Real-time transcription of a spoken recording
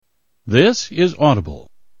This is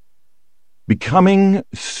Audible. Becoming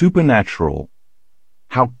Supernatural.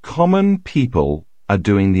 How Common People Are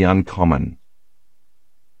Doing the Uncommon.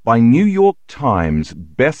 By New York Times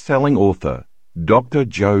best-selling author Dr.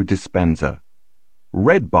 Joe Dispenza.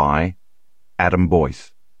 Read by Adam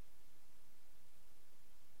Boyce.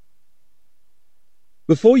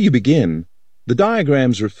 Before you begin, the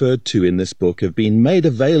diagrams referred to in this book have been made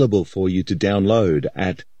available for you to download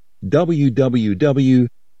at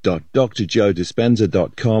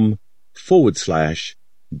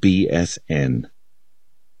www.drjoedispenza.com/BSN.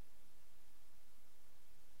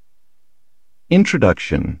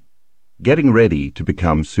 Introduction. Getting ready to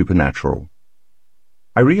become supernatural.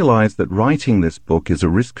 I realize that writing this book is a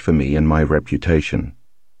risk for me and my reputation.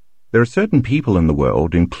 There are certain people in the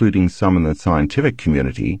world, including some in the scientific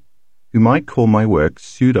community, who might call my work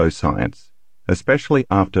pseudoscience, especially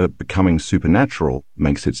after Becoming Supernatural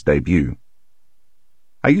makes its debut.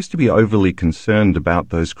 I used to be overly concerned about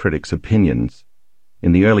those critics' opinions.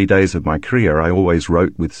 In the early days of my career, I always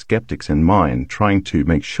wrote with skeptics in mind, trying to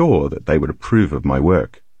make sure that they would approve of my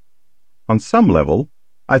work. On some level,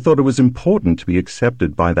 I thought it was important to be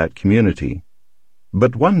accepted by that community.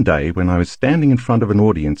 But one day, when I was standing in front of an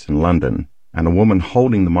audience in London, and a woman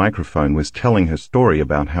holding the microphone was telling her story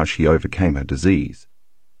about how she overcame her disease,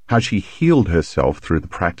 how she healed herself through the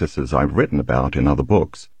practices I've written about in other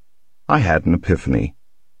books, I had an epiphany.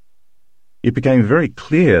 It became very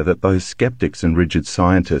clear that those skeptics and rigid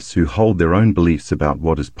scientists who hold their own beliefs about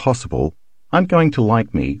what is possible aren't going to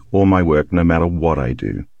like me or my work no matter what I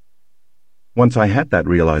do. Once I had that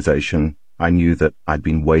realization, I knew that I'd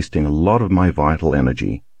been wasting a lot of my vital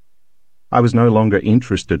energy. I was no longer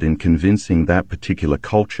interested in convincing that particular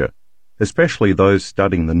culture, especially those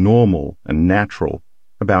studying the normal and natural,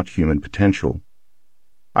 about human potential.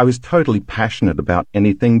 I was totally passionate about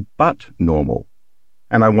anything but normal,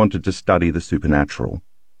 and I wanted to study the supernatural.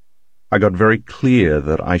 I got very clear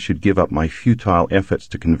that I should give up my futile efforts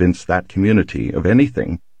to convince that community of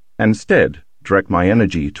anything, and instead direct my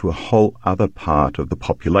energy to a whole other part of the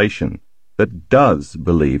population that does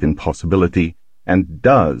believe in possibility and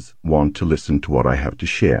does want to listen to what I have to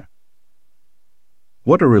share.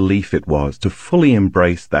 What a relief it was to fully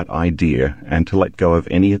embrace that idea and to let go of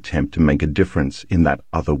any attempt to make a difference in that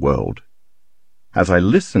other world. As I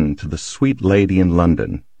listened to the sweet lady in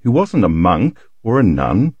London, who wasn't a monk or a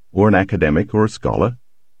nun or an academic or a scholar,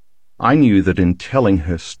 I knew that in telling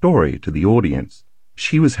her story to the audience,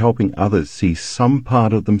 she was helping others see some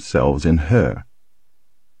part of themselves in her.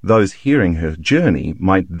 Those hearing her journey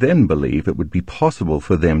might then believe it would be possible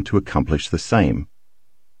for them to accomplish the same.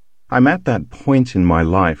 I'm at that point in my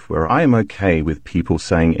life where I am okay with people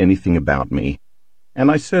saying anything about me,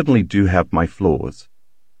 and I certainly do have my flaws,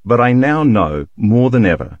 but I now know more than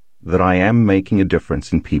ever that I am making a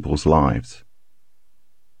difference in people's lives.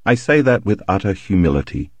 I say that with utter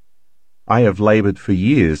humility. I have labored for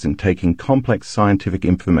years in taking complex scientific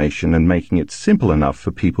information and making it simple enough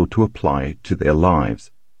for people to apply to their lives.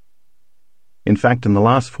 In fact, in the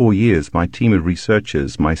last 4 years, my team of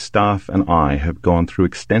researchers, my staff, and I have gone through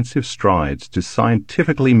extensive strides to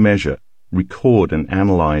scientifically measure, record, and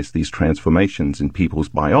analyze these transformations in people's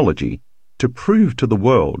biology to prove to the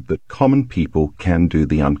world that common people can do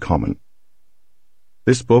the uncommon.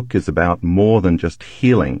 This book is about more than just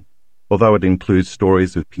healing, although it includes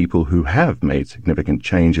stories of people who have made significant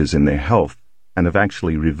changes in their health and have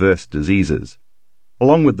actually reversed diseases,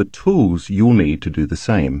 along with the tools you'll need to do the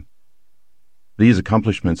same. These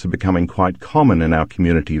accomplishments are becoming quite common in our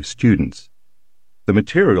community of students. The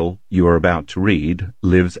material you are about to read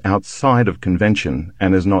lives outside of convention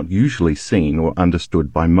and is not usually seen or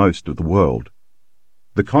understood by most of the world.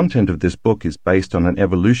 The content of this book is based on an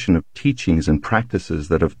evolution of teachings and practices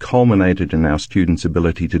that have culminated in our students'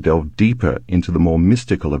 ability to delve deeper into the more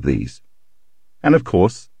mystical of these. And of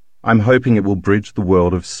course, I'm hoping it will bridge the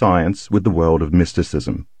world of science with the world of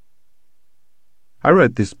mysticism. I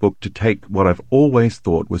wrote this book to take what I've always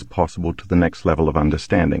thought was possible to the next level of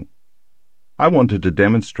understanding. I wanted to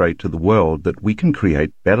demonstrate to the world that we can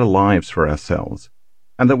create better lives for ourselves,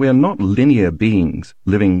 and that we are not linear beings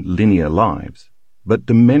living linear lives, but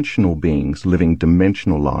dimensional beings living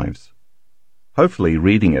dimensional lives. Hopefully,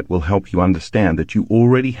 reading it will help you understand that you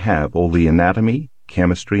already have all the anatomy,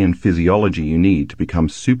 chemistry, and physiology you need to become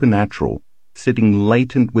supernatural, sitting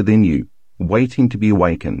latent within you, waiting to be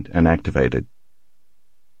awakened and activated.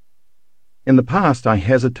 In the past, I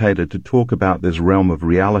hesitated to talk about this realm of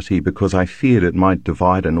reality because I feared it might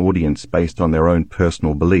divide an audience based on their own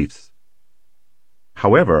personal beliefs.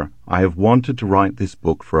 However, I have wanted to write this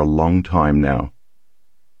book for a long time now.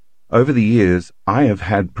 Over the years, I have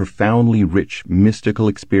had profoundly rich mystical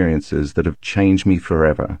experiences that have changed me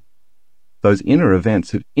forever. Those inner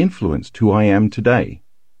events have influenced who I am today.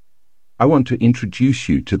 I want to introduce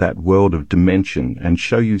you to that world of dimension and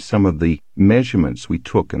show you some of the measurements we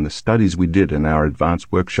took and the studies we did in our advanced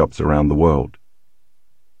workshops around the world.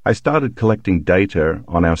 I started collecting data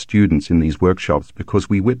on our students in these workshops because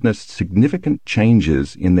we witnessed significant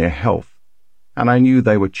changes in their health, and I knew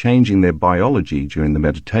they were changing their biology during the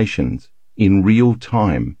meditations in real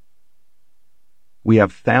time. We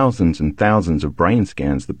have thousands and thousands of brain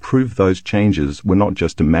scans that prove those changes were not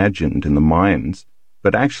just imagined in the minds,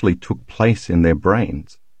 but actually took place in their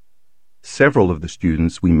brains. Several of the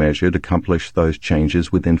students we measured accomplished those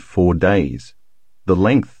changes within 4 days, the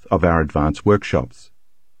length of our advanced workshops.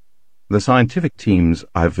 The scientific teams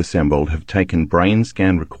I've assembled have taken brain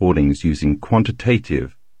scan recordings using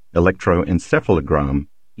quantitative electroencephalogram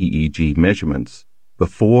EEG measurements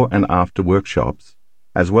before and after workshops,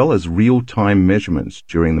 as well as real-time measurements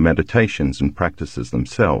during the meditations and practices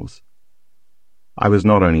themselves. I was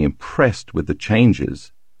not only impressed with the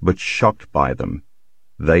changes, but shocked by them.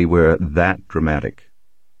 They were that dramatic.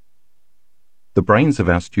 The brains of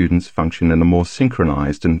our students function in a more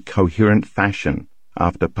synchronized and coherent fashion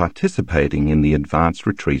after participating in the advanced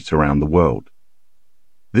retreats around the world.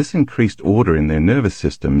 This increased order in their nervous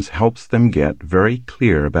systems helps them get very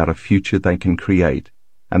clear about a future they can create,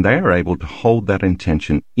 and they are able to hold that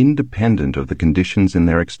intention independent of the conditions in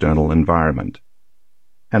their external environment.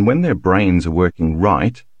 And when their brains are working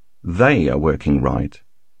right, they are working right.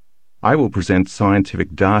 I will present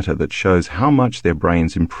scientific data that shows how much their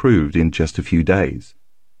brains improved in just a few days,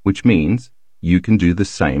 which means you can do the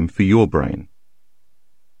same for your brain.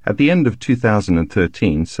 At the end of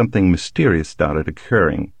 2013, something mysterious started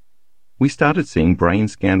occurring. We started seeing brain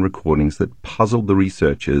scan recordings that puzzled the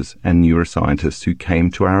researchers and neuroscientists who came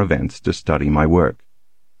to our events to study my work.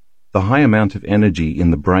 The high amount of energy in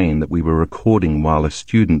the brain that we were recording while a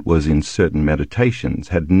student was in certain meditations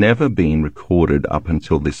had never been recorded up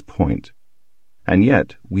until this point. And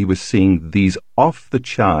yet, we were seeing these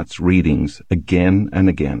off-the-charts readings again and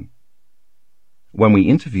again. When we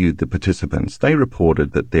interviewed the participants, they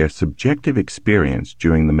reported that their subjective experience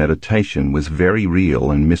during the meditation was very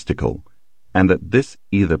real and mystical, and that this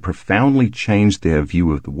either profoundly changed their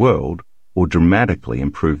view of the world or dramatically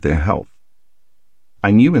improved their health.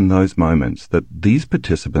 I knew in those moments that these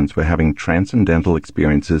participants were having transcendental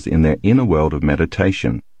experiences in their inner world of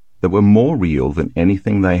meditation that were more real than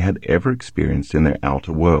anything they had ever experienced in their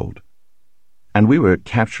outer world. And we were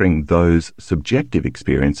capturing those subjective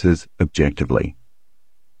experiences objectively.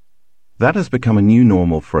 That has become a new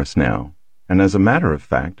normal for us now, and as a matter of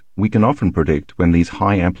fact, we can often predict when these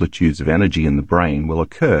high amplitudes of energy in the brain will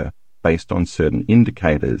occur based on certain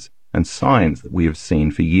indicators and signs that we have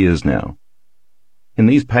seen for years now. In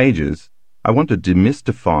these pages, I want to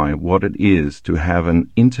demystify what it is to have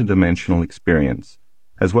an interdimensional experience,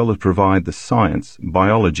 as well as provide the science,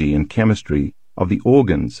 biology, and chemistry of the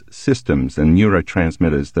organs, systems, and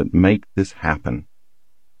neurotransmitters that make this happen.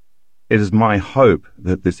 It is my hope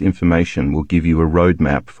that this information will give you a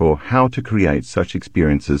roadmap for how to create such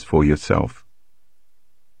experiences for yourself.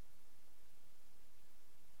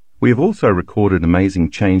 We have also recorded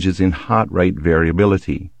amazing changes in heart rate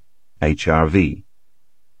variability, HRV.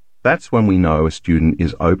 That's when we know a student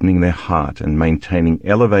is opening their heart and maintaining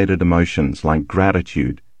elevated emotions like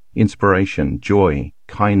gratitude, inspiration, joy,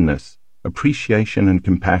 kindness, appreciation, and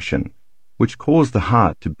compassion, which cause the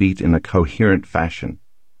heart to beat in a coherent fashion.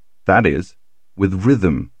 That is, with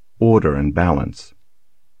rhythm, order, and balance.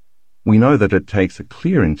 We know that it takes a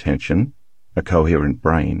clear intention, a coherent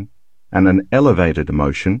brain, and an elevated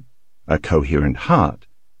emotion, a coherent heart,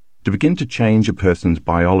 to begin to change a person's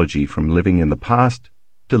biology from living in the past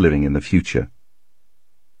to living in the future.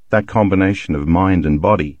 That combination of mind and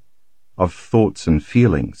body, of thoughts and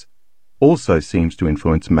feelings, also seems to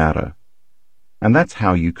influence matter, and that's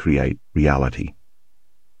how you create reality.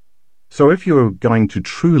 So if you're going to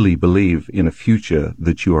truly believe in a future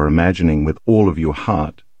that you are imagining with all of your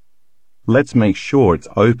heart, let's make sure it's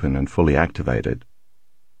open and fully activated.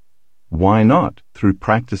 Why not, through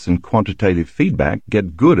practice and quantitative feedback,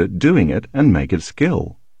 get good at doing it and make it a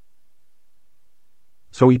skill?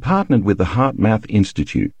 So we partnered with the Heart Math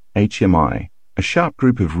Institute, HMI, a sharp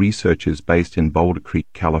group of researchers based in Boulder Creek,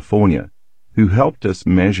 California, who helped us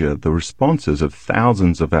measure the responses of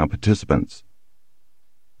thousands of our participants.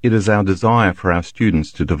 It is our desire for our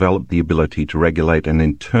students to develop the ability to regulate an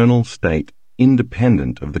internal state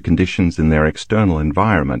independent of the conditions in their external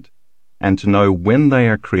environment, and to know when they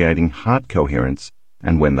are creating heart coherence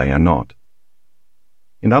and when they are not.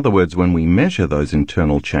 In other words, when we measure those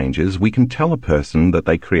internal changes, we can tell a person that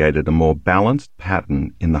they created a more balanced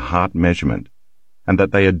pattern in the heart measurement, and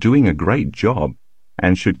that they are doing a great job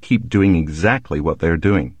and should keep doing exactly what they're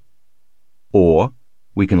doing. Or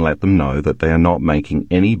we can let them know that they are not making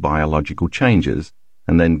any biological changes,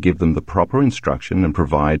 and then give them the proper instruction and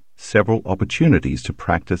provide several opportunities to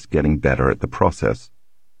practice getting better at the process.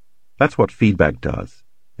 That's what feedback does.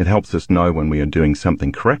 It helps us know when we are doing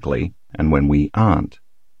something correctly and when we aren't.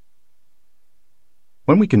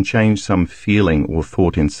 When we can change some feeling or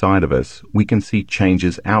thought inside of us, we can see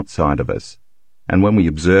changes outside of us. And when we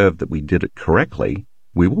observe that we did it correctly,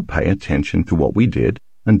 we will pay attention to what we did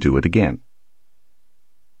and do it again.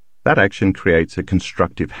 That action creates a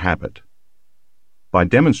constructive habit. By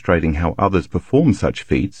demonstrating how others perform such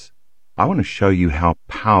feats, I want to show you how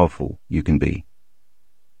powerful you can be.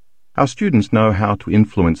 Our students know how to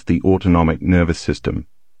influence the autonomic nervous system,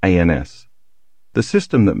 ANS, the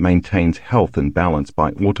system that maintains health and balance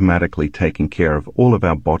by automatically taking care of all of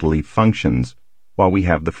our bodily functions while we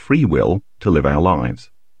have the free will to live our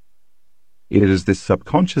lives. It is this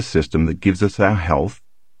subconscious system that gives us our health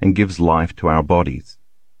and gives life to our bodies.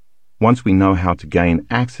 Once we know how to gain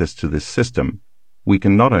access to this system, we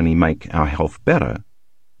can not only make our health better,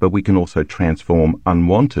 but we can also transform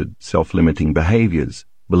unwanted self-limiting behaviors,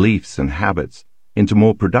 beliefs and habits into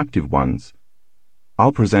more productive ones.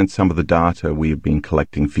 I'll present some of the data we have been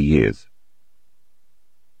collecting for years.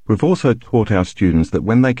 We've also taught our students that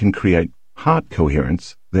when they can create heart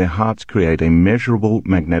coherence, their hearts create a measurable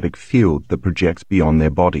magnetic field that projects beyond their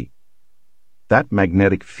body. That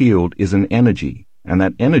magnetic field is an energy, and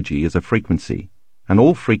that energy is a frequency, and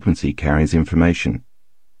all frequency carries information.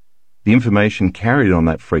 The information carried on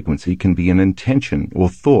that frequency can be an intention or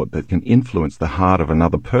thought that can influence the heart of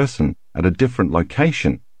another person at a different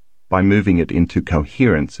location by moving it into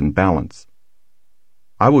coherence and balance.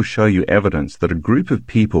 I will show you evidence that a group of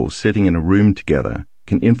people sitting in a room together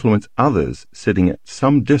can influence others sitting at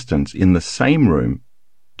some distance in the same room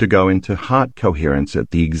to go into heart coherence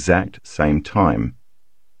at the exact same time.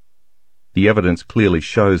 The evidence clearly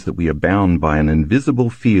shows that we are bound by an invisible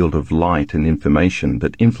field of light and information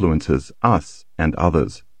that influences us and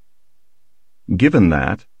others. Given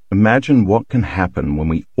that, imagine what can happen when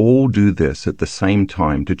we all do this at the same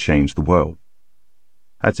time to change the world.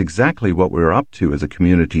 That's exactly what we're up to as a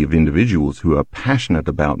community of individuals who are passionate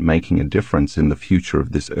about making a difference in the future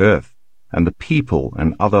of this earth and the people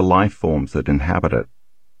and other life forms that inhabit it.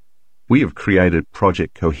 We have created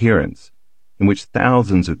Project Coherence, in which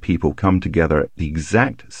thousands of people come together at the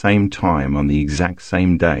exact same time on the exact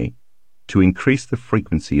same day to increase the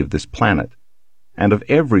frequency of this planet and of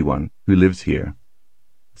everyone who lives here.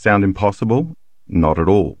 Sound impossible? Not at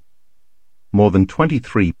all. More than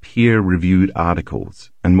 23 peer-reviewed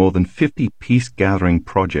articles and more than 50 peace-gathering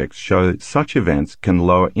projects show that such events can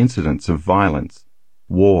lower incidents of violence,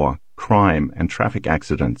 war, crime, and traffic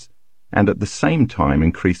accidents, and at the same time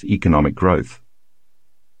increase economic growth.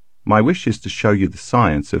 My wish is to show you the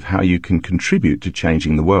science of how you can contribute to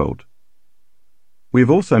changing the world. We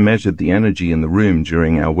have also measured the energy in the room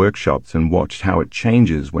during our workshops and watched how it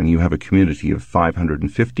changes when you have a community of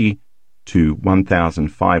 550 to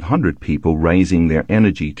 1,500 people raising their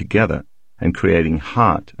energy together and creating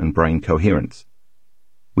heart and brain coherence.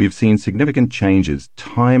 We have seen significant changes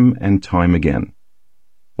time and time again.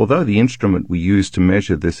 Although the instrument we use to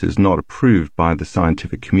measure this is not approved by the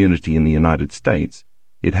scientific community in the United States,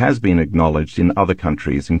 it has been acknowledged in other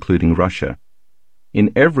countries, including Russia.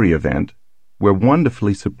 In every event, we're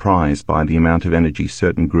wonderfully surprised by the amount of energy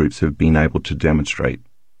certain groups have been able to demonstrate.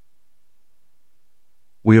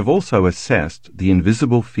 We have also assessed the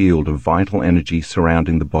invisible field of vital energy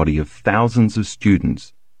surrounding the body of thousands of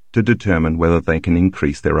students to determine whether they can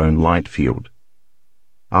increase their own light field.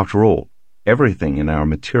 After all, everything in our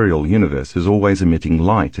material universe is always emitting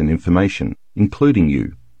light and information, including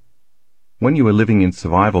you. When you are living in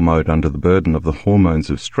survival mode under the burden of the hormones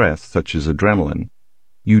of stress, such as adrenaline,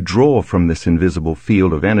 you draw from this invisible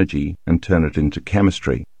field of energy and turn it into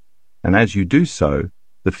chemistry. And as you do so,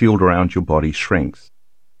 the field around your body shrinks.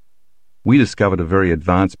 We discovered a very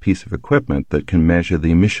advanced piece of equipment that can measure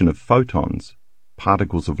the emission of photons,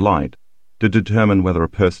 particles of light, to determine whether a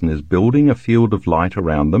person is building a field of light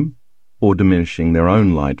around them or diminishing their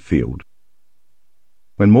own light field.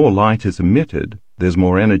 When more light is emitted, there's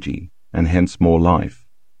more energy, and hence more life.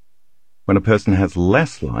 When a person has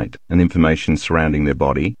less light and information surrounding their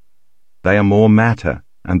body, they are more matter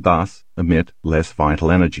and thus emit less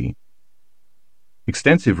vital energy.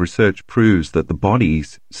 Extensive research proves that the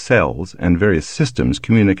body's cells and various systems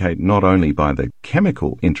communicate not only by the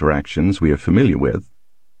chemical interactions we are familiar with,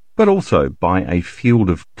 but also by a field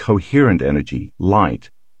of coherent energy,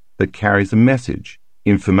 light, that carries a message,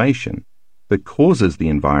 information, that causes the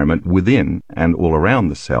environment within and all around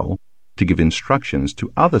the cell to give instructions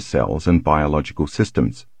to other cells and biological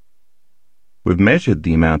systems. We've measured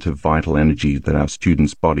the amount of vital energy that our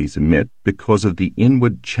students' bodies emit because of the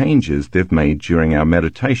inward changes they've made during our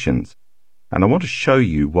meditations, and I want to show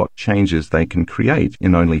you what changes they can create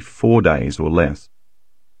in only 4 days or less.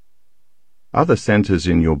 Other centers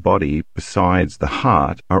in your body besides the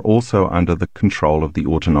heart are also under the control of the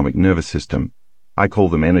autonomic nervous system. I call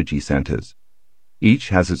them energy centers. Each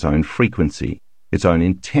has its own frequency, its own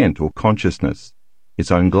intent or consciousness,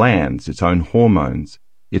 its own glands, its own hormones,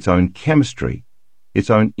 its own chemistry, its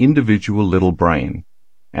own individual little brain,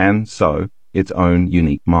 and so its own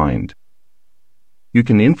unique mind. You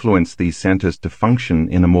can influence these centers to function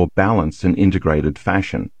in a more balanced and integrated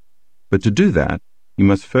fashion. But to do that, you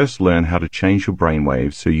must first learn how to change your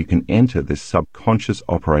brainwaves so you can enter this subconscious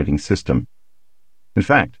operating system. In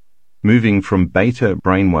fact, moving from beta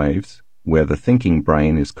brainwaves, where the thinking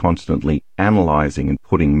brain is constantly analyzing and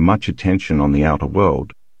putting much attention on the outer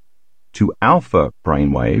world, to alpha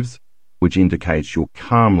brainwaves, which indicates you're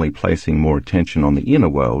calmly placing more attention on the inner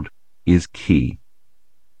world, is key.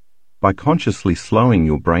 By consciously slowing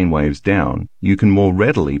your brainwaves down, you can more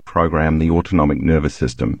readily program the autonomic nervous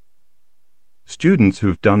system. Students who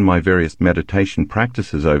have done my various meditation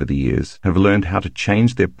practices over the years have learned how to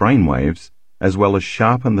change their brainwaves as well as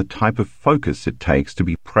sharpen the type of focus it takes to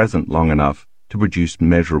be present long enough to produce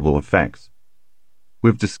measurable effects.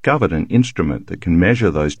 We've discovered an instrument that can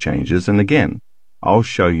measure those changes, and again, I'll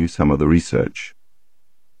show you some of the research.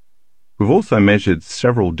 We've also measured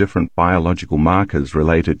several different biological markers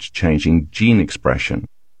related to changing gene expression,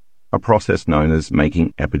 a process known as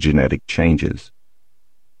making epigenetic changes.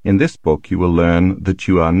 In this book, you will learn that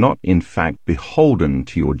you are not in fact beholden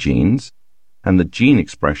to your genes, and that gene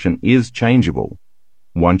expression is changeable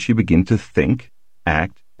once you begin to think,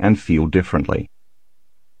 act, and feel differently.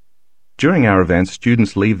 During our events,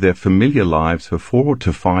 students leave their familiar lives for 4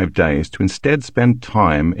 to 5 days to instead spend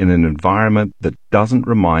time in an environment that doesn't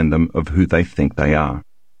remind them of who they think they are.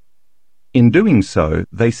 In doing so,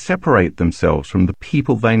 they separate themselves from the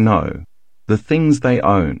people they know, the things they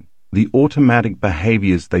own, the automatic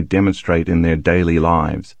behaviors they demonstrate in their daily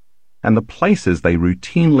lives, and the places they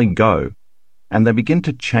routinely go, and they begin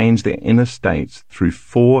to change their inner states through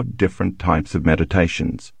 4 different types of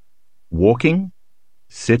meditations: walking,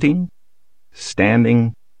 sitting,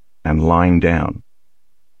 standing, and lying down.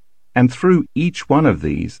 And through each one of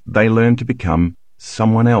these, they learn to become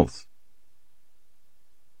someone else.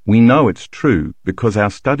 We know it's true because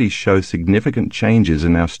our studies show significant changes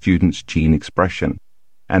in our students' gene expression,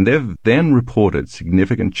 and they've then reported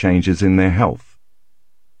significant changes in their health.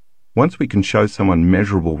 Once we can show someone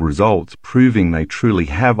measurable results proving they truly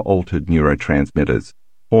have altered neurotransmitters,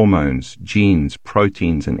 hormones, genes,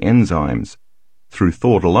 proteins, and enzymes through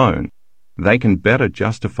thought alone, they can better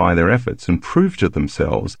justify their efforts and prove to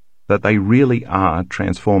themselves that they really are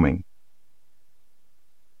transforming.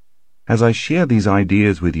 As I share these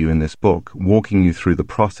ideas with you in this book, walking you through the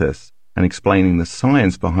process and explaining the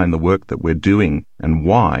science behind the work that we're doing and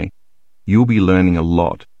why, you'll be learning a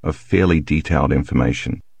lot of fairly detailed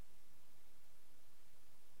information.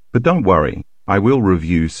 But don't worry, I will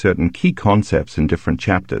review certain key concepts in different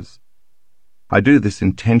chapters. I do this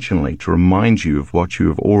intentionally to remind you of what you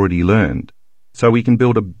have already learned, so we can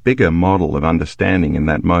build a bigger model of understanding in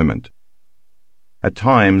that moment. At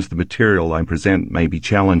times, the material I present may be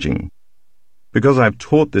challenging. Because I've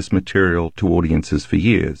taught this material to audiences for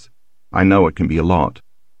years, I know it can be a lot.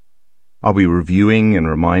 I'll be reviewing and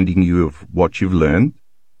reminding you of what you've learned,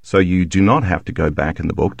 so you do not have to go back in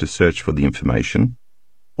the book to search for the information,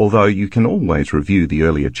 although you can always review the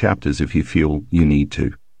earlier chapters if you feel you need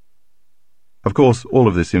to. Of course, all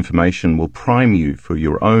of this information will prime you for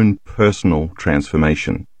your own personal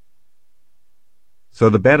transformation. So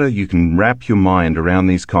the better you can wrap your mind around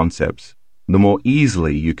these concepts, the more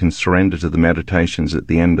easily you can surrender to the meditations at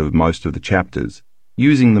the end of most of the chapters,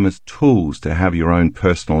 using them as tools to have your own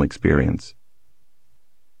personal experience.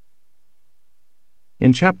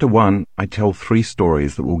 In Chapter 1, I tell 3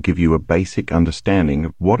 stories that will give you a basic understanding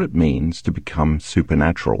of what it means to become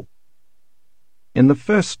supernatural. In the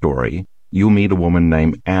first story, you'll meet a woman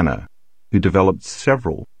named Anna, who developed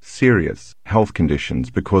several serious health conditions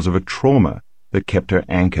because of a trauma that kept her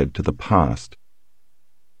anchored to the past.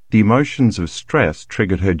 The emotions of stress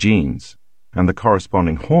triggered her genes, and the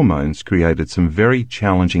corresponding hormones created some very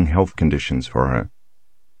challenging health conditions for her.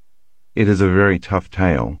 It is a very tough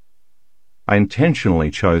tale. I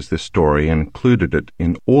intentionally chose this story and included it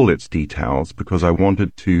in all its details because I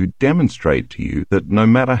wanted to demonstrate to you that no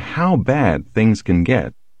matter how bad things can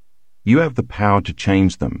get, you have the power to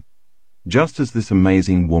change them, just as this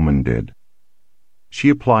amazing woman did. She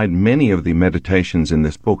applied many of the meditations in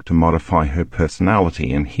this book to modify her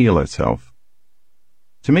personality and heal herself.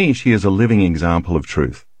 To me, she is a living example of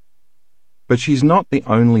truth. But she's not the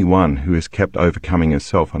only one who has kept overcoming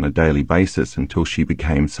herself on a daily basis until she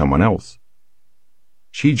became someone else.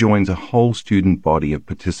 She joins a whole student body of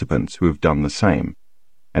participants who have done the same,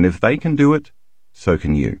 and if they can do it, so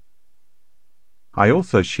can you. I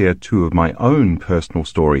also share two of my own personal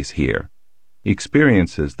stories here,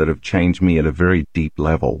 experiences that have changed me at a very deep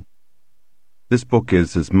level. This book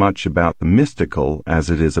is as much about the mystical as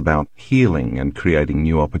it is about healing and creating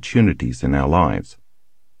new opportunities in our lives.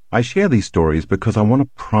 I share these stories because I want to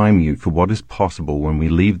prime you for what is possible when we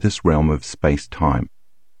leave this realm of space-time,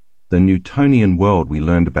 the Newtonian world we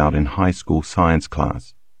learned about in high school science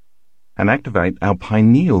class, and activate our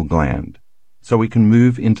pineal gland so we can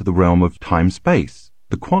move into the realm of time-space,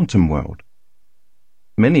 the quantum world.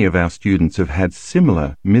 Many of our students have had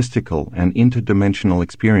similar mystical and interdimensional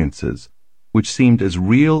experiences, which seemed as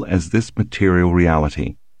real as this material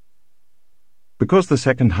reality. Because the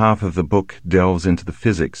second half of the book delves into the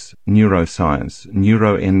physics, neuroscience,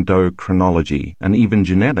 neuroendocrinology, and even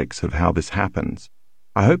genetics of how this happens,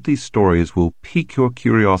 I hope these stories will pique your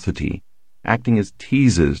curiosity, acting as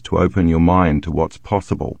teasers to open your mind to what's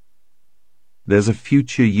possible. There's a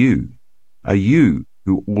future you, a you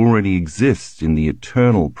who already exists in the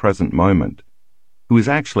eternal present moment, who is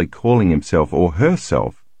actually calling himself or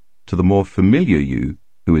herself to the more familiar you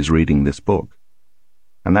who is reading this book.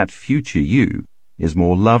 And that future you is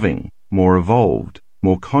more loving, more evolved,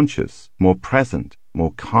 more conscious, more present,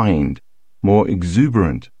 more kind, more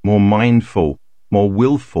exuberant, more mindful, more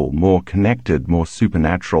willful, more connected, more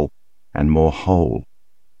supernatural, and more whole.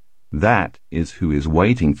 That is who is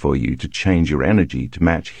waiting for you to change your energy to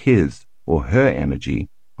match his or her energy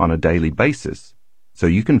on a daily basis, so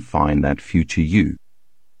you can find that future you,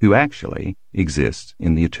 who actually exists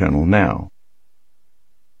in the eternal now.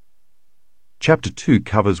 Chapter 2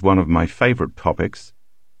 covers one of my favorite topics.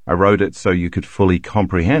 I wrote it so you could fully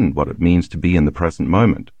comprehend what it means to be in the present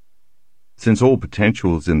moment. Since all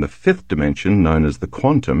potentials in the fifth dimension, known as the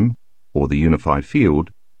quantum, or the unified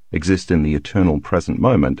field, exist in the eternal present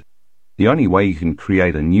moment, the only way you can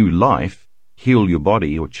create a new life, heal your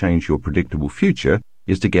body, or change your predictable future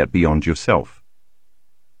is to get beyond yourself.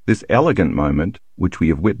 This elegant moment, which we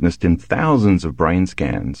have witnessed in thousands of brain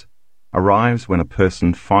scans, arrives when a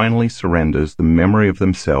person finally surrenders the memory of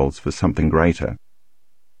themselves for something greater.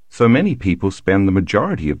 So many people spend the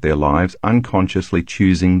majority of their lives unconsciously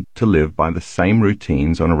choosing to live by the same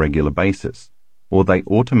routines on a regular basis, or they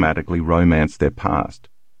automatically romance their past,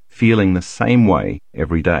 feeling the same way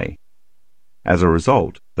every day. As a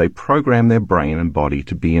result, they program their brain and body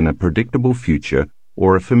to be in a predictable future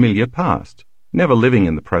or a familiar past, never living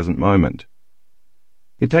in the present moment.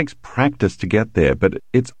 It takes practice to get there, but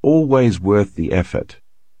it's always worth the effort.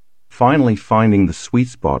 Finally finding the sweet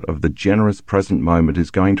spot of the generous present moment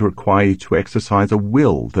is going to require you to exercise a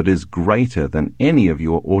will that is greater than any of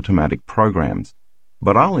your automatic programs,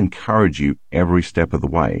 but I'll encourage you every step of the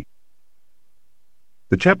way.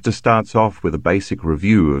 The chapter starts off with a basic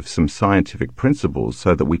review of some scientific principles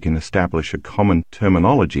so that we can establish a common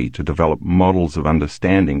terminology to develop models of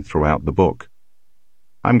understanding throughout the book.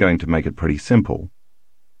 I'm going to make it pretty simple,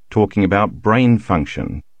 talking about brain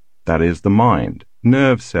function, that is the mind,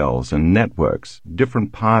 nerve cells and networks,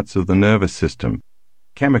 different parts of the nervous system,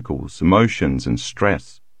 chemicals, emotions and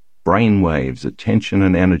stress, brain waves, attention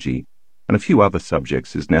and energy, and a few other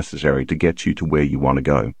subjects is necessary to get you to where you want to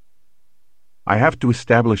go. I have to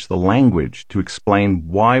establish the language to explain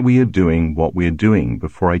why we are doing what we are doing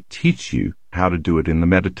before I teach you how to do it in the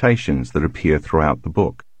meditations that appear throughout the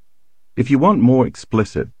book. If you want more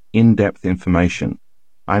explicit, in-depth information,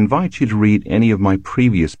 I invite you to read any of my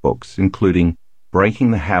previous books, including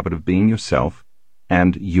Breaking the Habit of Being Yourself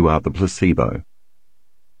and You Are the Placebo.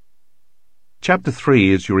 Chapter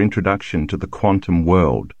 3 is your introduction to the quantum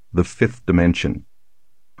world, the fifth dimension.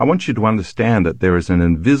 I want you to understand that there is an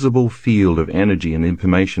invisible field of energy and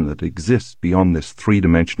information that exists beyond this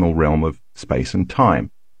three-dimensional realm of space and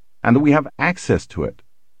time, and that we have access to it.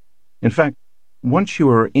 In fact, once you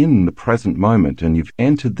are in the present moment and you've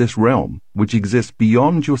entered this realm, which exists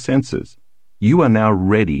beyond your senses, you are now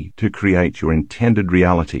ready to create your intended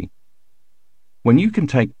reality. When you can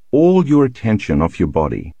take all your attention off your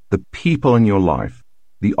body, the people in your life,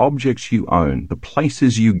 the objects you own, the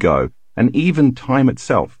places you go, and even time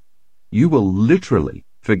itself, you will literally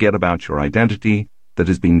Forget about your identity that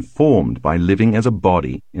has been formed by living as a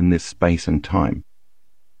body in this space and time.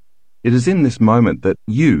 It is in this moment that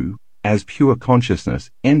you, as pure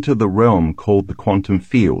consciousness, enter the realm called the quantum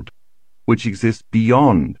field, which exists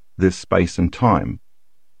beyond this space and time.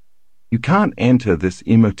 You can't enter this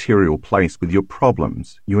immaterial place with your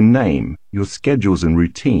problems, your name, your schedules and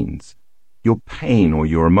routines, your pain or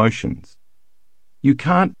your emotions. You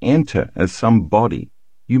can't enter as some body.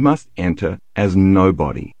 You must enter as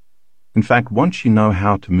nobody. In fact, once you know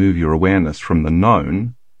how to move your awareness from the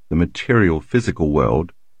known, the material physical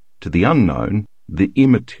world, to the unknown, the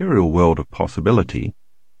immaterial world of possibility,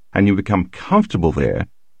 and you become comfortable there,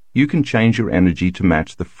 you can change your energy to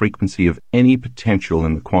match the frequency of any potential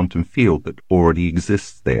in the quantum field that already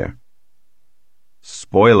exists there.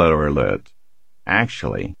 Spoiler alert.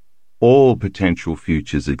 Actually, all potential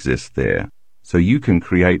futures exist there, so you can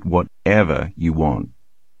create whatever you want.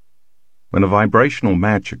 When a vibrational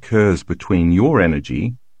match occurs between your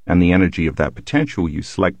energy and the energy of that potential you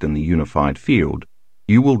select in the unified field,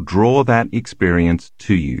 you will draw that experience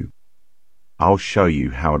to you. I'll show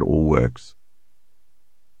you how it all works.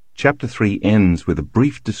 Chapter 3 ends with a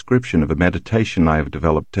brief description of a meditation I have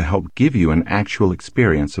developed to help give you an actual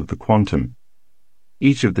experience of the quantum.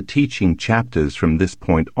 Each of the teaching chapters from this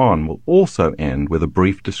point on will also end with a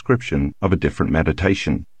brief description of a different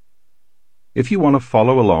meditation. If you want to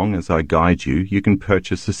follow along as I guide you, you can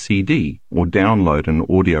purchase a CD or download an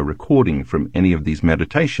audio recording from any of these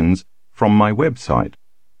meditations from my website,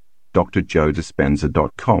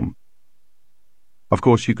 drjoedispenza.com. Of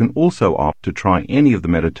course, you can also opt to try any of the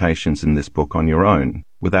meditations in this book on your own,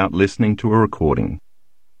 without listening to a recording.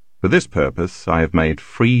 For this purpose, I have made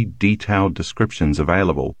free detailed descriptions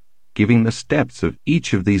available, giving the steps of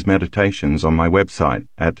each of these meditations on my website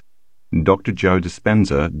at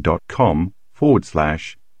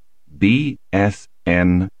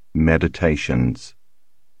drjoedispenza.com/BSN meditations.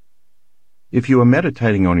 If you are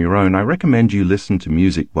meditating on your own, I recommend you listen to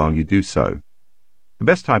music while you do so. The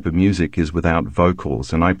best type of music is without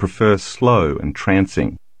vocals, and I prefer slow and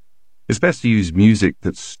trancing. It's best to use music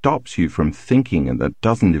that stops you from thinking and that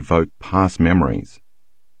doesn't evoke past memories.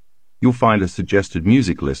 You'll find a suggested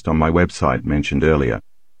music list on my website mentioned earlier.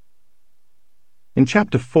 In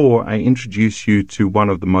Chapter 4, I introduce you to one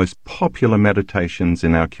of the most popular meditations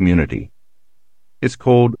in our community. It's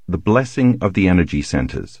called The Blessing of the Energy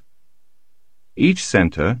Centers. Each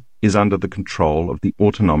center is under the control of the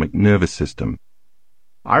autonomic nervous system.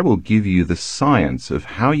 I will give you the science of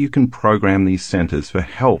how you can program these centers for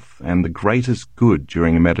health and the greatest good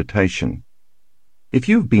during a meditation. If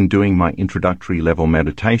you have been doing my introductory level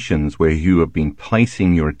meditations where you have been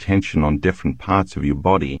placing your attention on different parts of your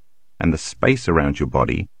body and the space around your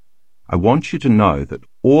body, I want you to know that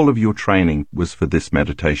all of your training was for this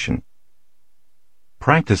meditation.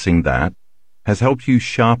 Practicing that has helped you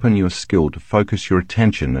sharpen your skill to focus your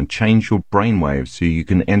attention and change your brainwaves so you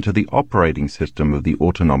can enter the operating system of the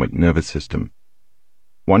autonomic nervous system.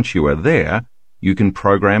 Once you are there, you can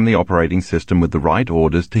program the operating system with the right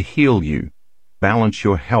orders to heal you, balance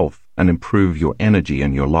your health, and improve your energy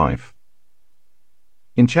and your life.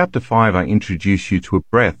 In Chapter 5, I introduce you to a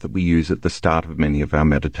breath that we use at the start of many of our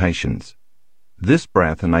meditations. This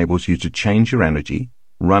breath enables you to change your energy,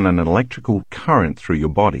 run an electrical current through your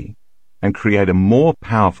body, and create a more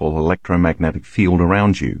powerful electromagnetic field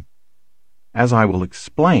around you. As I will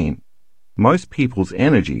explain, most people's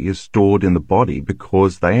energy is stored in the body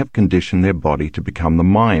because they have conditioned their body to become the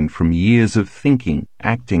mind from years of thinking,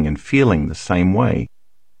 acting, and feeling the same way.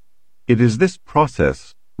 It is this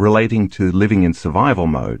process, relating to living in survival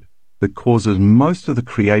mode, that causes most of the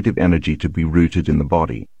creative energy to be rooted in the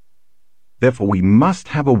body. Therefore, we must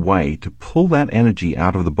have a way to pull that energy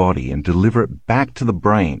out of the body and deliver it back to the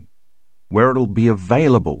brain, where it'll be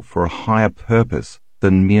available for a higher purpose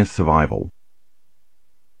than mere survival.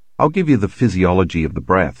 I'll give you the physiology of the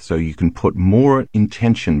breath so you can put more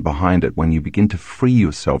intention behind it when you begin to free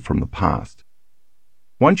yourself from the past.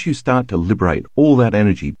 Once you start to liberate all that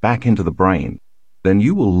energy back into the brain, then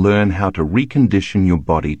you will learn how to recondition your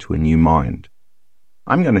body to a new mind.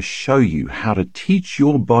 I'm going to show you how to teach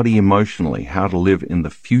your body emotionally how to live in the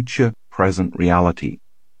future present reality,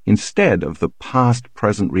 instead of the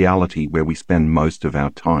past-present reality where we spend most of our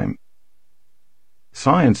time.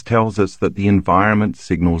 Science tells us that the environment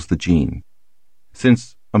signals the gene.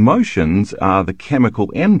 Since emotions are the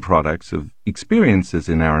chemical end products of experiences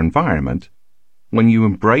in our environment, when you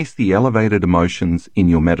embrace the elevated emotions in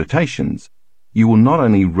your meditations, you will not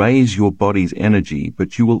only raise your body's energy,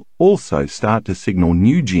 but you will also start to signal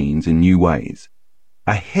new genes in new ways,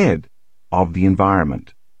 ahead of the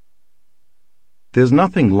environment. There's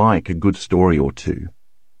nothing like a good story or two.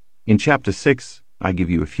 In Chapter 6, I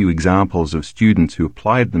give you a few examples of students who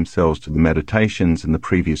applied themselves to the meditations in the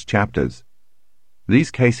previous chapters.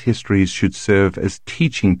 These case histories should serve as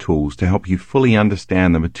teaching tools to help you fully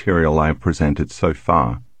understand the material I have presented so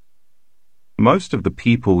far. Most of the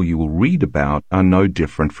people you will read about are no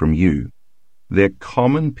different from you. They're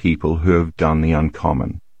common people who have done the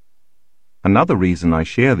uncommon. Another reason I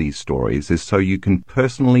share these stories is so you can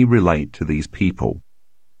personally relate to these people.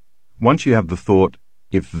 Once you have the thought,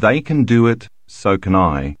 if they can do it, so can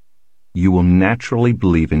I, you will naturally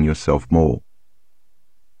believe in yourself more.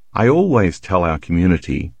 I always tell our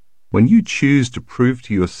community, when you choose to prove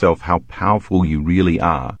to yourself how powerful you really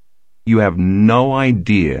are, you have no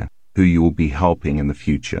idea who you will be helping in the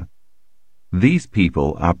future. These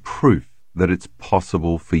people are proof that it's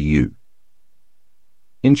possible for you.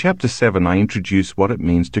 In Chapter 7, I introduce what it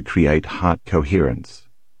means to create heart coherence.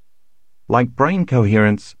 Like brain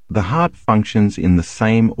coherence, the heart functions in the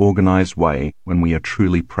same organized way when we are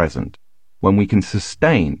truly present, when we can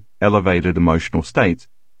sustain elevated emotional states,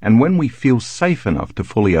 and when we feel safe enough to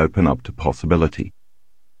fully open up to possibility.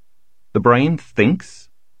 The brain thinks,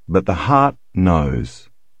 but the heart knows.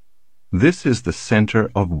 This is the center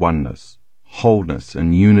of oneness, wholeness,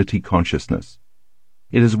 and unity consciousness.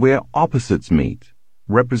 It is where opposites meet,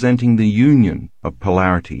 representing the union of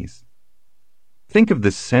polarities. Think of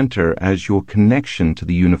this center as your connection to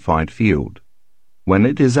the unified field. When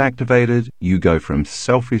it is activated, you go from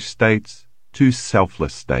selfish states to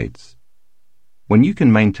selfless states. When you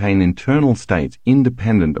can maintain internal states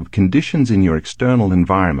independent of conditions in your external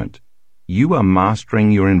environment, you are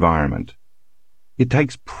mastering your environment. It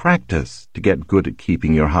takes practice to get good at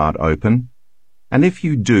keeping your heart open, and if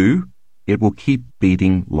you do, it will keep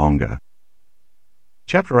beating longer.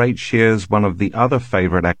 Chapter 8 shares one of the other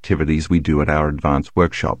favorite activities we do at our advanced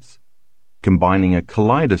workshops, combining a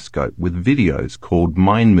kaleidoscope with videos called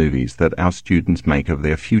mind movies that our students make of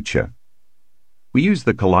their future. We use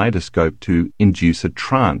the kaleidoscope to induce a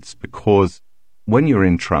trance because when you're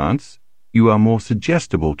in trance, you are more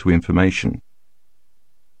suggestible to information.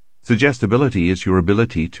 Suggestibility is your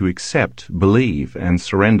ability to accept, believe, and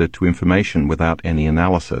surrender to information without any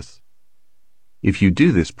analysis. If you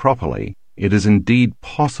do this properly, it is indeed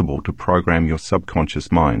possible to program your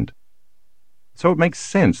subconscious mind. So it makes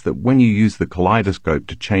sense that when you use the kaleidoscope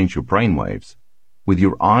to change your brainwaves, with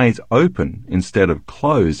your eyes open instead of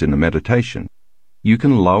closed in a meditation, you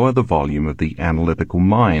can lower the volume of the analytical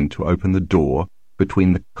mind to open the door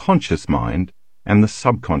between the conscious mind and the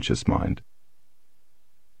subconscious mind.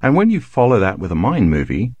 And when you follow that with a mind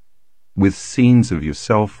movie, with scenes of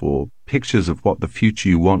yourself or pictures of what the future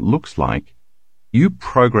you want looks like, you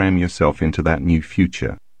program yourself into that new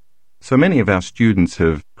future. So many of our students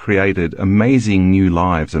have created amazing new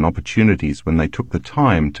lives and opportunities when they took the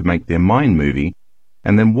time to make their mind movie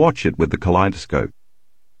and then watch it with the kaleidoscope.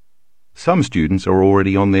 Some students are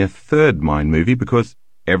already on their third mind movie because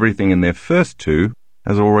everything in their first two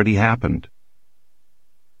has already happened.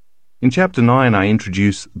 In Chapter 9, I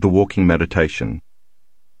introduce the walking meditation.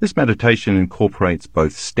 This meditation incorporates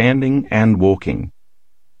both standing and walking.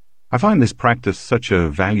 I find this practice such a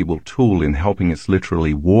valuable tool in helping us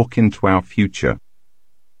literally walk into our future.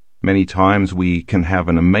 Many times we can have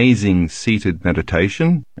an amazing seated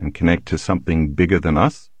meditation and connect to something bigger than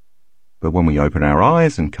us, but when we open our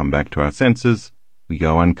eyes and come back to our senses, we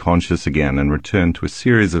go unconscious again and return to a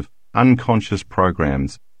series of unconscious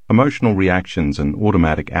programs, emotional reactions, and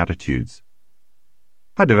automatic attitudes.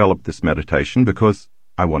 I developed this meditation because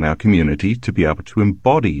I want our community to be able to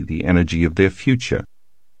embody the energy of their future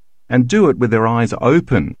and do it with their eyes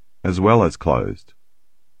open as well as closed.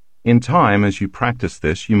 In time, as you practice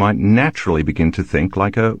this, you might naturally begin to think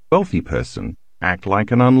like a wealthy person, act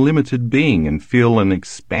like an unlimited being, and feel an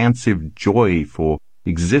expansive joy for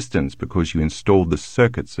existence because you installed the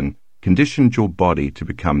circuits and conditioned your body to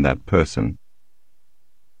become that person.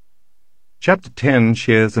 Chapter 10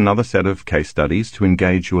 shares another set of case studies to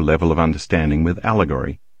engage your level of understanding with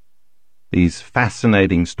allegory. These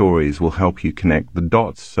fascinating stories will help you connect the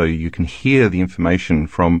dots so you can hear the information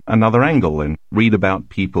from another angle and read about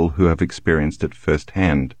people who have experienced it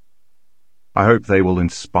firsthand. I hope they will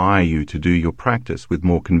inspire you to do your practice with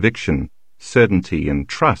more conviction, certainty, and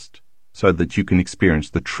trust so that you can experience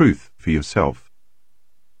the truth for yourself.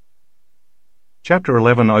 Chapter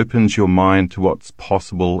 11 opens your mind to what's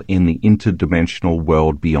possible in the interdimensional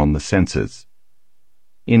world beyond the senses.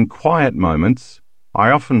 In quiet moments, I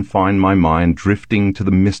often find my mind drifting to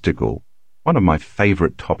the mystical, one of my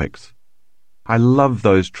favorite topics. I love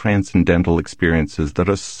those transcendental experiences that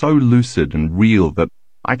are so lucid and real that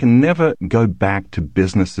I can never go back to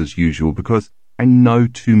business as usual because I know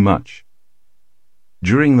too much.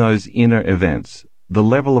 During those inner events, the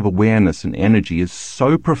level of awareness and energy is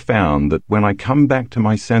so profound that when I come back to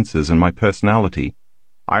my senses and my personality,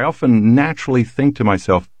 I often naturally think to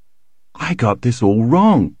myself, I got this all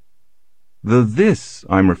wrong. The this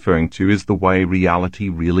I'm referring to is the way reality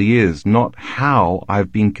really is, not how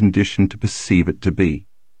I've been conditioned to perceive it to be.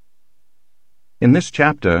 In this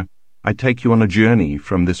chapter, I take you on a journey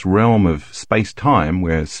from this realm of space-time,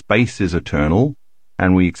 where space is eternal,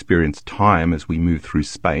 and we experience time as we move through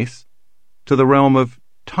space, to the realm of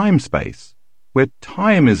time-space, where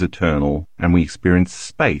time is eternal and we experience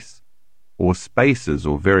space, or spaces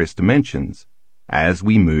or various dimensions, as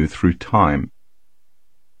we move through time.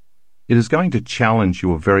 It is going to challenge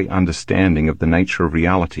your very understanding of the nature of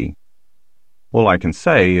reality. All I can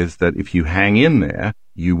say is that if you hang in there,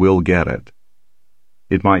 you will get it.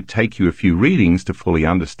 It might take you a few readings to fully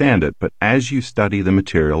understand it, but as you study the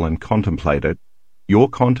material and contemplate it, your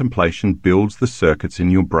contemplation builds the circuits in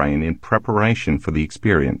your brain in preparation for the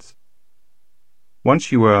experience.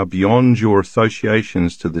 Once you are beyond your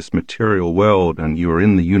associations to this material world and you are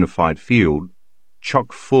in the unified field,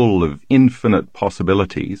 chock full of infinite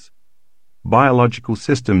possibilities, biological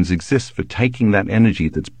systems exist for taking that energy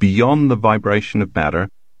that's beyond the vibration of matter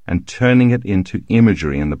and turning it into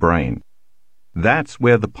imagery in the brain. That's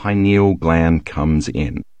where the pineal gland comes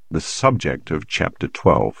in, the subject of Chapter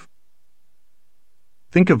 12.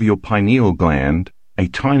 Think of your pineal gland, a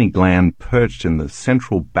tiny gland perched in the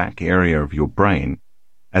central back area of your brain,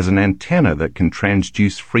 as an antenna that can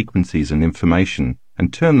transduce frequencies and information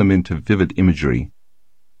and turn them into vivid imagery.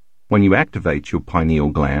 When you activate your pineal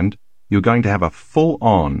gland, you're going to have a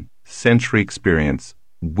full-on sensory experience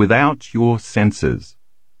without your senses.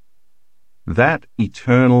 That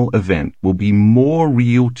eternal event will be more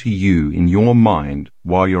real to you in your mind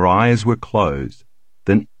while your eyes were closed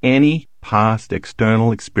than any past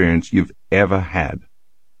external experience you've ever had.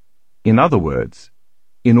 In other words,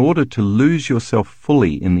 in order to lose yourself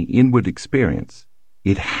fully in the inward experience,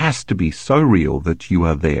 it has to be so real that you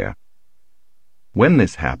are there. When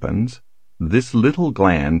this happens, this little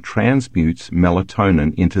gland transmutes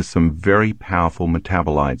melatonin into some very powerful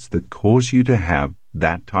metabolites that cause you to have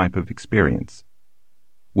that type of experience.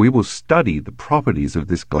 We will study the properties of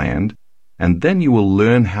this gland, and then you will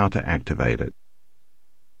learn how to activate it.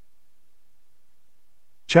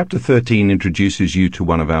 Chapter 13 introduces you to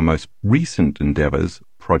one of our most recent endeavors,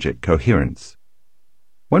 Project Coherence.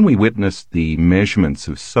 When we witnessed the measurements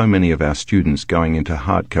of so many of our students going into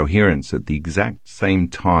heart coherence at the exact same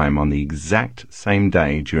time on the exact same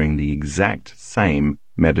day during the exact same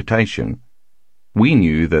meditation, we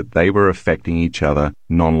knew that they were affecting each other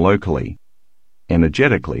non-locally,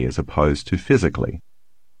 energetically as opposed to physically.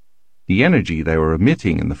 The energy they were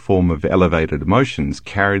emitting in the form of elevated emotions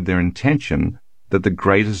carried their intention that the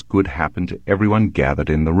greatest good happen to everyone gathered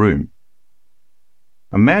in the room.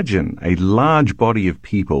 Imagine a large body of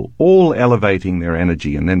people all elevating their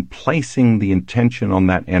energy and then placing the intention on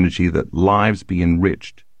that energy that lives be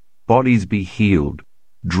enriched, bodies be healed,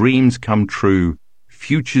 dreams come true,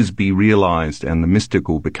 futures be realized, and the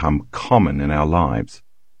mystical become common in our lives.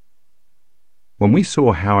 When we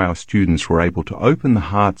saw how our students were able to open the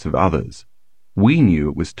hearts of others, we knew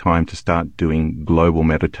it was time to start doing global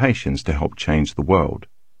meditations to help change the world.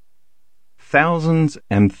 Thousands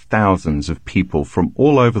and thousands of people from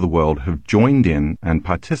all over the world have joined in and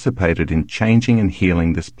participated in changing and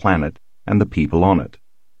healing this planet and the people on it.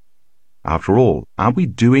 After all, aren't we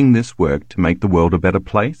doing this work to make the world a better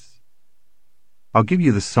place? I'll give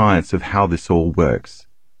you the science of how this all works,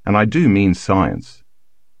 and I do mean science.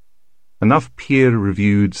 Enough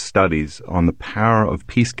peer-reviewed studies on the power of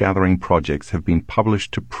peace-gathering projects have been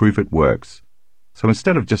published to prove it works. So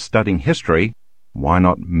instead of just studying history, why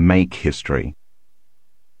not make history?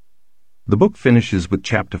 The book finishes with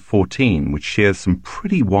Chapter 14, which shares some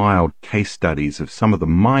pretty wild case studies of some of the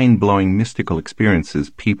mind-blowing mystical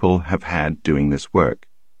experiences people have had doing this work.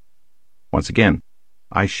 Once again,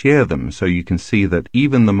 I share them so you can see that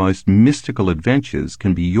even the most mystical adventures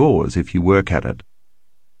can be yours if you work at it.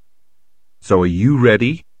 So are you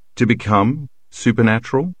ready to become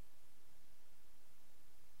supernatural?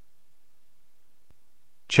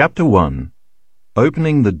 Chapter 1.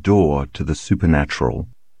 Opening the Door to the Supernatural.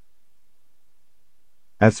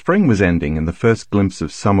 As spring was ending and the first glimpse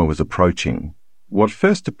of summer was approaching, what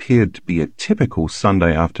first appeared to be a typical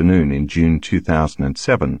Sunday afternoon in June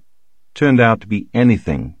 2007 turned out to be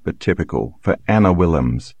anything but typical for Anna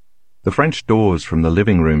Willems. The French doors from the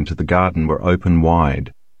living room to the garden were open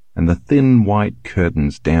wide, and the thin white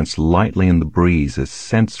curtains danced lightly in the breeze as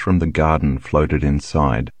scents from the garden floated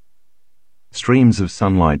inside. Streams of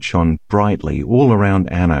sunlight shone brightly all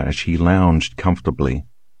around Anna as she lounged comfortably.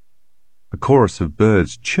 A chorus of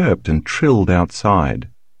birds chirped and trilled outside,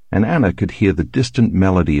 and Anna could hear the distant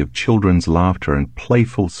melody of children's laughter and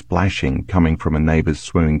playful splashing coming from a neighbor's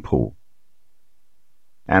swimming pool.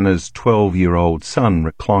 Anna's 12-year-old son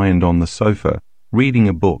reclined on the sofa, reading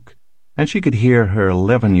a book, and she could hear her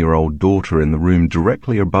 11-year-old daughter in the room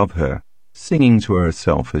directly above her, singing to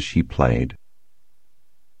herself as she played.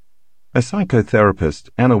 As psychotherapist,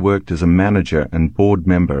 Anna worked as a manager and board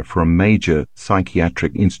member for a major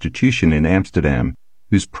psychiatric institution in Amsterdam,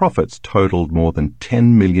 whose profits totaled more than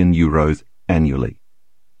 10 million euros annually.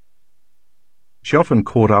 She often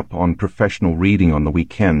caught up on professional reading on the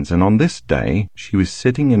weekends, and on this day she was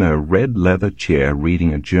sitting in her red leather chair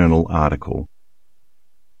reading a journal article.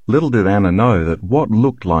 Little did Anna know that what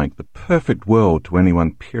looked like the perfect world to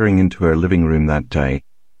anyone peering into her living room that day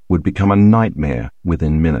would become a nightmare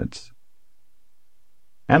within minutes.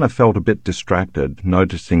 Anna felt a bit distracted,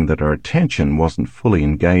 noticing that her attention wasn't fully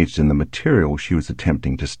engaged in the material she was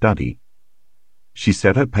attempting to study. She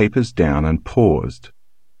set her papers down and paused,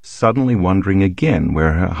 suddenly wondering again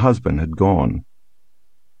where her husband had gone.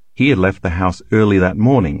 He had left the house early that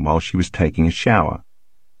morning while she was taking a shower.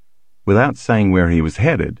 Without saying where he was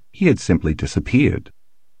headed, he had simply disappeared.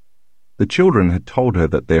 The children had told her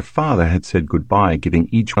that their father had said goodbye, giving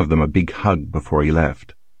each of them a big hug before he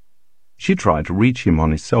left. She tried to reach him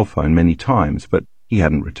on his cell phone many times, but he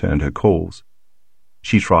hadn't returned her calls.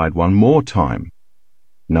 She tried one more time.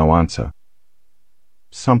 No answer.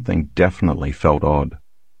 Something definitely felt odd.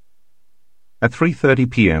 At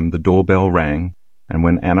 3:30 p.m. the doorbell rang, and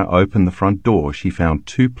when Anna opened the front door, she found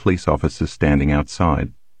 2 police officers standing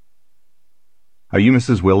outside. "Are you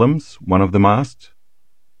Mrs. Willems?" one of them asked.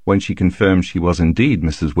 When she confirmed she was indeed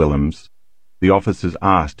Mrs. Willems, the officers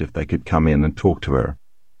asked if they could come in and talk to her.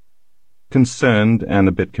 Concerned and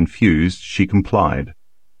a bit confused, she complied.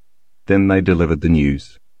 Then they delivered the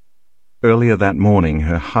news. Earlier that morning,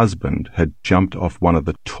 her husband had jumped off one of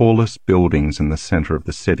the tallest buildings in the center of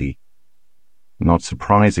the city. Not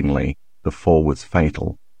surprisingly, the fall was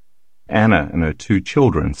fatal. Anna and her 2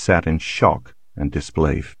 children sat in shock and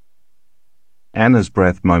disbelief. Anna's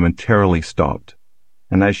breath momentarily stopped,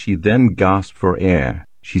 and as she then gasped for air,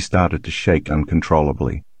 she started to shake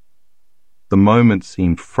uncontrollably. The moment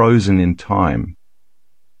seemed frozen in time.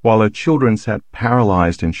 While her children sat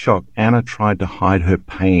paralyzed in shock, Anna tried to hide her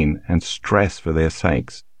pain and stress for their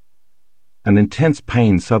sakes. An intense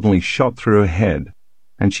pain suddenly shot through her head,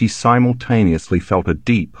 and she simultaneously felt a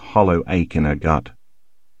deep, hollow ache in her gut.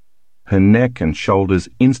 Her neck and shoulders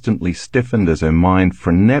instantly stiffened as her mind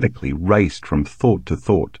frenetically raced from thought to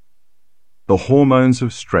thought. The hormones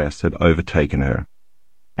of stress had overtaken her.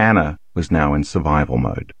 Anna was now in survival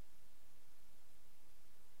mode.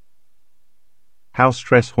 How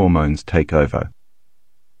stress hormones take over.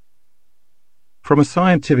 From a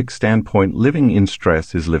scientific standpoint, living in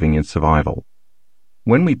stress is living in survival.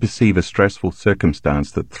 When we perceive a stressful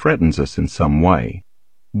circumstance that threatens us in some way,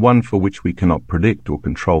 one for which we cannot predict or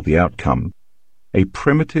control the outcome, a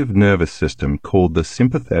primitive nervous system called the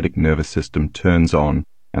sympathetic nervous system turns on,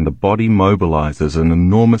 and the body mobilizes an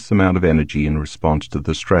enormous amount of energy in response to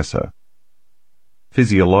the stressor.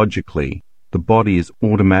 Physiologically, the body is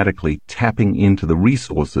automatically tapping into the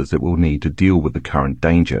resources it will need to deal with the current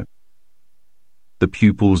danger. The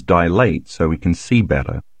pupils dilate so we can see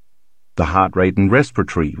better. The heart rate and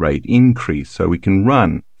respiratory rate increase so we can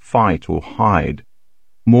run, fight, or hide.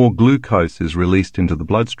 More glucose is released into the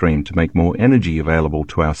bloodstream to make more energy available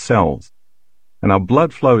to our cells, and our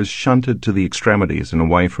blood flow is shunted to the extremities and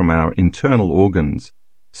away from our internal organs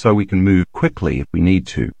so we can move quickly if we need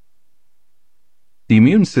to. The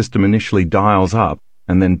immune system initially dials up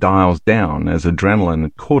and then dials down as adrenaline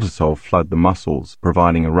and cortisol flood the muscles,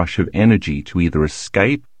 providing a rush of energy to either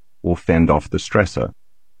escape or fend off the stressor.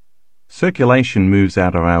 Circulation moves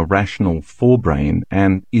out of our rational forebrain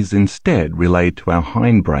and is instead relayed to our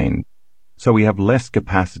hindbrain, so we have less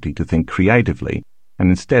capacity to think creatively and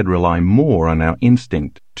instead rely more on our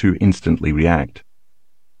instinct to instantly react.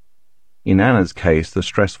 In Anna's case, the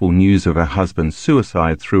stressful news of her husband's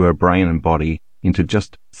suicide threw her brain and body into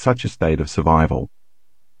just such a state of survival.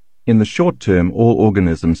 In the short term, all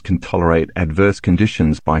organisms can tolerate adverse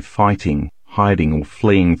conditions by fighting, hiding, or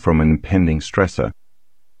fleeing from an impending stressor.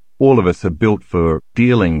 All of us are built for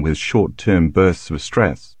dealing with short-term bursts of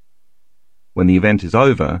stress. When the event is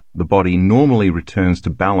over, the body normally returns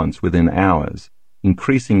to balance within hours,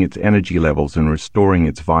 increasing its energy levels and restoring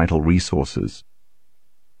its vital resources.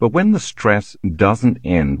 But when the stress doesn't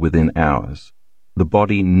end within hours, the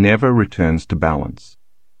body never returns to balance.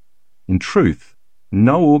 In truth,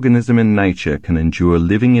 No organism in nature can endure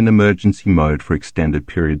living in emergency mode for extended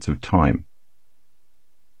periods of time.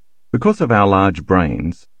 Because of our large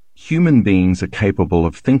brains, human beings are capable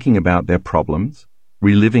of thinking about their problems,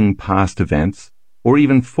 reliving past events, or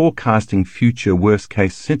even forecasting future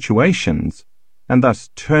worst-case situations, and thus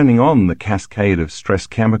turning on the cascade of stress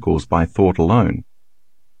chemicals by thought alone.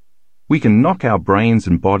 We can knock our brains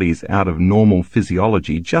and bodies out of normal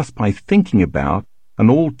physiology just by thinking about an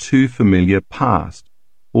all too familiar past,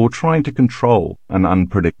 or trying to control an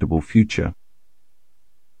unpredictable future.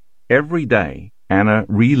 Every day, Anna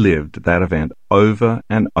relived that event over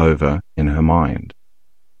and over in her mind.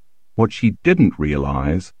 What she didn't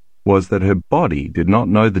realize was that her body did not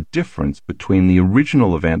know the difference between the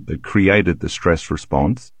original event that created the stress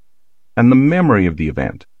response and the memory of the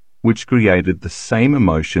event, which created the same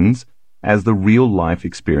emotions as the real-life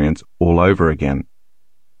experience all over again.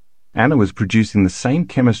 Anna was producing the same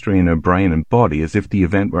chemistry in her brain and body as if the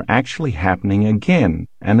event were actually happening again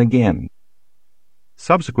and again.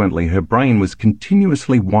 Subsequently, her brain was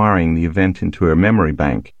continuously wiring the event into her memory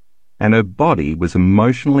bank, and her body was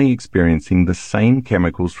emotionally experiencing the same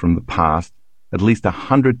chemicals from the past at least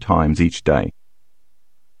 100 times each day.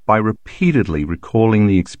 By repeatedly recalling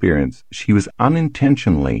the experience, she was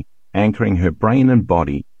unintentionally anchoring her brain and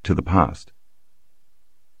body to the past.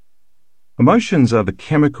 Emotions are the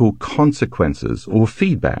chemical consequences or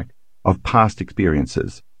feedback of past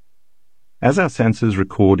experiences. As our senses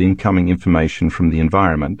record incoming information from the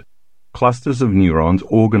environment, clusters of neurons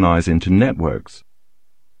organize into networks.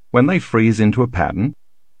 When they freeze into a pattern,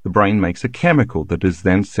 the brain makes a chemical that is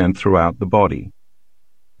then sent throughout the body.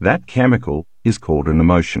 That chemical is called an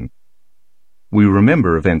emotion. We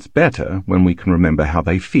remember events better when we can remember how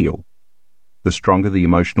they feel. The stronger the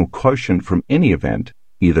emotional quotient from any event,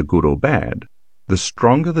 either good or bad, the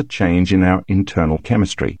stronger the change in our internal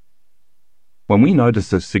chemistry. When we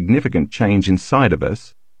notice a significant change inside of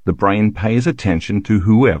us, the brain pays attention to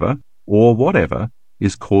whoever or whatever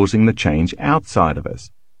is causing the change outside of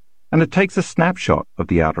us, and it takes a snapshot of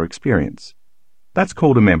the outer experience. That's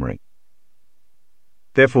called a memory.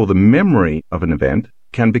 Therefore, the memory of an event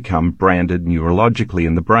can become branded neurologically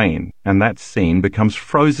in the brain, and that scene becomes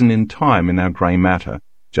frozen in time in our grey matter,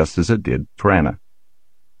 just as it did for Anna.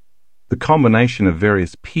 The combination of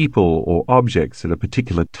various people or objects at a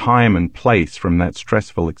particular time and place from that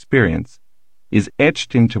stressful experience is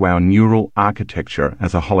etched into our neural architecture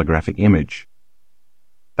as a holographic image.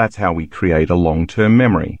 That's how we create a long-term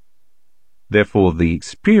memory. Therefore, the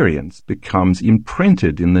experience becomes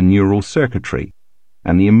imprinted in the neural circuitry,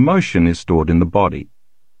 and the emotion is stored in the body.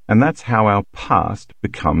 And that's how our past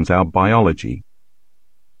becomes our biology.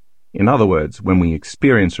 In other words, when we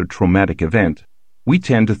experience a traumatic event, we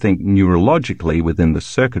tend to think neurologically within the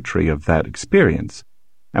circuitry of that experience,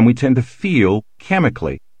 and we tend to feel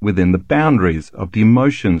chemically within the boundaries of the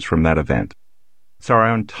emotions from that event. So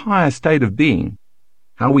our entire state of being,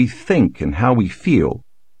 how we think and how we feel,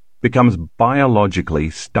 becomes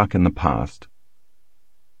biologically stuck in the past.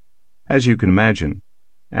 As you can imagine,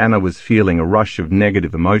 Anna was feeling a rush of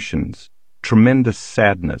negative emotions, tremendous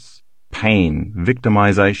sadness, pain,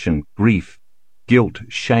 victimization, grief, guilt,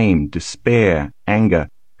 shame, despair, anger,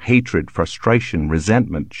 hatred, frustration,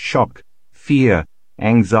 resentment, shock, fear,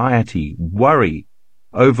 anxiety, worry,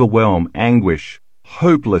 overwhelm, anguish,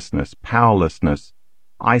 hopelessness, powerlessness,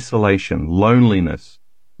 isolation, loneliness,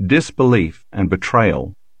 disbelief, and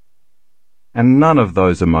betrayal. And none of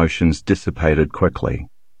those emotions dissipated quickly.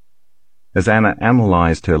 As Anna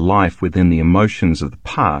analyzed her life within the emotions of the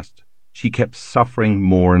past, she kept suffering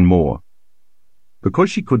more and more.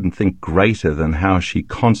 Because she couldn't think greater than how she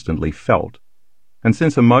constantly felt, and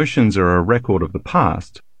since emotions are a record of the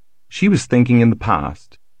past, she was thinking in the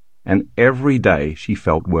past, and every day she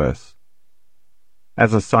felt worse.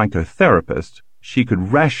 As a psychotherapist, she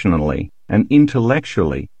could rationally and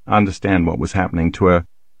intellectually understand what was happening to her,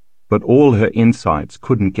 but all her insights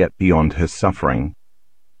couldn't get beyond her suffering.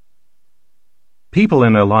 People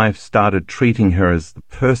in her life started treating her as the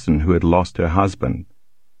person who had lost her husband,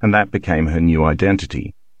 and that became her new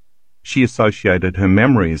identity. She associated her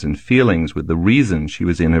memories and feelings with the reason she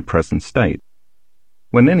was in her present state.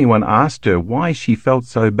 When anyone asked her why she felt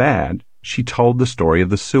so bad, she told the story of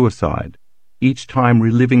the suicide, each time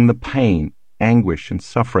reliving the pain, anguish, and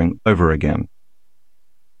suffering over again.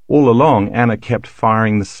 All along, Anna kept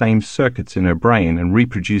firing the same circuits in her brain and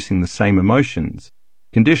reproducing the same emotions,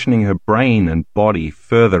 conditioning her brain and body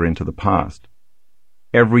further into the past.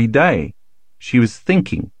 Every day, she was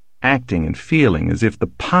thinking, acting, and feeling as if the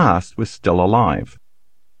past was still alive.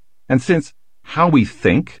 And since how we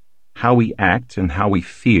think, how we act, and how we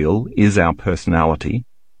feel is our personality,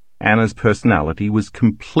 Anna's personality was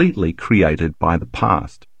completely created by the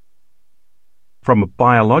past. From a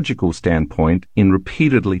biological standpoint, in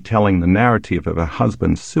repeatedly telling the narrative of her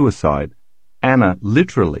husband's suicide, Anna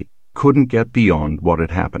literally couldn't get beyond what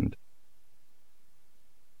had happened.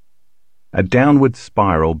 A downward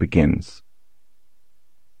spiral begins.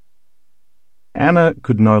 Anna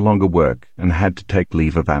could no longer work and had to take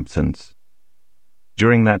leave of absence.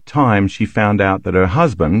 During that time, she found out that her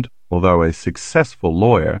husband, although a successful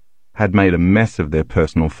lawyer, had made a mess of their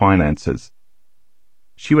personal finances.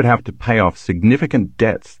 She would have to pay off significant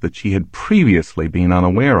debts that she had previously been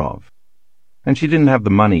unaware of, and she didn't have the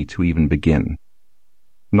money to even begin.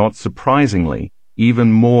 Not surprisingly,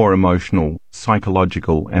 even more emotional,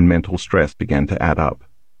 psychological, and mental stress began to add up.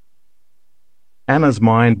 Anna's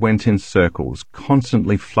mind went in circles,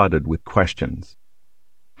 constantly flooded with questions.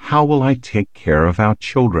 How will I take care of our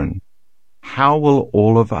children? How will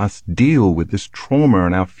all of us deal with this trauma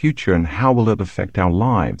in our future, and how will it affect our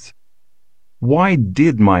lives? Why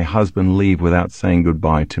did my husband leave without saying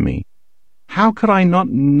goodbye to me? How could I not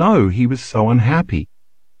know he was so unhappy?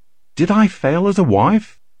 Did I fail as a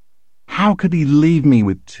wife? How could he leave me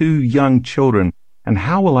with 2 young children, and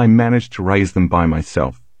how will I manage to raise them by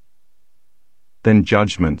myself? Then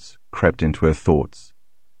judgments crept into her thoughts.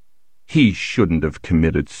 He shouldn't have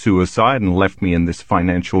committed suicide and left me in this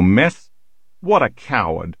financial mess. What a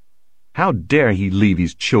coward! How dare he leave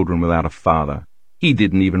his children without a father? He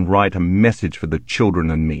didn't even write a message for the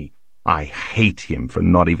children and me. I hate him for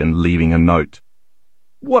not even leaving a note.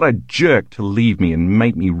 What a jerk to leave me and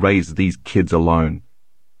make me raise these kids alone.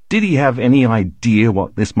 Did he have any idea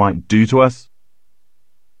what this might do to us?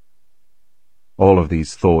 All of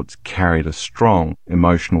these thoughts carried a strong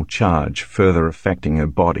emotional charge, further affecting her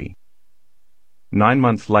body. 9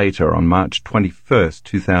 months later, on March 21st,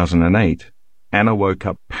 2008, Anna woke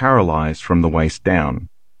up paralyzed from the waist down.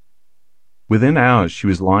 Within hours, she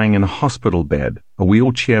was lying in a hospital bed, a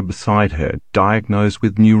wheelchair beside her, diagnosed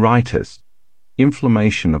with neuritis,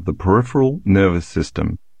 inflammation of the peripheral nervous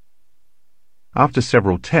system. After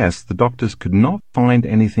several tests, the doctors could not find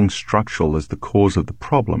anything structural as the cause of the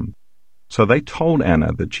problem, so they told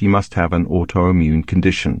Anna that she must have an autoimmune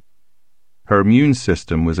condition. Her immune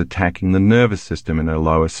system was attacking the nervous system in her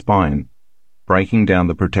lower spine, breaking down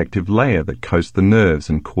the protective layer that coats the nerves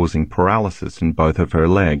and causing paralysis in both of her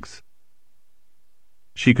legs.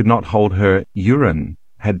 She could not hold her urine,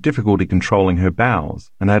 had difficulty controlling her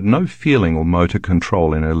bowels, and had no feeling or motor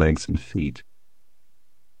control in her legs and feet.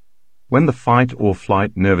 When the fight or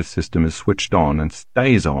flight nervous system is switched on and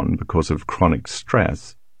stays on because of chronic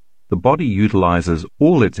stress, the body utilizes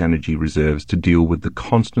all its energy reserves to deal with the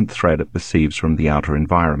constant threat it perceives from the outer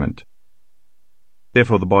environment.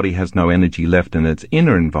 Therefore, the body has no energy left in its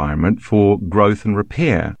inner environment for growth and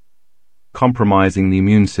repair, compromising the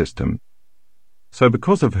immune system. So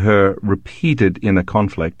because of her repeated inner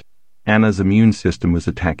conflict, Anna's immune system was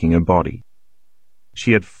attacking her body.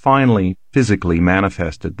 She had finally physically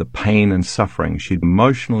manifested the pain and suffering she'd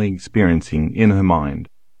emotionally experiencing in her mind.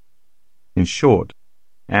 In short,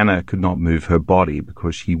 Anna could not move her body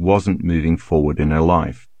because she wasn't moving forward in her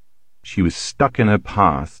life. She was stuck in her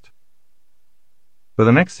past. For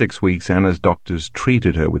the next 6 weeks, Anna's doctors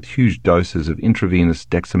treated her with huge doses of intravenous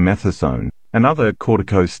dexamethasone and other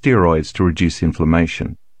corticosteroids to reduce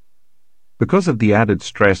inflammation. Because of the added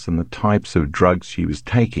stress and the types of drugs she was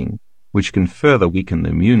taking, which can further weaken the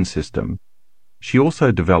immune system, she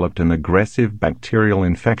also developed an aggressive bacterial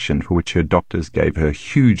infection for which her doctors gave her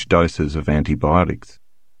huge doses of antibiotics.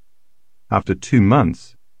 After 2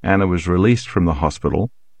 months, Anna was released from the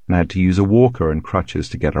hospital and had to use a walker and crutches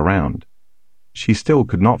to get around. She still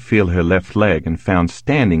could not feel her left leg and found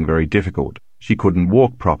standing very difficult. She couldn't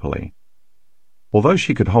walk properly. Although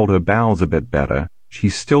she could hold her bowels a bit better, she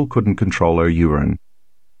still couldn't control her urine.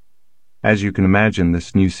 As you can imagine,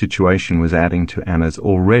 this new situation was adding to Anna's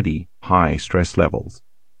already high stress levels.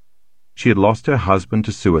 She had lost her husband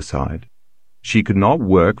to suicide. She could not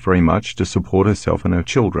work very much to support herself and her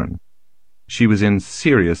children. She was in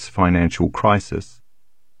serious financial crisis,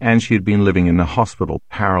 and she had been living in a hospital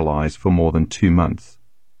paralyzed for more than 2 months.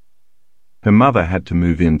 Her mother had to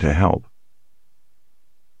move in to help.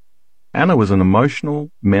 Anna was an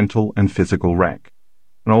emotional, mental, and physical wreck,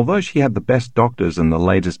 and although she had the best doctors and the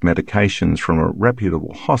latest medications from a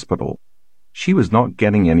reputable hospital, she was not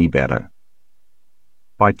getting any better.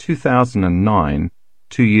 By 2009,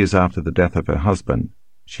 2 years after the death of her husband,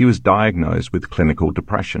 she was diagnosed with clinical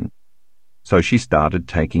depression, so she started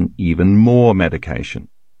taking even more medication.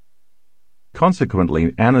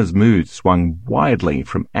 Consequently, Anna's mood swung widely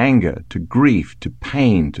from anger to grief to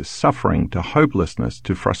pain to suffering to hopelessness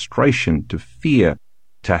to frustration to fear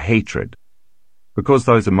to hatred. Because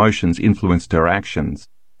those emotions influenced her actions,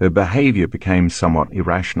 her behavior became somewhat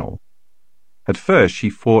irrational. At first, she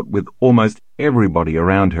fought with almost everybody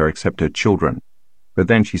around her except her children, but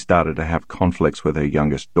then she started to have conflicts with her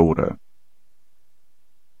youngest daughter.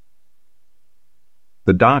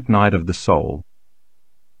 The Dark Night of the Soul.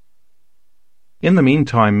 In the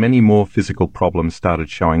meantime, many more physical problems started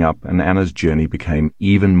showing up, and Anna's journey became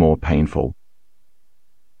even more painful.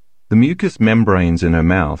 The mucous membranes in her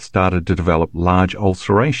mouth started to develop large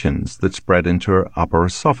ulcerations that spread into her upper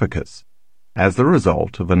esophagus as the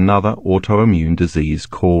result of another autoimmune disease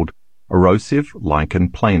called erosive lichen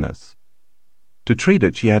planus. To treat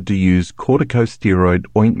it, she had to use corticosteroid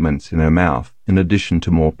ointments in her mouth in addition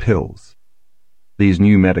to more pills. These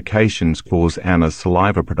new medications caused Anna's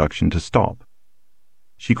saliva production to stop.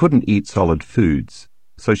 She couldn't eat solid foods,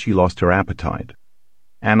 so she lost her appetite.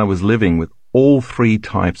 Anna was living with all three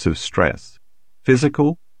types of stress,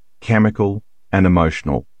 physical, chemical, and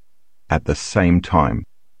emotional, at the same time.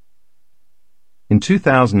 In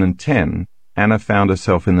 2010, Anna found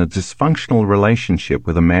herself in a dysfunctional relationship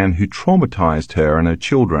with a man who traumatized her and her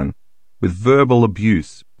children with verbal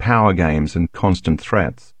abuse, power games, and constant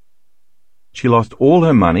threats. She lost all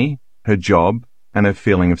her money, her job, and her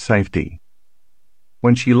feeling of safety.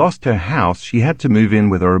 When she lost her house, she had to move in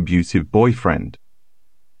with her abusive boyfriend.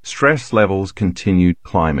 Stress levels continued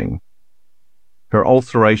climbing. Her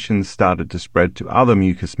ulcerations started to spread to other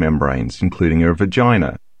mucous membranes, including her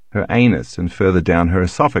vagina, her anus, and further down her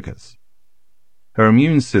esophagus. Her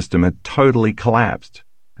immune system had totally collapsed,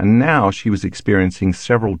 and now she was experiencing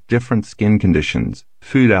several different skin conditions,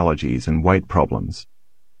 food allergies, and weight problems.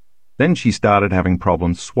 Then she started having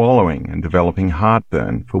problems swallowing and developing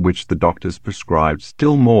heartburn, for which the doctors prescribed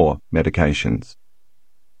still more medications.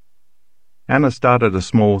 Anna started a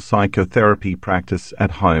small psychotherapy practice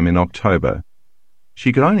at home in October.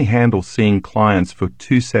 She could only handle seeing clients for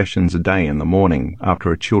 2 sessions a day in the morning after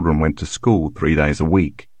her children went to school 3 days a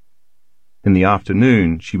week. In the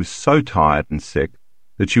afternoon, she was so tired and sick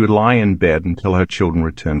that she would lie in bed until her children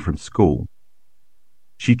returned from school.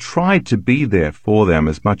 She tried to be there for them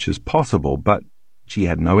as much as possible, but she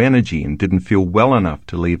had no energy and didn't feel well enough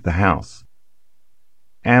to leave the house.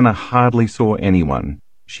 Anna hardly saw anyone.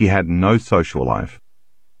 She had no social life.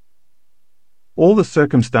 All the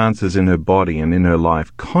circumstances in her body and in her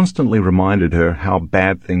life constantly reminded her how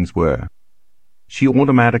bad things were. She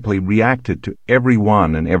automatically reacted to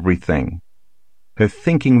everyone and everything. Her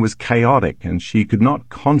thinking was chaotic and she could not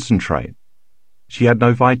concentrate. She had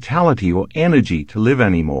no vitality or energy to live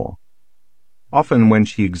anymore. Often when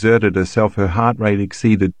she exerted herself, her heart rate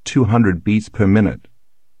exceeded 200 beats per minute.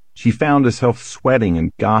 She found herself sweating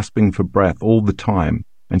and gasping for breath all the time,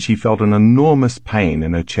 and she felt an enormous pain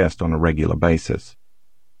in her chest on a regular basis.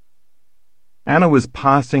 Anna was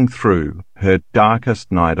passing through her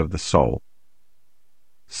darkest night of the soul.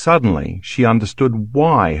 Suddenly, she understood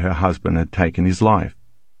why her husband had taken his life.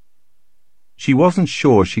 She wasn't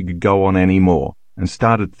sure she could go on any more and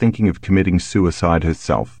started thinking of committing suicide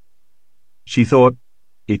herself. She thought,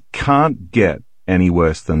 it can't get any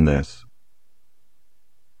worse than this.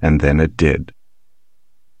 And then it did.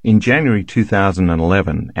 In January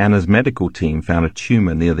 2011, Anna's medical team found a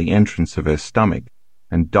tumor near the entrance of her stomach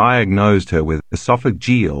and diagnosed her with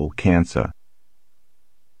esophageal cancer.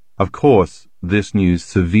 Of course, this news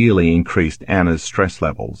severely increased Anna's stress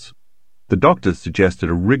levels. The doctors suggested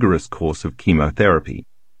a rigorous course of chemotherapy.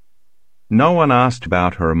 No one asked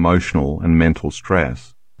about her emotional and mental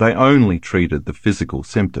stress. They only treated the physical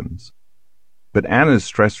symptoms. But Anna's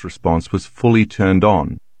stress response was fully turned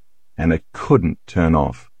on, and it couldn't turn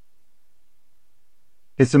off.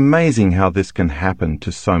 It's amazing how this can happen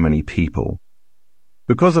to so many people.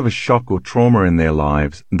 Because of a shock or trauma in their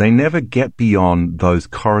lives, they never get beyond those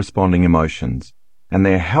corresponding emotions, and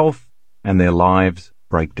their health and their lives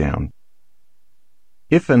break down.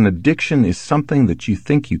 If an addiction is something that you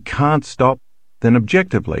think you can't stop, then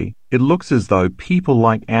objectively, it looks as though people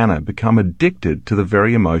like Anna become addicted to the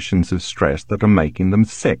very emotions of stress that are making them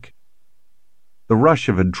sick. The rush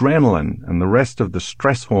of adrenaline and the rest of the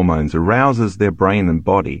stress hormones arouses their brain and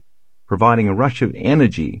body, providing a rush of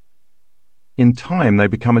energy. In time, they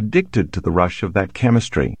become addicted to the rush of that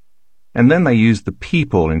chemistry, and then they use the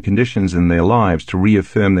people and conditions in their lives to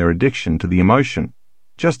reaffirm their addiction to the emotion,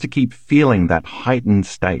 just to keep feeling that heightened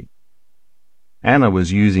state. Anna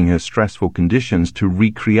was using her stressful conditions to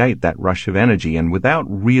recreate that rush of energy, and without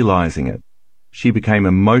realizing it, she became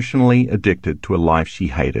emotionally addicted to a life she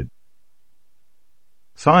hated.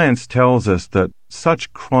 Science tells us that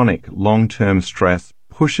such chronic, long-term stress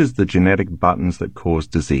pushes the genetic buttons that cause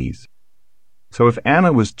disease. So if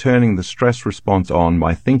Anna was turning the stress response on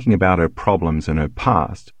by thinking about her problems in her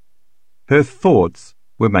past, her thoughts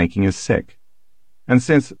were making her sick. And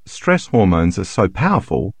since stress hormones are so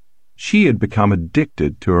powerful, she had become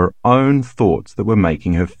addicted to her own thoughts that were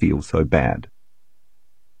making her feel so bad.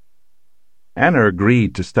 Anna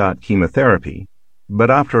agreed to start chemotherapy, but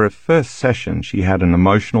after her first session she had an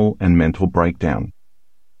emotional and mental breakdown.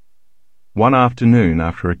 One afternoon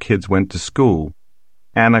after her kids went to school,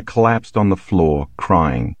 Anna collapsed on the floor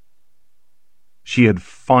crying. She had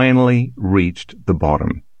finally reached the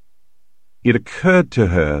bottom. It occurred to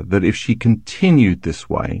her that if she continued this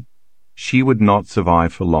way, she would not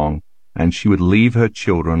survive for long, and she would leave her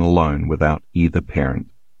children alone without either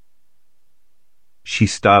parent. She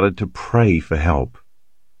started to pray for help.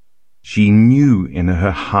 She knew in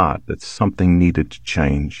her heart that something needed to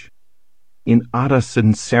change. In utter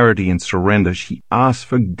sincerity and surrender, she asked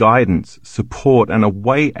for guidance, support, and a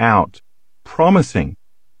way out, promising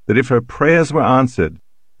that if her prayers were answered,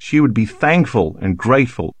 she would be thankful and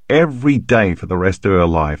grateful every day for the rest of her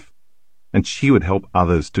life, and she would help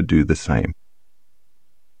others to do the same.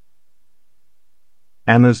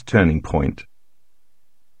 Anna's turning point.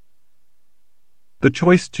 The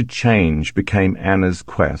choice to change became Anna's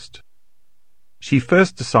quest. She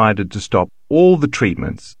first decided to stop all the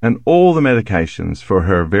treatments and all the medications for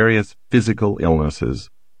her various physical illnesses,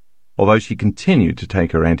 although she continued to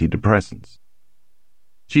take her antidepressants.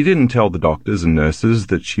 She didn't tell the doctors and nurses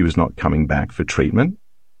that she was not coming back for treatment.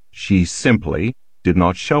 She simply did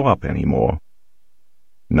not show up anymore.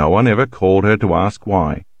 No one ever called her to ask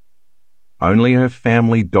why. Only her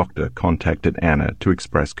family doctor contacted Anna to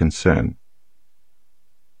express concern.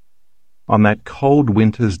 On that cold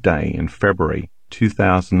winter's day in February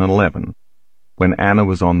 2011, when Anna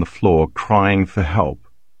was on the floor crying for help,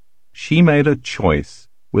 she made a choice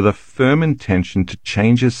with a firm intention to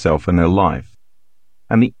change herself and her life,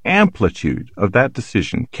 and the amplitude of that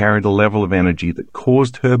decision carried a level of energy that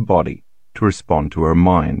caused her body to respond to her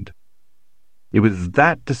mind. It was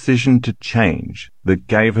that decision to change that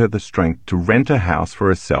gave her the strength to rent a house for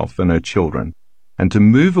herself and her children, and to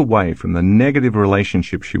move away from the negative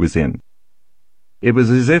relationship she was in. It was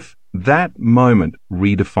as if that moment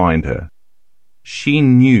redefined her. She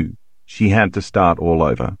knew she had to start all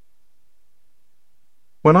over.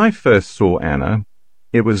 When I first saw Anna,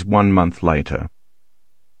 it was 1 month later.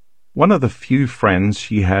 One of the few friends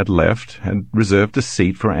she had left had reserved a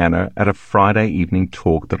seat for Anna at a Friday evening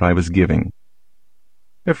talk that I was giving.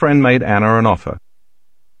 Her friend made Anna an offer.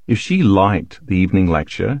 If she liked the evening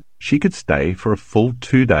lecture, she could stay for a full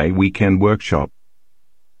 2-day weekend workshop.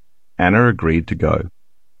 Anna agreed to go.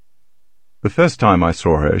 The first time I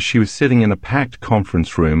saw her, she was sitting in a packed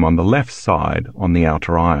conference room on the left side on the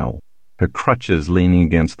outer aisle, her crutches leaning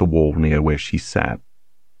against the wall near where she sat.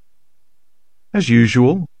 As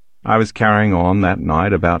usual, I was carrying on that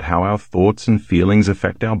night about how our thoughts and feelings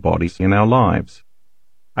affect our bodies in our lives.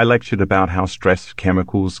 I lectured about how stress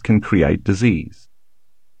chemicals can create disease.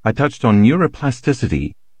 I touched on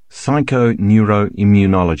neuroplasticity,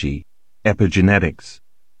 psychoneuroimmunology, epigenetics,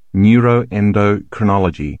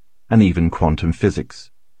 neuroendocrinology, and even quantum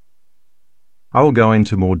physics. I will go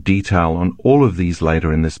into more detail on all of these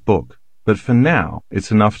later in this book, but for now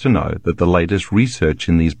it's enough to know that the latest research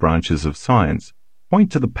in these branches of science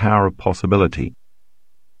point to the power of possibility.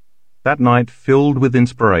 That night, filled with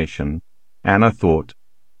inspiration, Anna thought,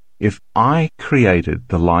 if I created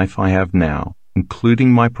the life I have now,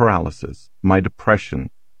 including my paralysis, my depression,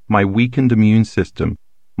 my weakened immune system,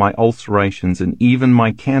 my ulcerations, and even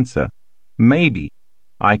my cancer, maybe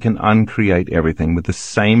I can uncreate everything with the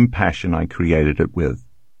same passion I created it with.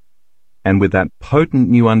 And with that potent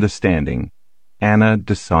new understanding, Anna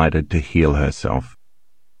decided to heal herself.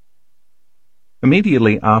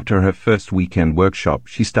 Immediately after her first weekend workshop,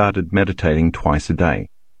 she started meditating twice a day.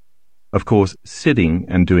 Of course, sitting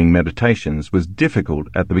and doing meditations was difficult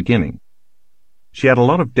at the beginning. She had a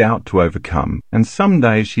lot of doubt to overcome, and some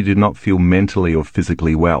days she did not feel mentally or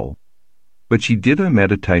physically well. But she did her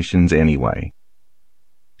meditations anyway.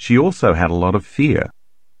 She also had a lot of fear.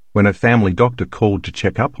 When her family doctor called to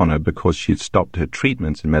check up on her because she had stopped her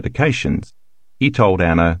treatments and medications, he told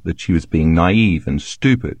Anna that she was being naive and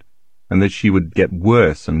stupid, and that she would get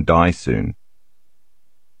worse and die soon.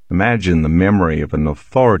 Imagine the memory of an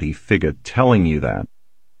authority figure telling you that.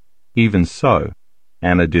 Even so,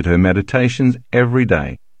 Anna did her meditations every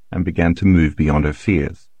day and began to move beyond her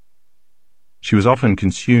fears. She was often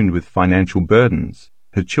consumed with financial burdens,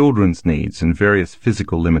 her children's needs, and various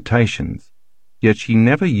physical limitations, yet she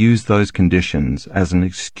never used those conditions as an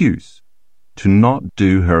excuse to not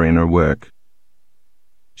do her inner work.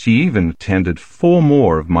 She even attended 4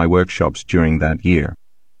 more of my workshops during that year.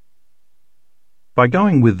 By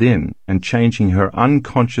going within and changing her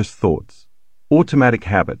unconscious thoughts, automatic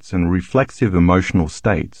habits and reflexive emotional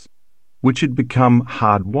states, which had become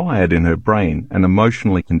hardwired in her brain and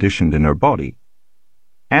emotionally conditioned in her body,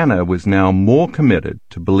 Anna was now more committed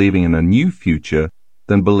to believing in a new future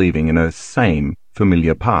than believing in a same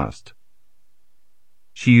familiar past.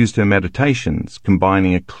 She used her meditations,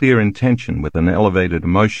 combining a clear intention with an elevated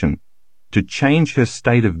emotion, to change her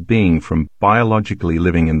state of being from biologically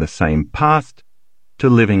living in the same past to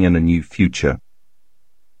living in a new future.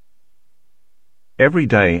 Every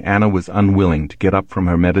day, Anna was unwilling to get up from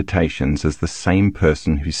her meditations as the same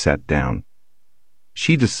person who sat down.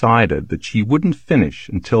 She decided that she wouldn't finish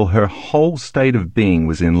until her whole state of being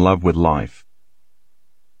was in love with life.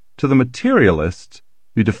 To the materialist,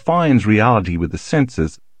 who defines reality with the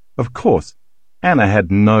senses, of course, Anna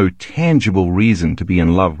had no tangible reason to be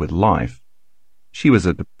in love with life. She was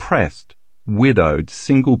a depressed, widowed,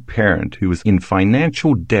 single parent who was in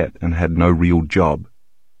financial debt and had no real job.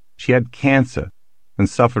 She had cancer and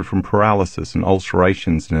suffered from paralysis and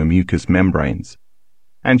ulcerations in her mucous membranes.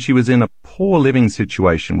 And she was in a poor living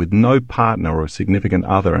situation with no partner or significant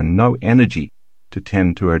other and no energy to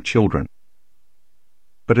tend to her children.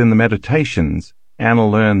 But in the meditations, Anna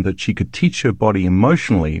learned that she could teach her body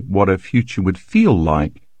emotionally what her future would feel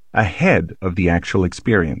like ahead of the actual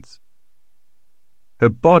experience. Her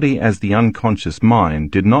body, as the unconscious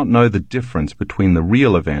mind, did not know the difference between the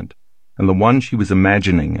real event and the one she was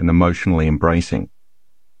imagining and emotionally embracing.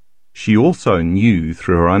 She also knew,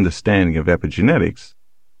 through her understanding of epigenetics,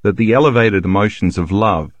 that the elevated emotions of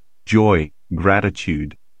love, joy,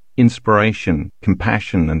 gratitude, inspiration,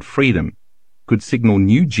 compassion, and freedom could signal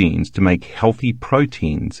new genes to make healthy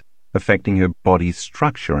proteins affecting her body's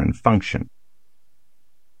structure and function.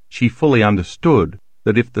 She fully understood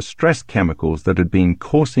that if the stress chemicals that had been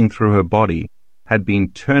coursing through her body had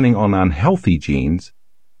been turning on unhealthy genes,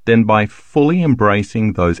 then by fully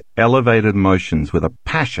embracing those elevated emotions with a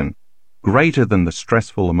passion greater than the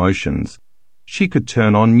stressful emotions, she could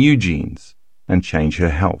turn on new genes and change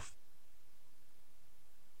her health.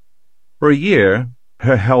 For a year,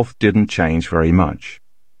 her health didn't change very much.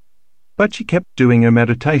 But she kept doing her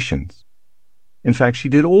meditations. In fact, she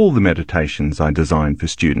did all the meditations I designed for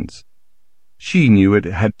students. She knew it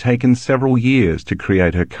had taken several years to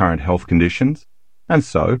create her current health conditions, and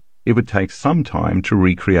so it would take some time to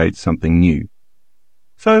recreate something new.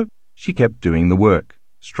 So she kept doing the work,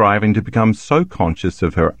 striving to become so conscious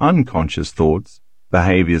of her unconscious thoughts,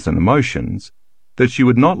 behaviors, and emotions that she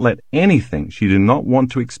would not let anything she did not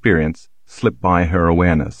want to experience slip by her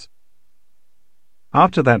awareness.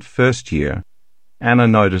 After that first year, Anna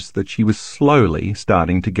noticed that she was slowly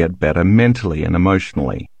starting to get better mentally and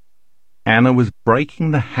emotionally. Anna was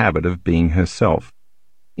breaking the habit of being herself,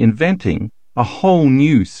 inventing a whole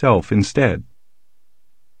new self instead.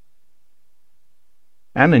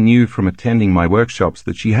 Anna knew from attending my workshops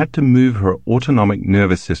that she had to move her autonomic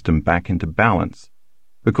nervous system back into balance,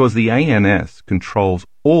 because the ANS controls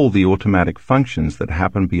all the automatic functions that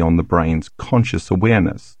happen beyond the brain's conscious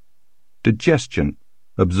awareness: digestion,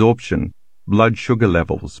 absorption, blood sugar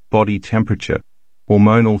levels, body temperature,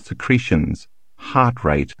 hormonal secretions, heart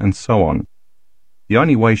rate, and so on. The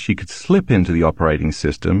only way she could slip into the operating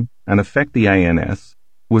system and affect the ANS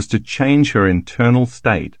was to change her internal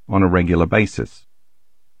state on a regular basis.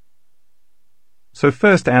 So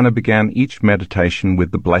first, Anna began each meditation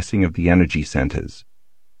with the blessing of the energy centers.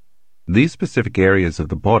 These specific areas of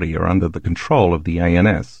the body are under the control of the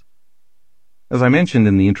ANS. As I mentioned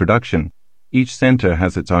in the introduction, each center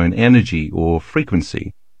has its own energy or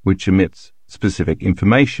frequency, which emits specific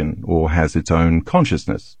information or has its own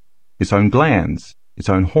consciousness, its own glands, its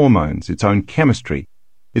own hormones, its own chemistry,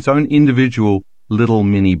 its own individual little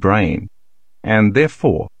mini brain, and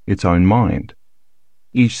therefore its own mind.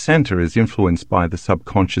 Each center is influenced by the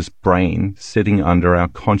subconscious brain sitting under our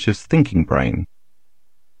conscious thinking brain.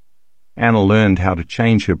 Anna learned how to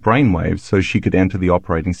change her brainwaves so she could enter the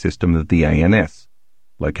operating system of the ANS,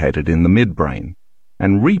 located in the midbrain,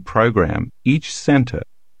 and reprogram each center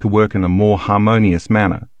to work in a more harmonious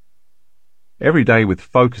manner. Every day with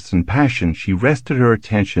focus and passion, she rested her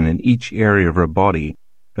attention in each area of her body,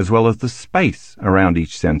 as well as the space around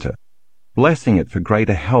each center, blessing it for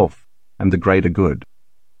greater health and the greater good.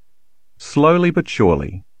 Slowly but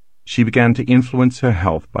surely, she began to influence her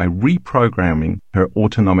health by reprogramming her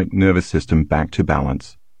autonomic nervous system back to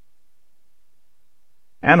balance.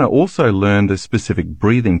 Anna also learned a specific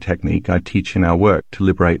breathing technique I teach in our work to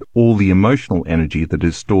liberate all the emotional energy that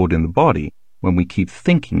is stored in the body when we keep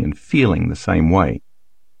thinking and feeling the same way.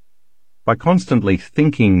 By constantly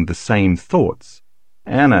thinking the same thoughts,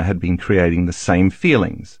 Anna had been creating the same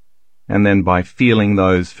feelings, and then by feeling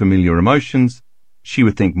those familiar emotions, she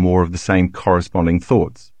would think more of the same corresponding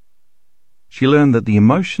thoughts. She learned that the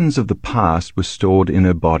emotions of the past were stored in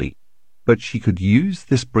her body, but she could use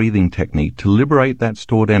this breathing technique to liberate that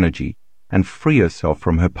stored energy and free herself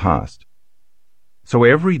from her past. So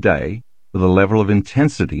every day, with a level of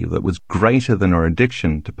intensity that was greater than her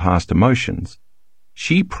addiction to past emotions,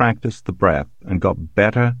 she practiced the breath and got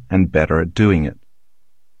better and better at doing it.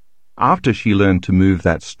 After she learned to move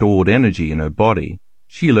that stored energy in her body,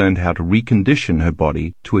 she learned how to recondition her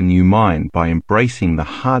body to a new mind by embracing the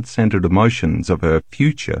heart-centered emotions of her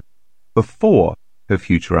future before her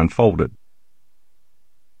future unfolded.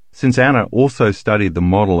 Since Anna also studied the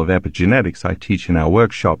model of epigenetics I teach in our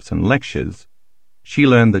workshops and lectures, she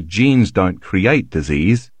learned that genes don't create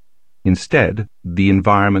disease. Instead, the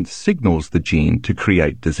environment signals the gene to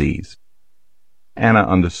create disease. Anna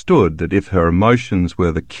understood that if her emotions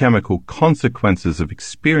were the chemical consequences of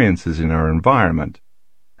experiences in her environment,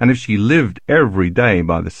 and if she lived every day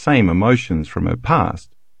by the same emotions from her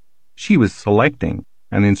past, she was selecting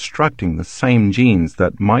and instructing the same genes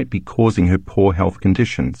that might be causing her poor health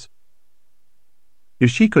conditions. If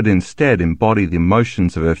she could instead embody the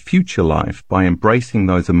emotions of her future life by embracing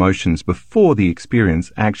those emotions before the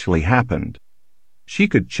experience actually happened, she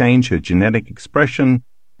could change her genetic expression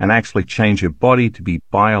and actually change her body to be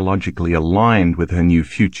biologically aligned with her new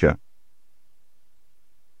future.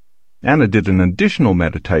 Anna did an additional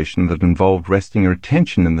meditation that involved resting her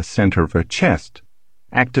attention in the center of her chest,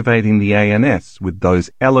 activating the ANS with those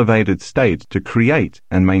elevated states to create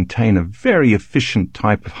and maintain a very efficient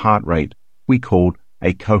type of heart rate we called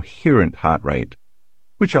a coherent heart rate,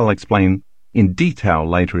 which I'll explain in detail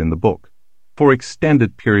later in the book, for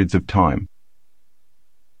extended periods of time.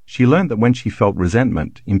 She learned that when she felt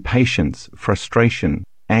resentment, impatience, frustration,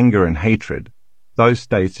 anger, and hatred, those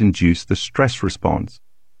states induced the stress response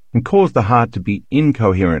and caused the heart to beat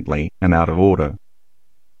incoherently and out of order.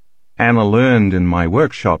 Anna learned in my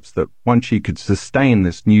workshops that once she could sustain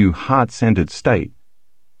this new heart-centered state,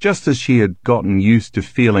 just as she had gotten used to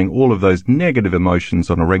feeling all of those negative emotions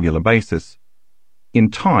on a regular basis, in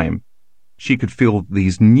time, she could feel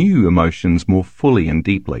these new emotions more fully and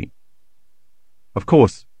deeply. Of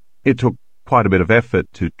course, it took quite a bit of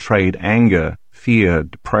effort to trade anger, fear,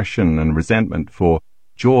 depression, and resentment for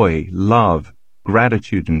joy, love,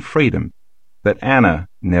 gratitude, and freedom, but Anna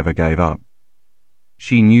never gave up.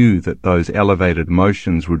 She knew that those elevated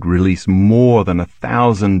emotions would release more than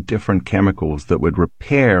 1,000 different chemicals that would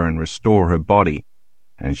repair and restore her body,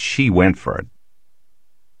 and she went for it.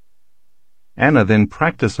 Anna then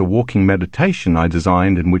practiced a walking meditation I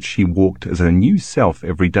designed in which she walked as her new self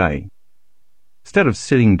every day. Instead of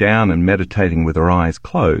sitting down and meditating with her eyes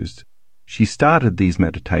closed, she started these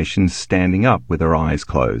meditations standing up with her eyes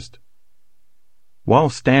closed.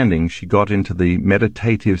 While standing, she got into the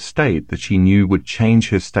meditative state that she knew would change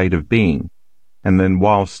her state of being, and then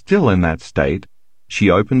while still in that state, she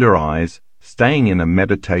opened her eyes, staying in a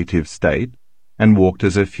meditative state, and walked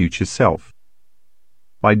as her future self.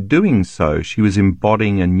 By doing so, she was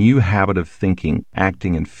embodying a new habit of thinking,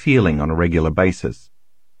 acting, and feeling on a regular basis.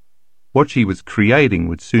 What she was creating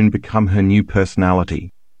would soon become her new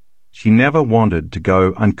personality. She never wanted to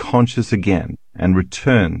go unconscious again and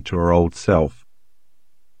return to her old self.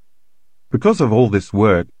 Because of all this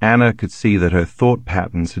work, Anna could see that her thought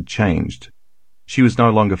patterns had changed. She was no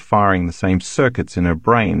longer firing the same circuits in her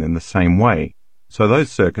brain in the same way, so those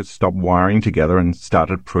circuits stopped wiring together and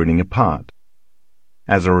started pruning apart.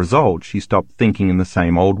 As a result, she stopped thinking in the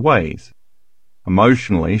same old ways.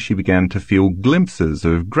 Emotionally, she began to feel glimpses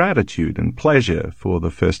of gratitude and pleasure for the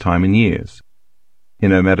first time in years.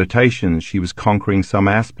 In her meditations, she was conquering some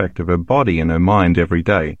aspect of her body and her mind every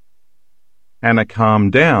day. Anna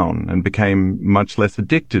calmed down and became much less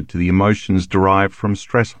addicted to the emotions derived from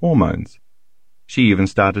stress hormones. She even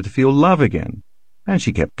started to feel love again, and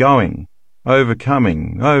she kept going,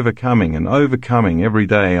 overcoming and overcoming every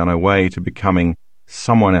day on her way to becoming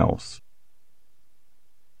someone else.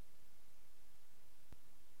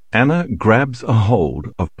 Anna grabs a hold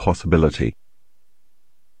of possibility.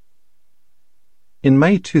 In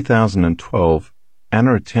May 2012,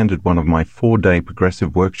 Anna attended one of my 4-day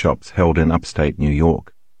progressive workshops held in upstate New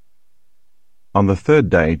York. On the third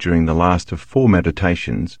day, during the last of 4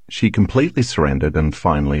 meditations, she completely surrendered and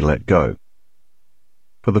finally let go.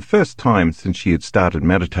 For the first time since she had started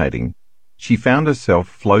meditating, she found herself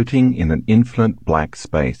floating in an infinite black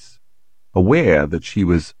space, aware that she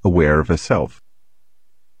was aware of herself.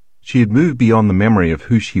 She had moved beyond the memory of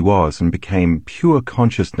who she was and became pure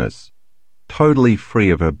consciousness, totally free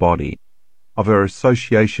of her body, of her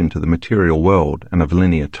association to the material world and of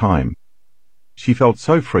linear time. She felt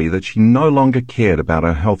so free that she no longer cared about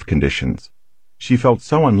her health conditions. She felt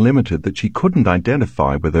so unlimited that she couldn't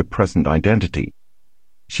identify with her present identity.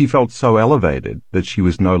 She felt so elevated that she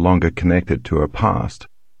was no longer connected to her past.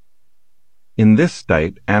 In this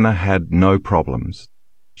state, Anna had no problems.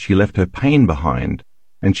 She left her pain behind,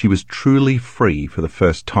 and she was truly free for the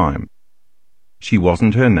first time. She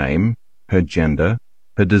wasn't her name, her gender,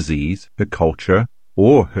 her disease, her culture,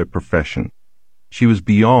 or her profession. She was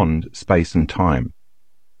beyond space and time.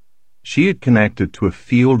 She had connected to a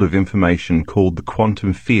field of information called the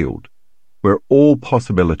quantum field, where all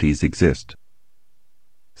possibilities exist.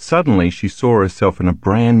 Suddenly she saw herself in a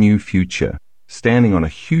brand new future, standing on a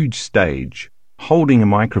huge stage, holding a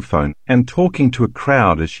microphone and talking to a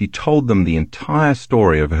crowd as she told them the entire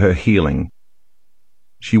story of her healing.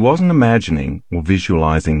 She wasn't imagining or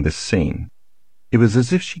visualizing this scene. It was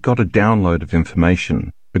as if she got a download of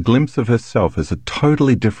information, a glimpse of herself as a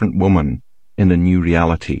totally different woman in a new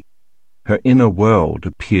reality. Her inner world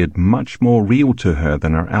appeared much more real to her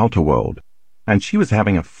than her outer world, and she was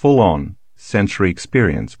having a full-on sensory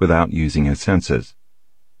experience without using her senses.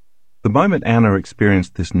 The moment Anna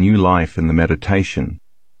experienced this new life in the meditation,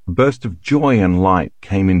 a burst of joy and light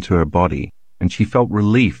came into her body, and she felt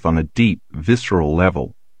relief on a deep, visceral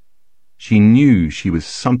level. She knew she was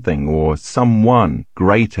something or someone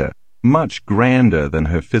greater, much grander than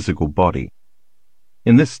her physical body.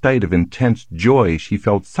 In this state of intense joy, she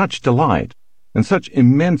felt such delight and such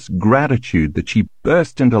immense gratitude that she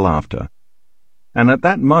burst into laughter. And at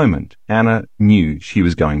that moment, Anna knew she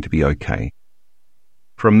was going to be okay.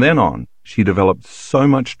 From then on, she developed so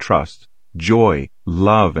much trust, joy,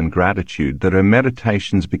 love, and gratitude that her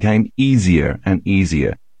meditations became easier and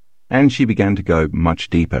easier, and she began to go much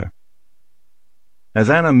deeper. As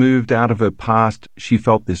Anna moved out of her past, she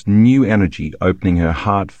felt this new energy opening her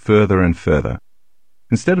heart further and further.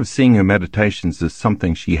 Instead of seeing her meditations as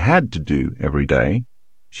something she had to do every day,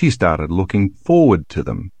 she started looking forward to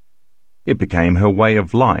them. It became her way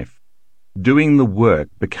of life. Doing the work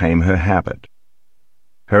became her habit.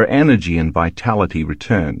 Her energy and vitality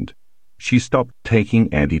returned. She stopped taking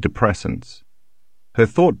antidepressants. Her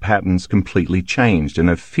thought patterns completely changed and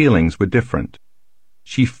her feelings were different.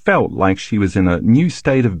 She felt like she was in a new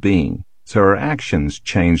state of being, so her actions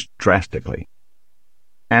changed drastically.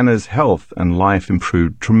 Anna's health and life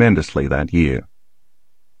improved tremendously that year.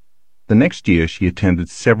 The next year she attended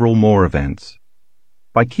several more events.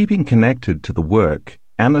 By keeping connected to the work,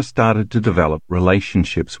 Anna started to develop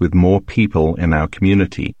relationships with more people in our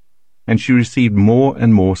community, and she received more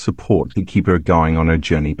and more support to keep her going on her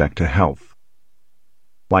journey back to health.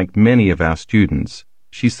 Like many of our students,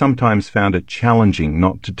 she sometimes found it challenging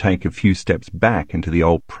not to take a few steps back into the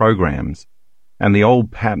old programs and the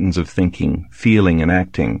old patterns of thinking, feeling, and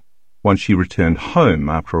acting once she returned home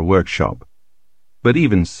after a workshop. But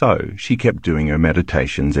even so, she kept doing her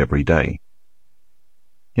meditations every day.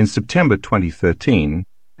 In September 2013,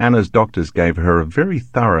 Anna's doctors gave her a very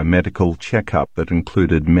thorough medical checkup that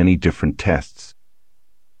included many different tests.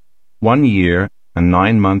 1 year and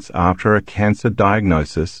 9 months after a cancer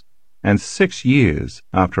diagnosis and 6 years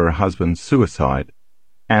after her husband's suicide,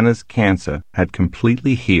 Anna's cancer had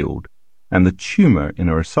completely healed and the tumor in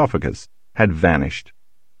her esophagus had vanished.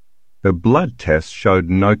 Her blood tests showed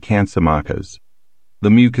no cancer markers. The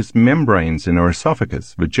mucous membranes in her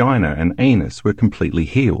esophagus, vagina, and anus were completely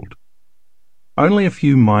healed. Only a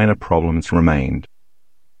few minor problems remained.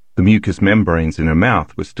 The mucous membranes in her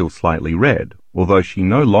mouth were still slightly red, although she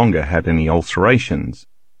no longer had any ulcerations,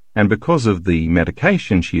 and because of the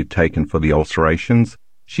medication she had taken for the ulcerations,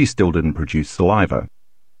 she still didn't produce saliva.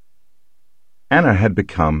 Anna had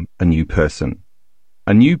become a new person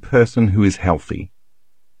who is healthy.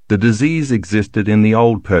 The disease existed in the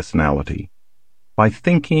old personality. By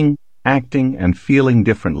thinking, acting, and feeling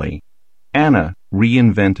differently, Anna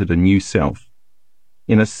reinvented a new self.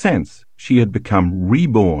 In a sense, she had become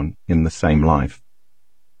reborn in the same life.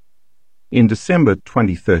 In December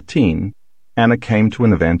 2013, Anna came to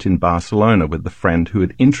an event in Barcelona with the friend who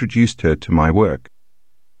had introduced her to my work.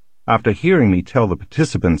 After hearing me tell the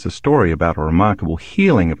participants a story about a remarkable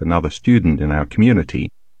healing of another student in our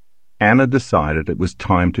community, Anna decided it was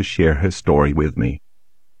time to share her story with me.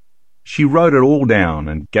 She wrote it all down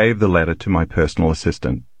and gave the letter to my personal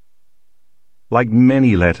assistant. Like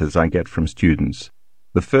many letters I get from students,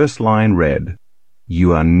 the first line read,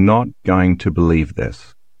 "You are not going to believe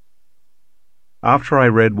this." After I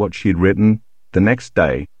read what she had written, the next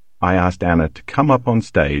day I asked Anna to come up on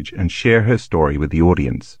stage and share her story with the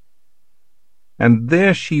audience. And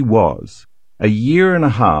there she was, a year and a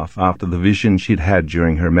half after the vision she'd had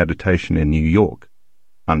during her meditation in New York,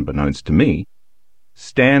 unbeknownst to me,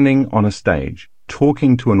 standing on a stage,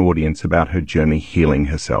 talking to an audience about her journey healing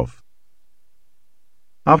herself.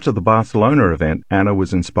 After the Barcelona event, Anna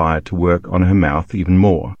was inspired to work on her mouth even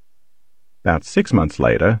more. About 6 months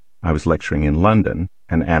later, I was lecturing in London,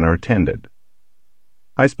 and Anna attended.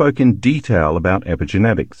 I spoke in detail about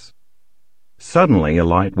epigenetics. Suddenly, a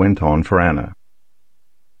light went on for Anna.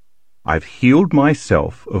 I've healed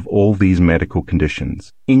myself of all these medical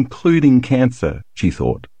conditions, including cancer, she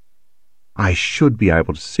thought. I should be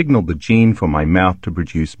able to signal the gene for my mouth to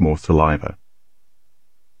produce more saliva.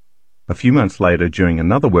 A few months later, during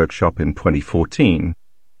another workshop in 2014,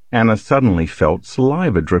 Anna suddenly felt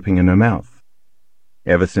saliva dripping in her mouth.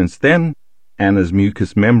 Ever since then, Anna's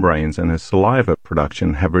mucous membranes and her saliva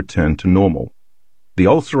production have returned to normal. The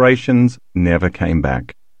ulcerations never came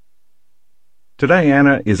back. Today,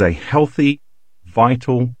 Anna is a healthy,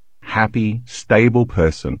 vital, happy, stable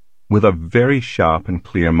person with a very sharp and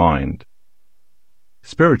clear mind.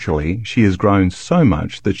 Spiritually, she has grown so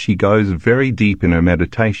much that she goes very deep in her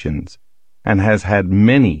meditations and has had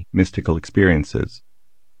many mystical experiences.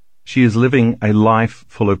 She is living a life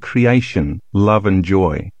full of creation, love and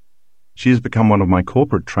joy. She has become one of my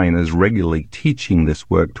corporate trainers, regularly teaching this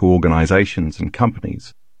work to organizations and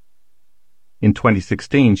companies. In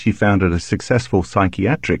 2016, she founded a successful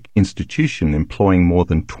psychiatric institution employing more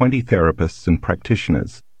than 20 therapists and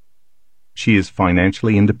practitioners. She is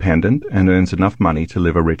financially independent and earns enough money to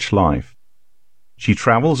live a rich life. She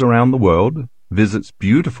travels around the world, visits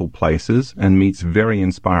beautiful places, and meets very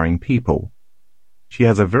inspiring people. She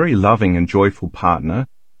has a very loving and joyful partner,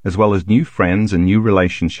 as well as new friends and new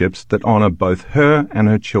relationships that honor both her and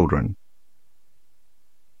her children.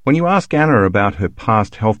 When you ask Anna about her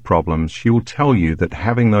past health problems, she will tell you that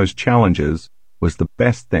having those challenges was the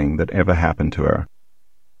best thing that ever happened to her.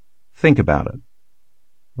 Think about it.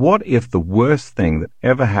 What if the worst thing that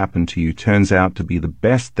ever happened to you turns out to be the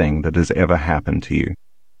best thing that has ever happened to you?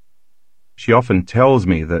 She often tells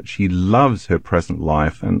me that she loves her present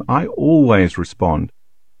life, and I always respond,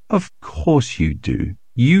 "Of course you do.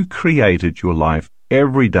 You created your life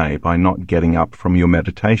every day by not getting up from your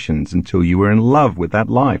meditations until you were in love with that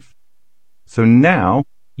life. So now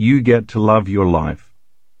you get to love your life."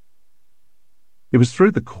 It was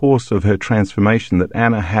through the course of her transformation that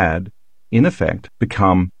Anna had, in effect,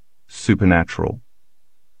 become supernatural.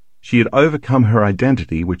 She had overcome her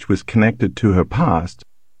identity, which was connected to her past,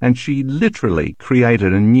 and she literally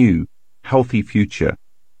created a new, healthy future,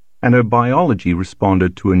 and her biology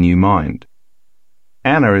responded to a new mind.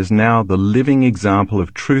 Anna is now the living example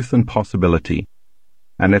of truth and possibility,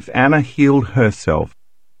 and if Anna healed herself,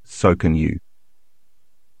 so can you.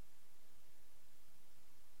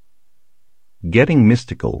 Getting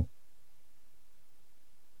mystical.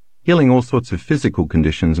 Healing all sorts of physical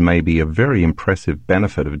conditions may be a very impressive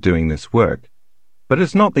benefit of doing this work, but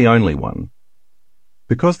it's not the only one.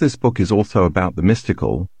 Because this book is also about the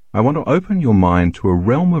mystical, I want to open your mind to a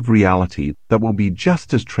realm of reality that will be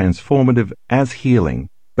just as transformative as healing,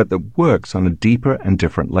 but that works on a deeper and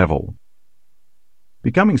different level.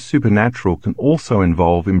 Becoming supernatural can also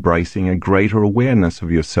involve embracing a greater awareness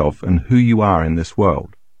of yourself and who you are in this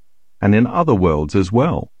world, and in other worlds as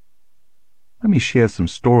well. Let me share some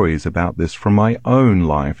stories about this from my own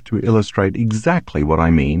life to illustrate exactly what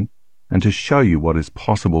I mean and to show you what is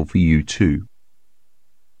possible for you too.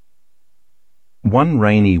 One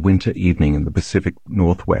rainy winter evening in the Pacific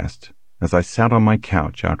Northwest, as I sat on my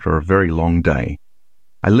couch after a very long day,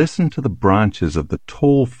 I listened to the branches of the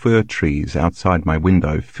tall fir trees outside my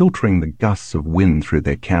window filtering the gusts of wind through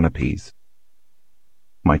their canopies.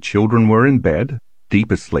 My children were in bed,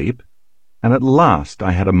 deep asleep, and at last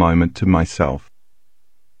I had a moment to myself.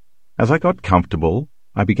 As I got comfortable,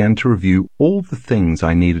 I began to review all the things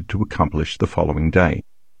I needed to accomplish the following day.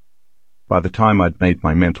 By the time I'd made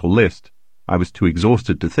my mental list, I was too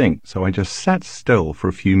exhausted to think, so I just sat still for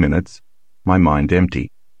a few minutes, my mind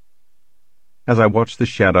empty. As I watched the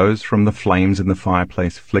shadows from the flames in the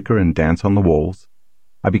fireplace flicker and dance on the walls,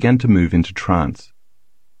 I began to move into trance.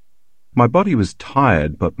 My body was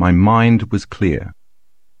tired, but my mind was clear.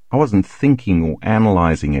 I wasn't thinking or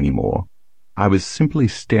analyzing anymore. I was simply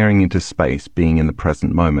staring into space, being in the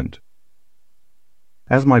present moment.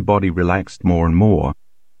 As my body relaxed more and more,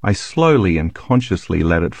 I slowly and consciously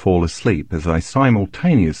let it fall asleep as I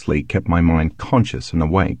simultaneously kept my mind conscious and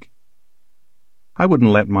awake. I wouldn't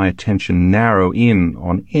let my attention narrow in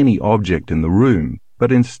on any object in the room,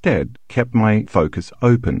 but instead kept my focus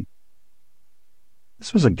open.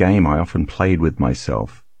 This was a game I often played with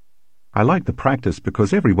myself. I liked the practice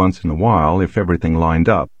because every once in a while, if everything lined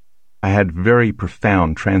up, I had very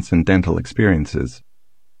profound transcendental experiences.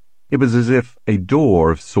 It was as if a door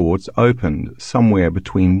of sorts opened somewhere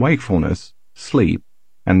between wakefulness, sleep,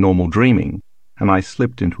 and normal dreaming, and I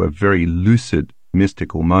slipped into a very lucid,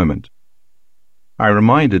 mystical moment. I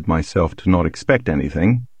reminded myself to not expect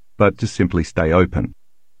anything, but to simply stay open.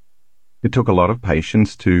 It took a lot of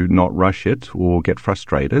patience to not rush it or get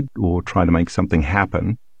frustrated or try to make something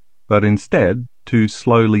happen, but instead to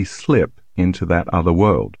slowly slip into that other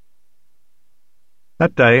world.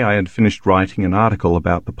 That day I had finished writing an article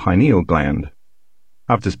about the pineal gland.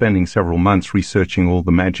 After spending several months researching all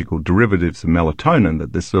the magical derivatives of melatonin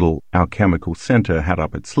that this little alchemical center had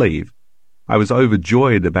up its sleeve, I was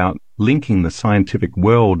overjoyed about linking the scientific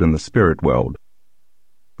world and the spirit world.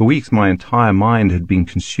 For weeks my entire mind had been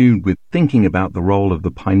consumed with thinking about the role of the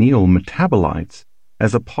pineal metabolites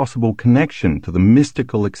as a possible connection to the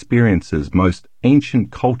mystical experiences most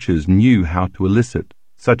ancient cultures knew how to elicit,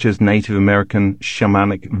 such as Native American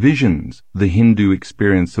shamanic visions, the Hindu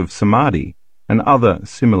experience of samadhi, and other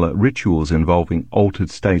similar rituals involving altered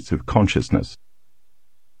states of consciousness.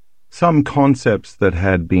 Some concepts that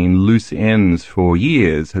had been loose ends for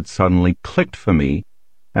years had suddenly clicked for me,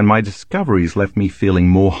 and my discoveries left me feeling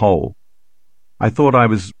more whole. I thought I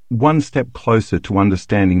was one step closer to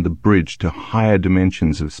understanding the bridge to higher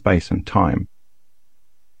dimensions of space and time.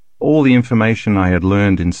 All the information I had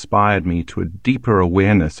learned inspired me to a deeper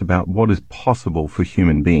awareness about what is possible for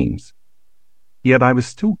human beings. Yet I was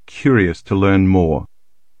still curious to learn more,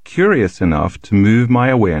 curious enough to move my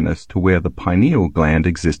awareness to where the pineal gland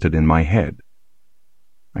existed in my head.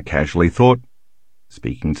 I casually thought,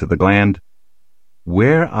 speaking to the gland,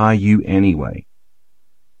 "Where are you anyway?"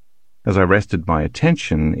 As I rested my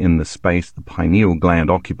attention in the space the pineal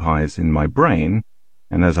gland occupies in my brain,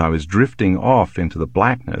 and as I was drifting off into the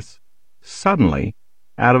blackness, suddenly,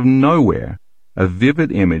 out of nowhere, a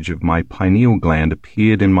vivid image of my pineal gland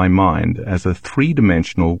appeared in my mind as a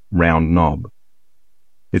three-dimensional round knob.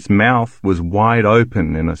 Its mouth was wide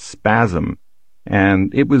open in a spasm,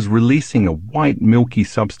 and it was releasing a white milky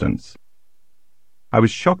substance. I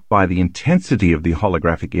was shocked by the intensity of the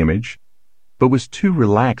holographic image, but was too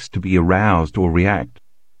relaxed to be aroused or react,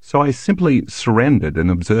 so I simply surrendered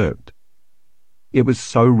and observed. It was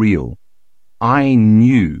so real. I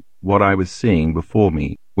knew what I was seeing before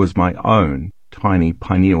me was my own tiny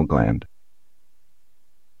pineal gland.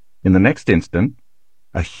 In the next instant,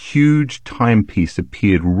 a huge timepiece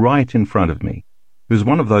appeared right in front of me. It was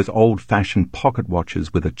one of those old-fashioned pocket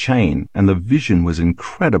watches with a chain, and the vision was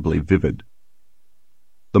incredibly vivid.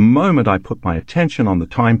 The moment I put my attention on the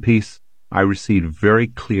timepiece, I received very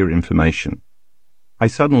clear information. I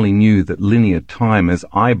suddenly knew that linear time as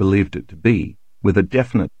I believed it to be, with a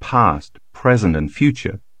definite past, present, and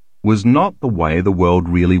future, was not the way the world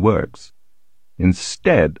really works.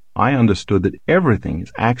 Instead, I understood that everything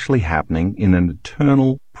is actually happening in an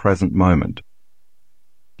eternal present moment.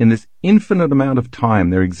 In this infinite amount of time,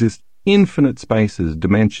 there exist infinite spaces,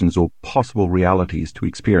 dimensions, or possible realities to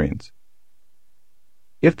experience.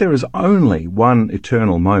 If there is only one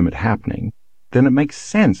eternal moment happening, then it makes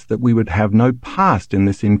sense that we would have no past in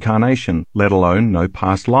this incarnation, let alone no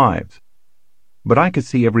past lives. But I could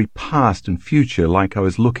see every past and future like I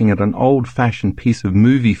was looking at an old-fashioned piece of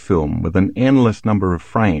movie film with an endless number of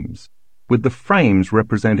frames, with the frames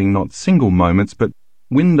representing not single moments but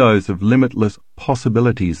windows of limitless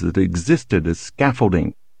possibilities that existed as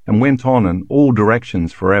scaffolding and went on in all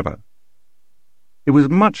directions forever. It was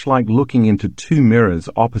much like looking into two mirrors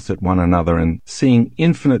opposite one another and seeing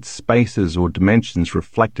infinite spaces or dimensions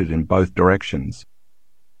reflected in both directions.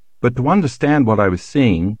 But to understand what I was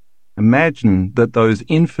seeing, imagine that those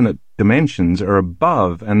infinite dimensions are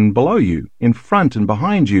above and below you, in front and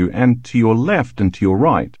behind you, and to your left and to your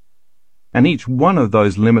right. And each one of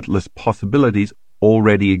those limitless possibilities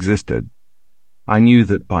already existed. I knew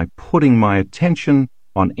that by putting my attention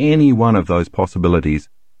on any one of those possibilities,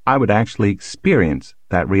 I would actually experience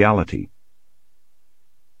that reality.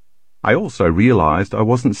 I also realized I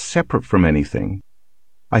wasn't separate from anything.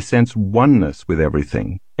 I sensed oneness with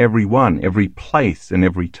everything, everyone, every place, and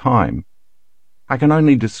every time. I can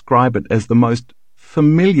only describe it as the most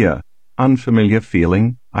familiar, unfamiliar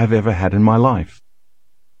feeling I've ever had in my life.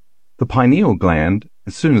 The pineal gland,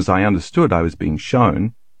 as soon as I understood I was being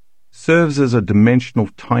shown, serves as a dimensional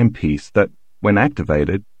timepiece that, when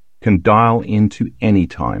activated, can dial into any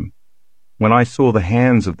time. When I saw the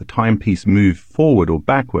hands of the timepiece move forward or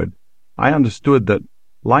backward, I understood that,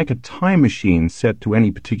 like a time machine set to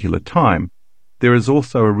any particular time, there is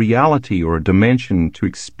also a reality or a dimension to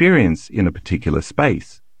experience in a particular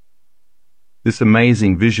space. This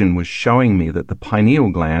amazing vision was showing me that the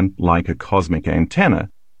pineal gland, like a cosmic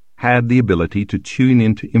antenna, had the ability to tune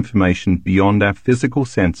into information beyond our physical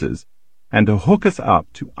senses and to hook us up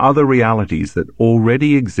to other realities that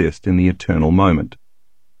already exist in the eternal moment.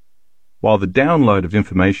 While the download of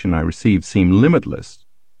information I received seemed limitless,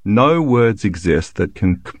 no words exist that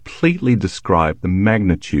can completely describe the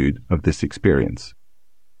magnitude of this experience.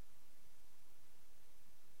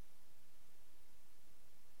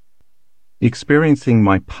 Experiencing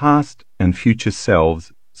my past and future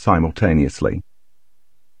selves simultaneously.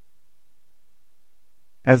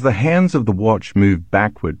 As the hands of the watch moved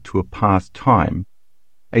backward to a past time,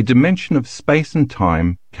 a dimension of space and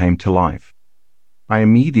time came to life. I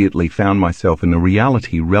immediately found myself in a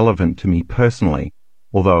reality relevant to me personally,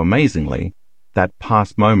 although amazingly, that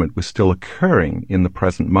past moment was still occurring in the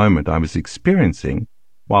present moment I was experiencing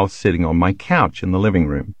while sitting on my couch in the living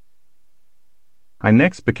room. I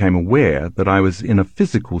next became aware that I was in a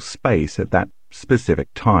physical space at that specific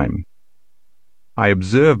time. I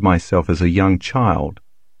observed myself as a young child,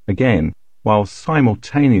 again, while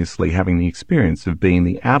simultaneously having the experience of being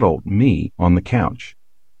the adult me on the couch.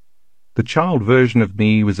 The child version of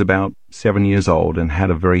me was about 7 years old and had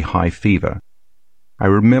a very high fever. I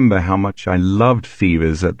remember how much I loved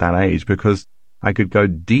fevers at that age because I could go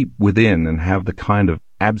deep within and have the kind of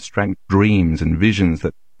abstract dreams and visions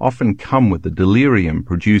that often come with the delirium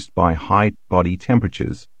produced by high body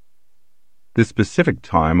temperatures. This specific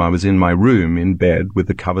time I was in my room in bed with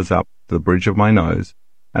the covers up to the bridge of my nose,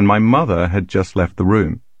 and my mother had just left the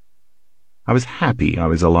room. I was happy I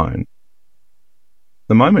was alone.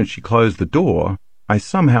 The moment she closed the door, I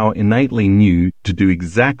somehow innately knew to do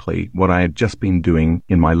exactly what I had just been doing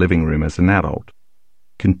in my living room as an adult,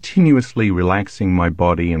 continuously relaxing my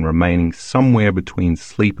body and remaining somewhere between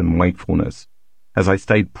sleep and wakefulness, as I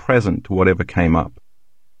stayed present to whatever came up.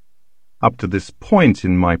 Up to this point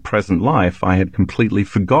in my present life, I had completely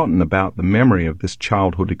forgotten about the memory of this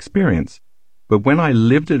childhood experience, but when I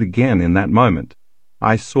lived it again in that moment,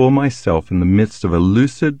 I saw myself in the midst of a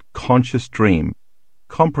lucid, conscious dream,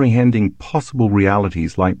 comprehending possible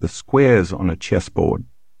realities like the squares on a chessboard.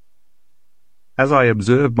 As I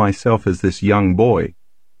observed myself as this young boy,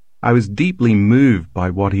 I was deeply moved by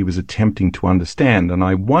what he was attempting to understand, and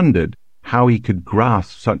I wondered how he could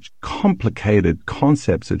grasp such complicated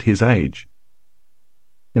concepts at his age.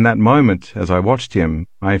 In that moment, as I watched him,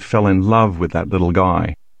 I fell in love with that little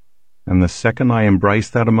guy, and the second I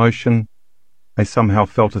embraced that emotion, I somehow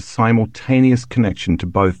felt a simultaneous connection to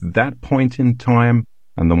both that point in time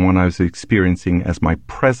and the one I was experiencing as my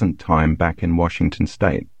present time back in Washington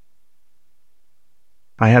State.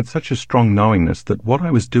 I had such a strong knowingness that what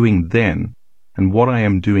I was doing then and what I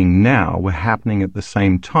am doing now were happening at the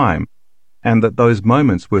same time, and that those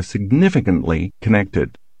moments were significantly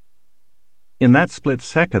connected. In that split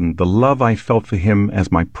second, the love I felt for him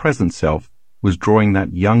as my present self was drawing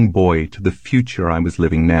that young boy to the future I was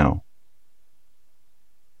living now.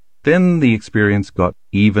 Then the experience got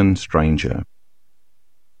even stranger.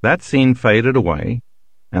 That scene faded away,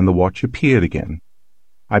 and the watch appeared again.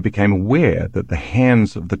 I became aware that the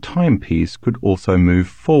hands of the timepiece could also move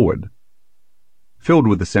forward. Filled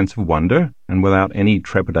with a sense of wonder, and without any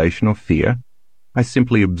trepidation or fear, I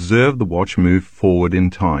simply observed the watch move forward in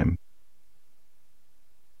time.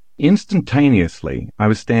 Instantaneously, I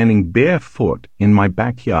was standing barefoot in my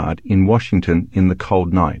backyard in Washington in the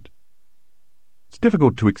cold night. It's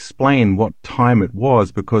difficult to explain what time it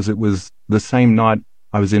was because it was the same night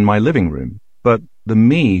I was in my living room, but the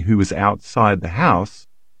me who was outside the house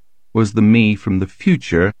was the me from the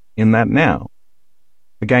future in that now.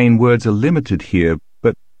 Again, words are limited here,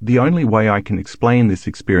 but the only way I can explain this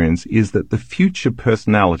experience is that the future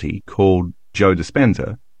personality, called Joe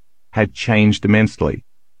Dispenza, had changed immensely.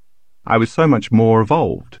 I was so much more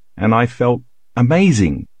evolved, and I felt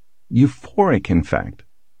amazing, euphoric in fact.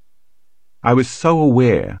 I was so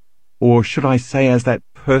aware, or should I say as that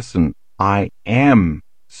person, I am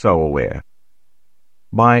so aware.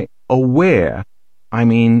 By aware, I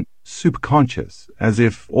mean superconscious, as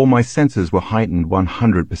if all my senses were heightened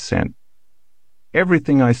 100%.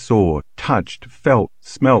 Everything I saw, touched, felt,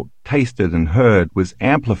 smelt, tasted, and heard was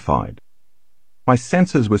amplified. My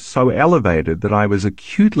senses were so elevated that I was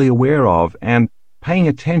acutely aware of and paying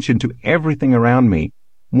attention to everything around me,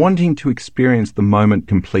 wanting to experience the moment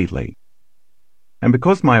completely. And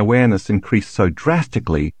because my awareness increased so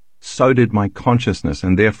drastically, so did my consciousness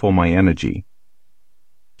and therefore my energy.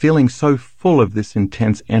 Feeling so full of this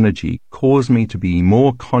intense energy caused me to be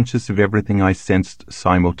more conscious of everything I sensed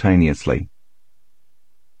simultaneously.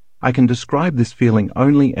 I can describe this feeling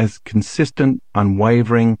only as consistent,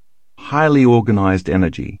 unwavering, highly organized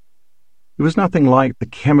energy. It was nothing like the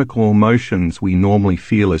chemical emotions we normally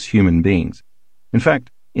feel as human beings. In fact,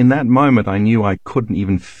 In that moment, I knew I couldn't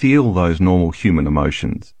even feel those normal human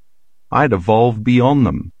emotions. I'd evolved beyond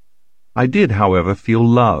them. I did, however, feel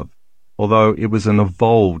love, although it was an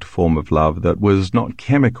evolved form of love that was not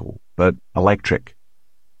chemical, but electric.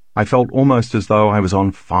 I felt almost as though I was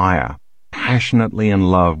on fire, passionately in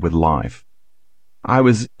love with life. I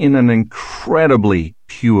was in an incredibly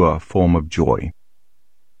pure form of joy.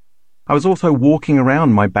 I was also walking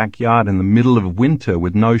around my backyard in the middle of winter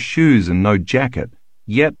with no shoes and no jacket,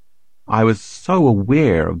 yet I was so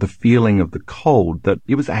aware of the feeling of the cold that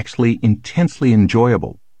it was actually intensely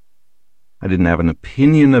enjoyable. I didn't have an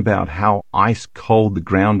opinion about how ice cold the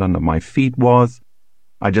ground under my feet was.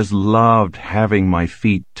 I just loved having my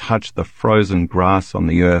feet touch the frozen grass on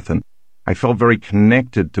the earth, and I felt very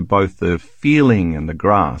connected to both the feeling and the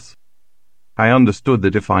grass. I understood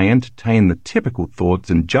that if I entertained the typical thoughts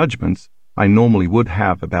and judgments I normally would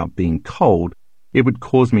have about being cold, it would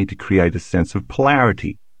cause me to create a sense of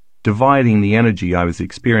polarity, dividing the energy I was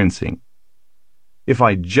experiencing. If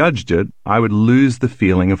I judged it, I would lose the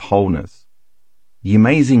feeling of wholeness. The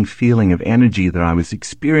amazing feeling of energy that I was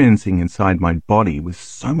experiencing inside my body was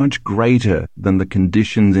so much greater than the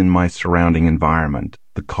conditions in my surrounding environment,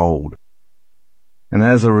 the cold. And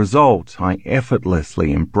as a result, I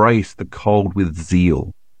effortlessly embraced the cold with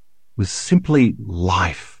zeal. It was simply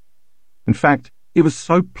life. In fact, it was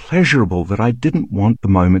so pleasurable that I didn't want the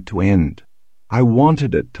moment to end. I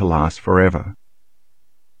wanted it to last forever.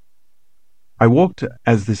 I walked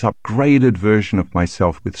as this upgraded version of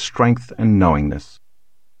myself with strength and knowingness.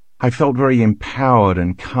 I felt very empowered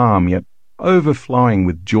and calm, yet overflowing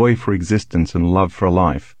with joy for existence and love for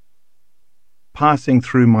life. Passing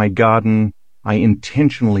through my garden, I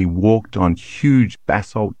intentionally walked on huge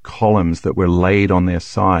basalt columns that were laid on their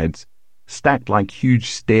sides, stacked like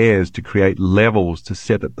huge stairs to create levels to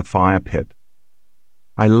sit at the fire pit.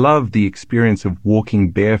 I loved the experience of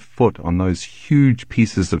walking barefoot on those huge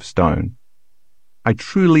pieces of stone. I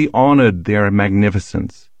truly honored their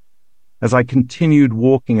magnificence. As I continued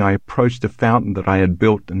walking, I approached a fountain that I had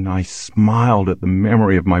built, and I smiled at the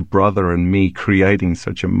memory of my brother and me creating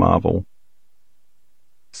such a marvel.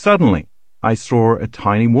 Suddenly, I saw a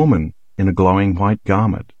tiny woman in a glowing white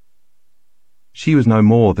garment. She was no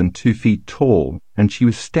more than 2 feet tall, and she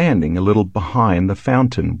was standing a little behind the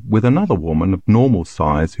fountain with another woman of normal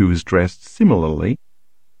size who was dressed similarly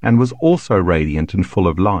and was also radiant and full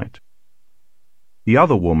of light. The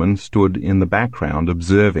other woman stood in the background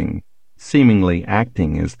observing, seemingly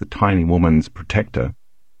acting as the tiny woman's protector.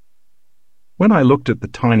 When I looked at the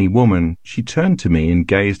tiny woman, she turned to me and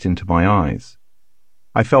gazed into my eyes.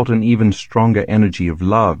 I felt an even stronger energy of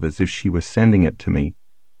love as if she were sending it to me.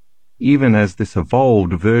 Even as this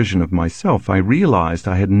evolved version of myself, I realized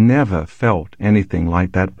I had never felt anything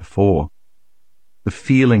like that before. The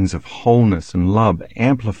feelings of wholeness and love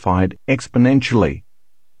amplified exponentially.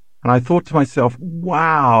 And I thought to myself,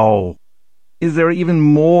 wow, is there even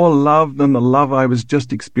more love than the love I was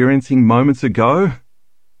just experiencing moments ago?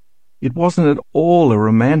 It wasn't at all a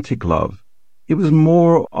romantic love. It was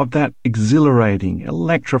more of that exhilarating,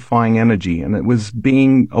 electrifying energy, and it was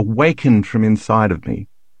being awakened from inside of me.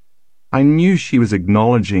 I knew she was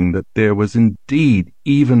acknowledging that there was indeed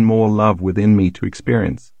even more love within me to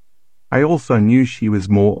experience. I also knew she was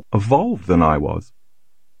more evolved than I was.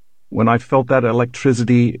 When I felt that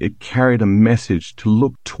electricity, it carried a message to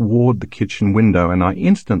look toward the kitchen window, and I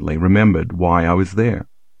instantly remembered why I was there.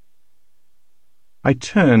 I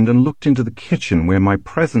turned and looked into the kitchen where my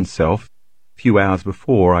present self, a few hours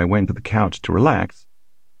before I went to the couch to relax,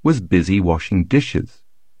 was busy washing dishes.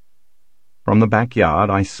 From the backyard,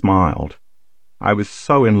 I smiled. I was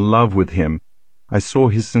so in love with him. I saw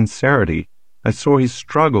his sincerity. I saw his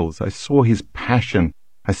struggles. I saw his passion.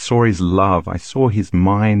 I saw his love. I saw his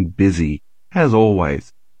mind busy, as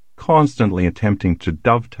always, constantly attempting to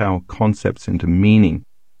dovetail concepts into meaning.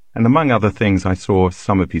 And among other things, I saw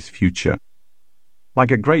some of his future.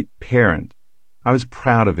 Like a great parent, I was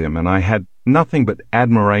proud of him, and I had nothing but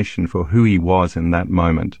admiration for who he was in that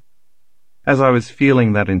moment. As I was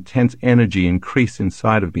feeling that intense energy increase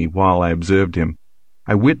inside of me while I observed him,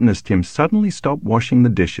 I witnessed him suddenly stop washing the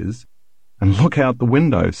dishes and look out the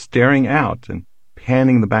window, staring out and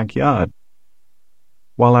panning the backyard.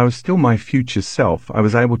 While I was still my future self, I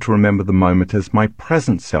was able to remember the moment as my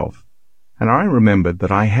present self, and I remembered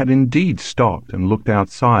that I had indeed stopped and looked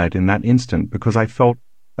outside in that instant because I felt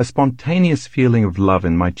a spontaneous feeling of love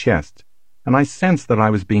in my chest, and I sensed that I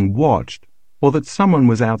was being watched or that someone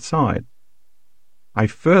was outside. I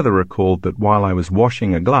further recalled that while I was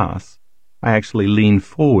washing a glass, I actually leaned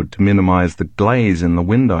forward to minimize the glaze in the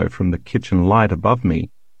window from the kitchen light above me,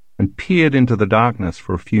 and peered into the darkness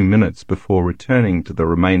for a few minutes before returning to the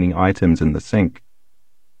remaining items in the sink.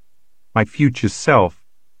 My future self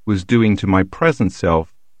was doing to my present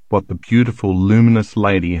self what the beautiful luminous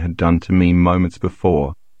lady had done to me moments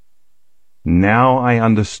before. Now I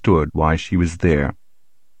understood why she was there.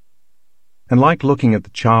 And like looking at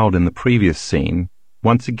the child in the previous scene,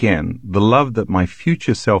 once again, the love that my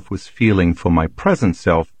future self was feeling for my present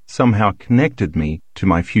self somehow connected me to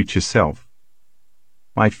my future self.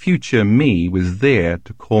 My future me was there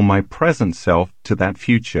to call my present self to that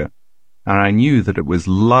future, and I knew that it was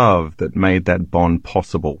love that made that bond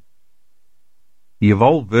possible. The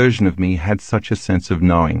evolved version of me had such a sense of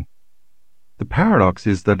knowing. The paradox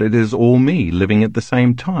is that it is all me living at the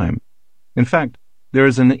same time. In fact, there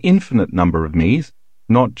is an infinite number of me's,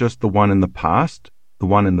 not just the one in the past, the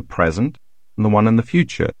one in the present, and the one in the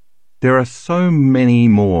future. There are so many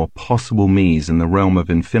more possible me's in the realm of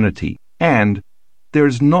infinity, and there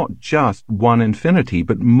is not just one infinity,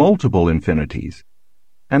 but multiple infinities.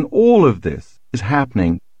 And all of this is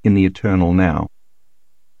happening in the eternal now.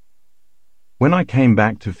 When I came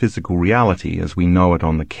back to physical reality as we know it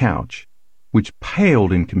on the couch, which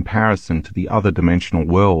paled in comparison to the other dimensional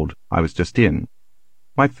world I was just in,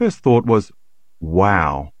 my first thought was,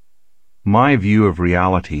 wow, my view of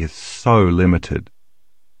reality is so limited.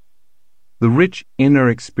 The rich inner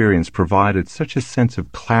experience provided such a sense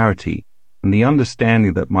of clarity and the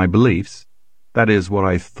understanding that my beliefs, that is, what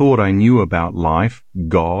I thought I knew about life,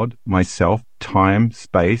 God, myself, time,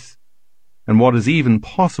 space, and what is even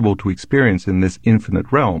possible to experience in this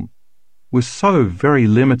infinite realm, was so very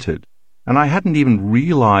limited, and I hadn't even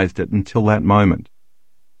realized it until that moment.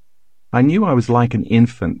 I knew I was like an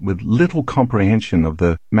infant with little comprehension of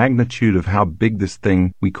the magnitude of how big this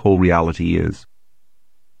thing we call reality is.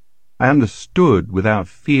 I understood without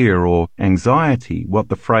fear or anxiety what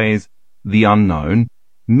the phrase, the unknown,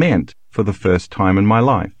 meant for the first time in my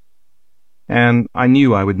life. And I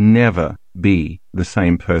knew I would never be the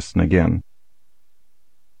same person again.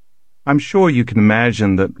 I'm sure you can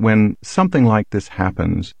imagine that when something like this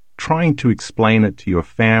happens, trying to explain it to your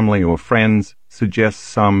family or friends suggests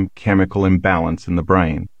some chemical imbalance in the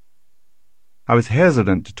brain. I was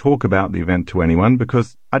hesitant to talk about the event to anyone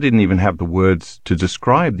because I didn't even have the words to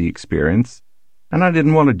describe the experience, and I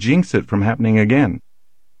didn't want to jinx it from happening again.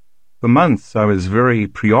 For months, I was very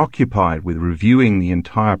preoccupied with reviewing the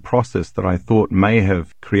entire process that I thought may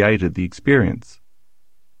have created the experience.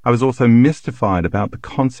 I was also mystified about the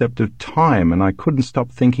concept of time, and I couldn't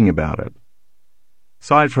stop thinking about it.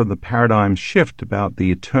 Aside from the paradigm shift about the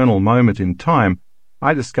eternal moment in time,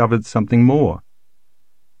 I discovered something more.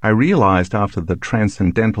 I realized after the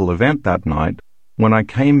transcendental event that night, when I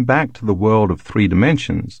came back to the world of 3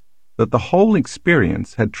 dimensions, that the whole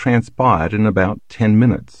experience had transpired in about 10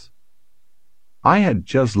 minutes. I had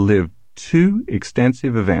just lived 2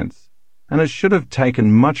 extensive events, and it should have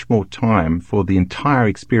taken much more time for the entire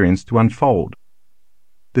experience to unfold.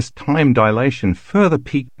 This time dilation further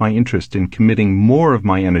piqued my interest in committing more of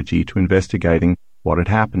my energy to investigating what had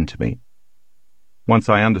happened to me. Once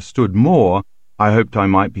I understood more, I hoped I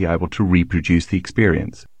might be able to reproduce the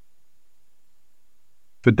experience.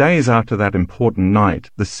 For days after that important night,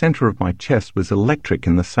 the center of my chest was electric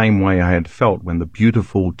in the same way I had felt when the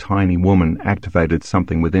beautiful, tiny woman activated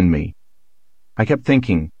something within me. I kept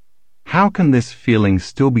thinking, how can this feeling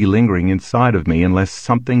still be lingering inside of me unless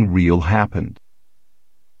something real happened?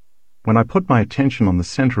 When I put my attention on the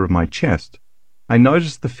center of my chest, I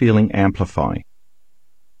noticed the feeling amplify.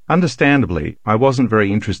 Understandably, I wasn't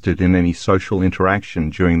very interested in any social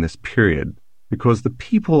interaction during this period because the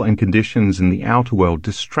people and conditions in the outer world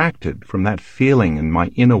distracted from that feeling in my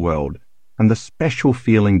inner world, and the special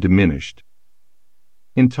feeling diminished.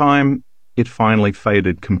 In time, it finally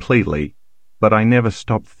faded completely, but I never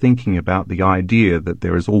stopped thinking about the idea that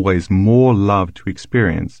there is always more love to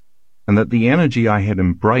experience, and that the energy I had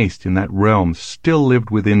embraced in that realm still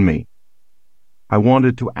lived within me. I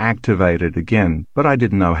wanted to activate it again, but I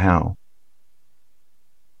didn't know how.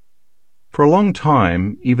 For a long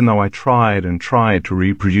time, even though I tried and tried to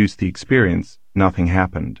reproduce the experience, nothing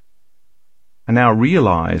happened. I now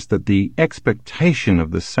realized that the expectation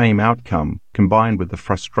of the same outcome, combined with the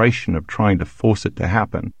frustration of trying to force it to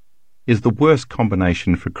happen, is the worst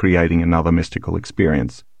combination for creating another mystical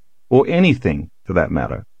experience, or anything for that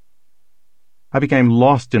matter. I became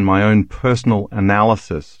lost in my own personal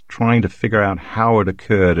analysis, trying to figure out how it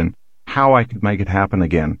occurred and how I could make it happen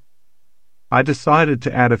again. I decided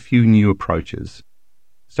to add a few new approaches.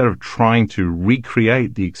 Instead of trying to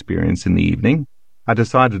recreate the experience in the evening, I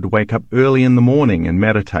decided to wake up early in the morning and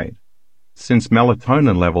meditate. Since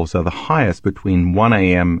melatonin levels are the highest between 1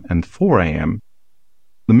 a.m. and 4 a.m.,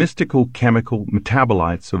 The mystical chemical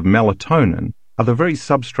metabolites of melatonin are the very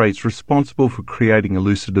substrates responsible for creating a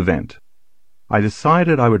lucid event. I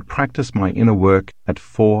decided I would practice my inner work at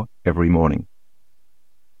 4 every morning.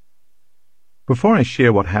 Before I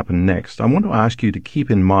share what happened next, I want to ask you to keep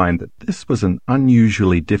in mind that this was an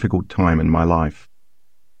unusually difficult time in my life.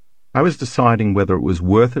 I was deciding whether it was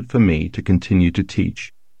worth it for me to continue to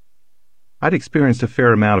teach. I'd experienced a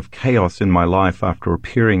fair amount of chaos in my life after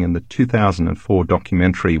appearing in the 2004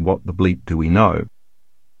 documentary What the Bleep Do We Know?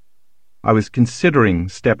 I was considering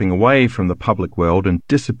stepping away from the public world and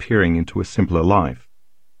disappearing into a simpler life.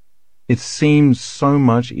 It seemed so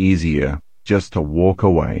much easier just to walk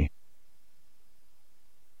away.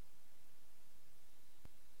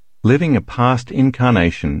 Living a past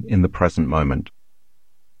incarnation in the present moment.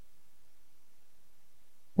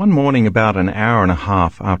 One morning, about an hour and a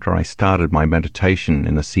half after I started my meditation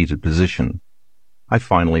in a seated position, I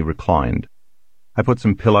finally reclined. I put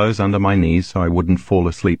some pillows under my knees so I wouldn't fall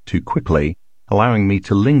asleep too quickly, allowing me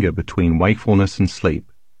to linger between wakefulness and sleep.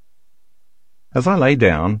 As I lay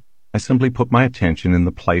down, I simply put my attention in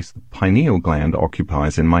the place the pineal gland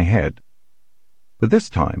occupies in my head. But this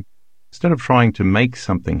time, instead of trying to make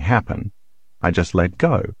something happen, I just let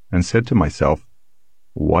go and said to myself,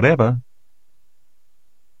 whatever.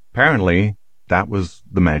 Apparently, that was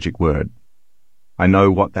the magic word. I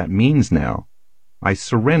know what that means now. I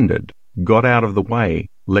surrendered, got out of the way,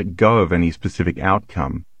 let go of any specific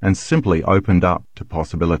outcome, and simply opened up to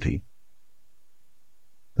possibility.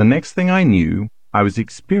 The next thing I knew, I was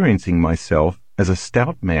experiencing myself as a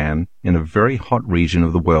stout man in a very hot region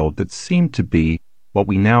of the world that seemed to be what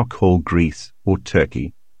we now call Greece or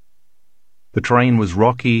Turkey. The terrain was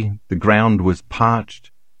rocky, the ground was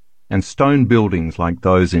parched, and stone buildings like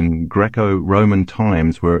those in Greco-Roman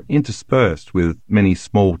times were interspersed with many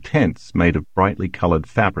small tents made of brightly coloured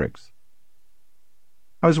fabrics.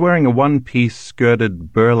 I was wearing a one-piece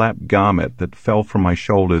skirted burlap garment that fell from my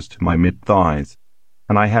shoulders to my mid-thighs,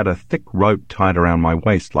 and I had a thick rope tied around my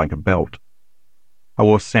waist like a belt. I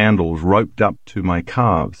wore sandals roped up to my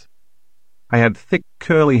calves. I had thick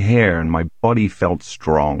curly hair and my body felt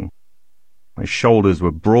strong. My shoulders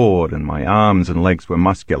were broad and my arms and legs were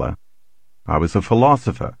muscular. I was a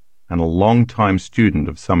philosopher and a long-time student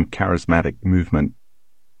of some charismatic movement.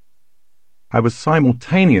 I was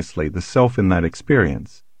simultaneously the self in that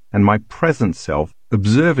experience and my present self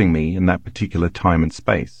observing me in that particular time and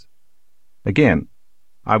space. Again,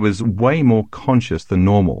 I was way more conscious than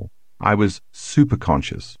normal. I was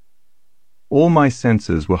superconscious. All my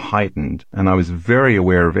senses were heightened and I was very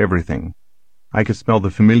aware of everything. I could smell the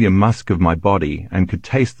familiar musk of my body and could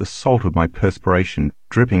taste the salt of my perspiration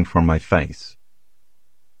dripping from my face.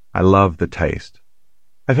 I loved the taste.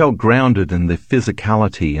 I felt grounded in the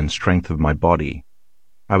physicality and strength of my body.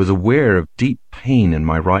 I was aware of deep pain in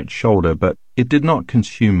my right shoulder, but it did not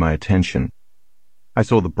consume my attention. I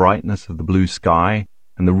saw the brightness of the blue sky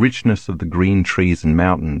and the richness of the green trees and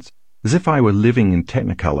mountains, as if I were living in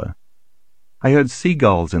Technicolor. I heard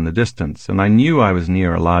seagulls in the distance, and I knew I was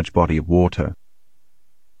near a large body of water.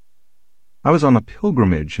 I was on a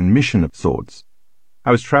pilgrimage and mission of sorts. I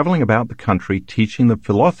was traveling about the country teaching the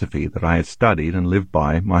philosophy that I had studied and lived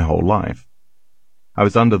by my whole life. I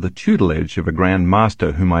was under the tutelage of a Grand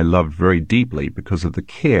Master whom I loved very deeply because of the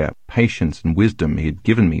care, patience, and wisdom he had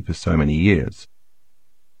given me for so many years.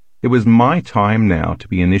 It was my time now to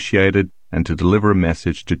be initiated and to deliver a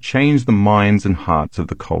message to change the minds and hearts of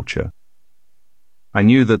the culture. I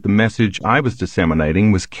knew that the message I was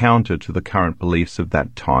disseminating was counter to the current beliefs of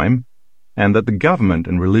that time, and that the government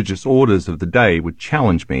and religious orders of the day would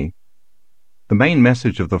challenge me. The main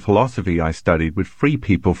message of the philosophy I studied would free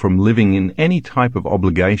people from living in any type of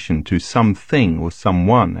obligation to something or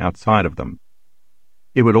someone outside of them.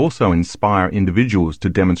 It would also inspire individuals to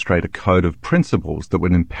demonstrate a code of principles that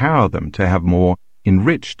would empower them to have more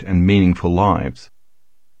enriched and meaningful lives.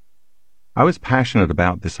 I was passionate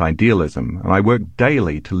about this idealism, and I worked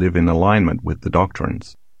daily to live in alignment with the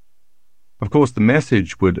doctrines. Of course, the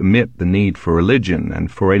message would omit the need for religion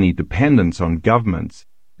and for any dependence on governments,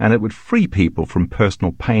 and it would free people from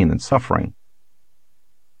personal pain and suffering.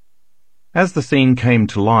 As the scene came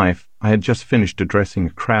to life, I had just finished addressing a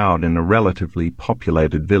crowd in a relatively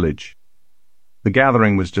populated village. The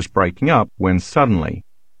gathering was just breaking up when suddenly,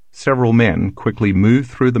 several men quickly moved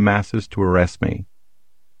through the masses to arrest me.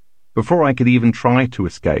 Before I could even try to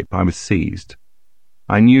escape, I was seized.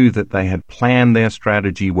 I knew that they had planned their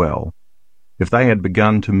strategy well. If they had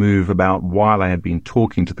begun to move about while I had been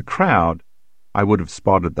talking to the crowd, I would have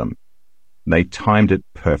spotted them. They timed it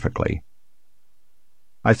perfectly.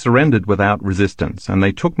 I surrendered without resistance, and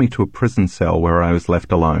they took me to a prison cell where I was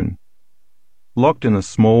left alone. Locked in a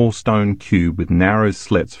small stone cube with narrow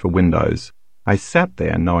slits for windows, I sat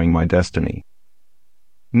there knowing my destiny.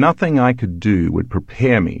 Nothing I could do would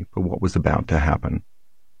prepare me for what was about to happen.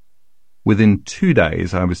 Within 2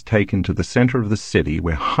 days, I was taken to the center of the city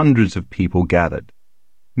where hundreds of people gathered.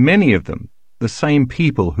 Many of them, the same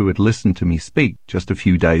people who had listened to me speak just a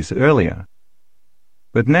few days earlier.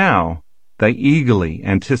 But now, they eagerly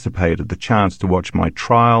anticipated the chance to watch my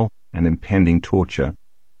trial and impending torture.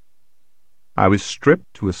 I was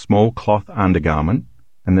stripped to a small cloth undergarment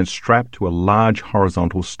and then strapped to a large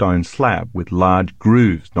horizontal stone slab with large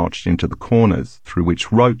grooves notched into the corners through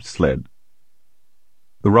which ropes led.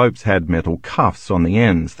 The ropes had metal cuffs on the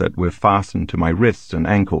ends that were fastened to my wrists and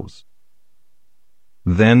ankles.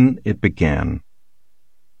 Then it began.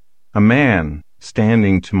 A man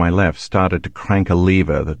standing to my left started to crank a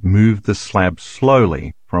lever that moved the slab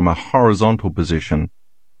slowly from a horizontal position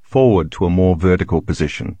forward to a more vertical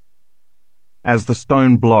position. As the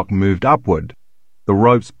stone block moved upward, the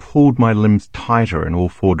ropes pulled my limbs tighter in all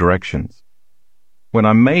 4 directions. When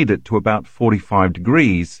I made it to about 45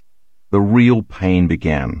 degrees, the real pain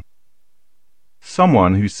began.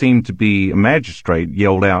 Someone who seemed to be a magistrate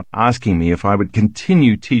yelled out, asking me if I would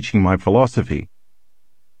continue teaching my philosophy.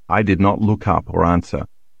 I did not look up or answer.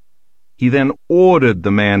 He then ordered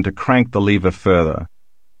the man to crank the lever further.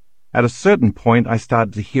 At a certain point, I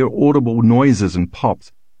started to hear audible noises and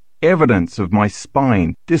pops, evidence of my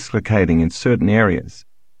spine dislocating in certain areas.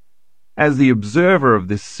 As the observer of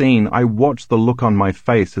this scene, I watched the look on my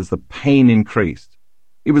face as the pain increased.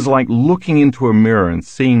 It was like looking into a mirror and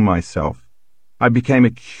seeing myself. I became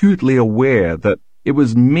acutely aware that it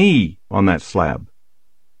was me on that slab.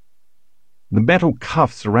 The metal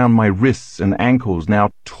cuffs around my wrists and ankles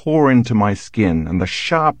now tore into my skin, and the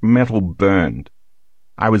sharp metal burned.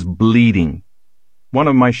 I was bleeding. One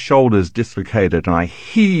of my shoulders dislocated, and I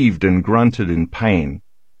heaved and grunted in pain.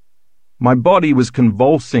 My body was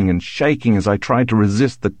convulsing and shaking as I tried to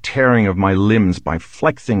resist the tearing of my limbs by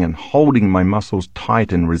flexing and holding my muscles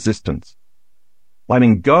tight in resistance.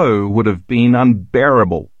 Letting go would have been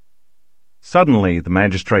unbearable. Suddenly, the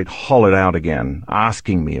magistrate hollered out again,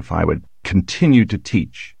 asking me if I would continue to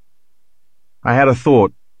teach. I had a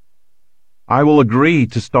thought. I will agree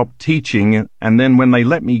to stop teaching, and then when they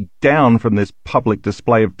let me down from this public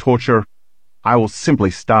display of torture, I will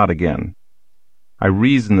simply start again. I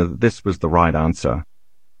reasoned that this was the right answer.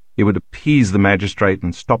 It would appease the magistrate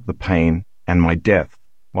and stop the pain and my death,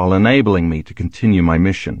 while enabling me to continue my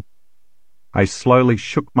mission. I slowly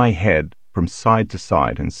shook my head from side to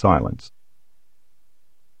side in silence.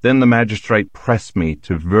 Then the magistrate pressed me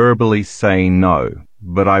to verbally say no,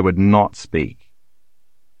 but I would not speak.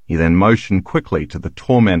 He then motioned quickly to the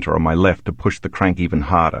tormentor on my left to push the crank even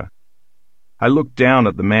harder. I looked down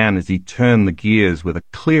at the man as he turned the gears with a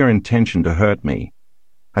clear intention to hurt me.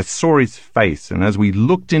 I saw his face, and as we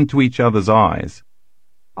looked into each other's eyes,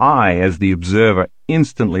 I, as the observer,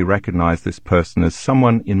 instantly recognized this person as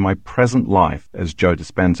someone in my present life as Joe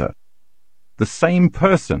Dispenza. The same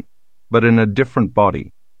person, but in a different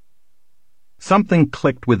body. Something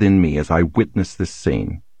clicked within me as I witnessed this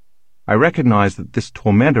scene. I recognized that this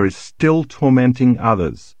tormentor is still tormenting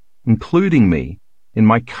others, including me, in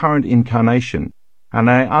my current incarnation, and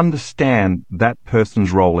I understand that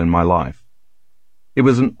person's role in my life. It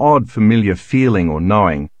was an odd familiar feeling or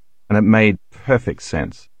knowing, and it made perfect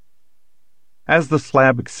sense. As the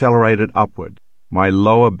slab accelerated upward, my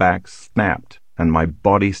lower back snapped and my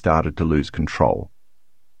body started to lose control.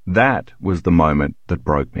 That was the moment that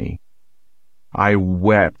broke me. I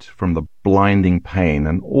wept from the blinding pain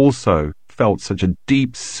and also felt such a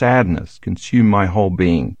deep sadness consume my whole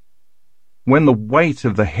being. When the weight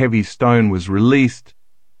of the heavy stone was released,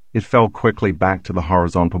 it fell quickly back to the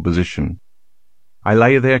horizontal position. I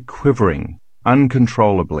lay there quivering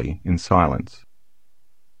uncontrollably in silence.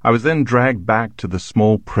 I was then dragged back to the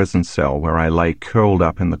small prison cell where I lay curled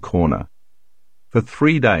up in the corner. For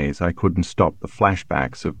 3 days I couldn't stop the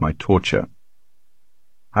flashbacks of my torture.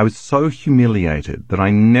 I was so humiliated that I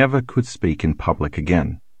never could speak in public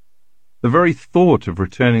again. The very thought of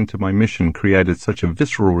returning to my mission created such a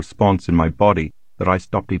visceral response in my body that I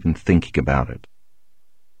stopped even thinking about it.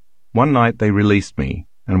 One night they released me,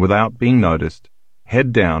 and without being noticed,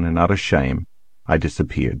 head down in utter shame, I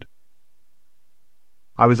disappeared.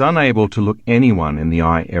 I was unable to look anyone in the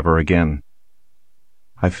eye ever again.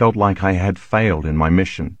 I felt like I had failed in my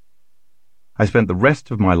mission. I spent the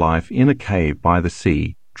rest of my life in a cave by the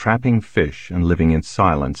sea, trapping fish and living in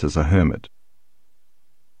silence as a hermit.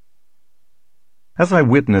 As I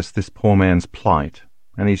witnessed this poor man's plight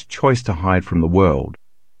and his choice to hide from the world,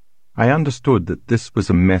 I understood that this was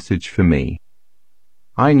a message for me.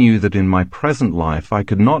 I knew that in my present life I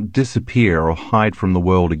could not disappear or hide from the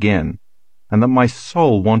world again, and that my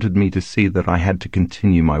soul wanted me to see that I had to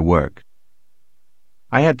continue my work.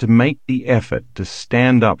 I had to make the effort to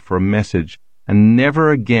stand up for a message and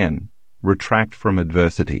never again retract from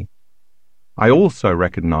adversity. I also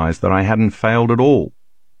recognized that I hadn't failed at all.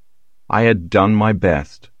 I had done my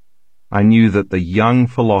best. I knew that the young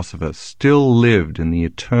philosopher still lived in the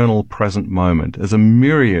eternal present moment as a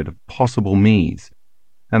myriad of possible me's,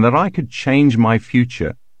 and that I could change my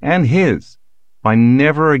future and his by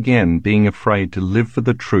never again being afraid to live for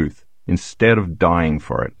the truth instead of dying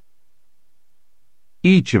for it.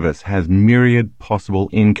 Each of us has myriad possible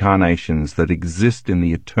incarnations that exist in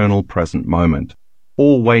the eternal present moment,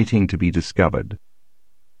 all waiting to be discovered.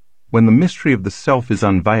 When the mystery of the self is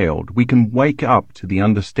unveiled, we can wake up to the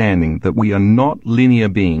understanding that we are not linear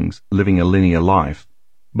beings living a linear life,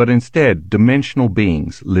 but instead dimensional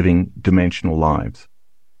beings living dimensional lives.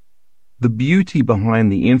 The beauty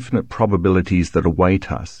behind the infinite probabilities that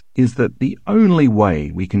await us is that the only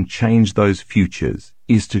way we can change those futures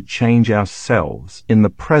is to change ourselves in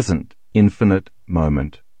the present infinite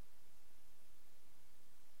moment.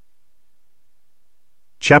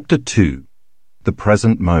 Chapter 2. The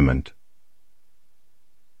Present Moment.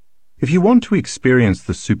 If you want to experience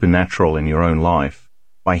the supernatural in your own life,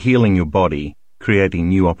 by healing your body, creating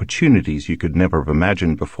new opportunities you could never have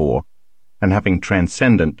imagined before, and having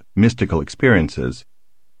transcendent, mystical experiences,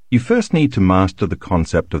 you first need to master the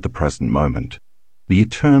concept of the present moment, the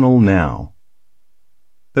eternal now.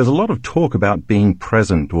 There's a lot of talk about being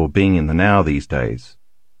present or being in the now these days.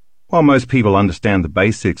 While most people understand the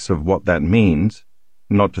basics of what that means,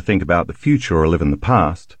 not to think about the future or live in the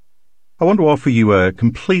past, I want to offer you a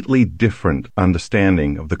completely different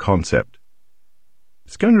understanding of the concept.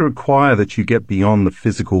 It's going to require that you get beyond the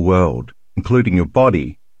physical world, including your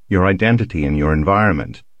body, your identity and your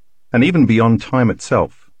environment, and even beyond time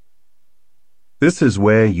itself. This is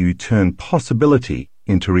where you turn possibility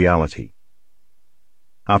into reality.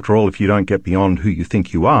 After all, if you don't get beyond who you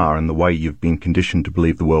think you are and the way you've been conditioned to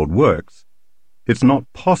believe the world works, it's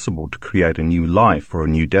not possible to create a new life or a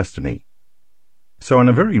new destiny. So in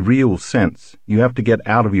a very real sense, you have to get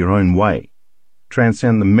out of your own way,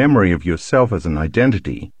 transcend the memory of yourself as an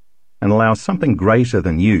identity, and allow something greater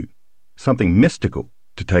than you, something mystical,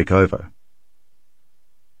 to take over.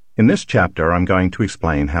 In this chapter, I'm going to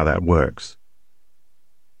explain how that works.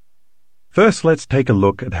 First, let's take a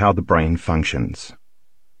look at how the brain functions.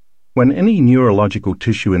 When any neurological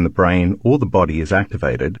tissue in the brain or the body is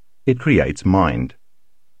activated, it creates mind.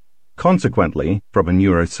 Consequently, from a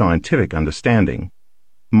neuroscientific understanding,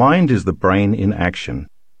 mind is the brain in action.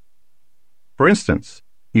 For instance,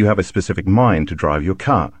 you have a specific mind to drive your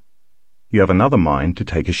car. You have another mind to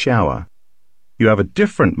take a shower. You have a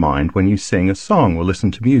different mind when you sing a song or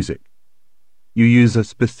listen to music. You use a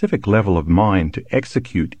specific level of mind to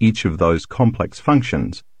execute each of those complex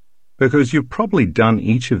functions, because you've probably done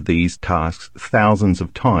each of these tasks thousands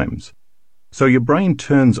of times. So your brain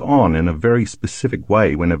turns on in a very specific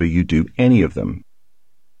way whenever you do any of them.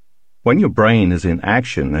 When your brain is in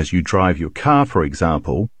action as you drive your car, for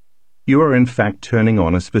example, you are in fact turning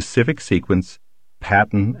on a specific sequence,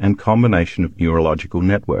 pattern, and combination of neurological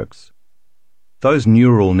networks. Those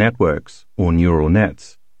neural networks, or neural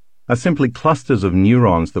nets, are simply clusters of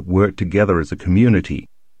neurons that work together as a community,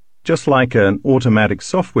 just like an automatic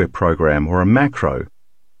software program or a macro,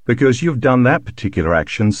 because you've done that particular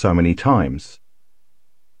action so many times.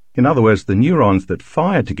 In other words, the neurons that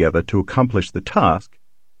fire together to accomplish the task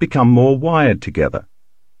become more wired together.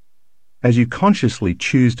 As you consciously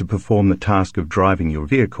choose to perform the task of driving your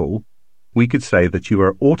vehicle, we could say that you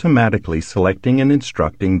are automatically selecting and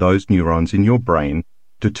instructing those neurons in your brain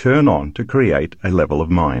to turn on to create a level of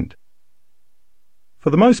mind. For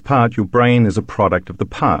the most part, your brain is a product of the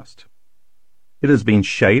past. It has been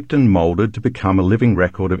shaped and molded to become a living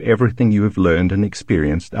record of everything you have learned and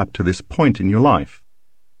experienced up to this point in your life.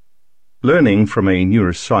 Learning from a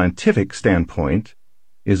neuroscientific standpoint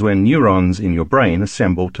is when neurons in your brain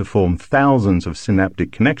assemble to form thousands of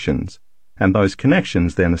synaptic connections, and those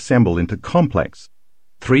connections then assemble into complex,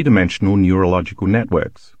 three-dimensional neurological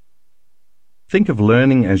networks. Think of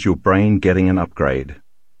learning as your brain getting an upgrade.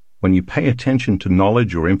 When you pay attention to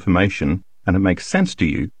knowledge or information and it makes sense to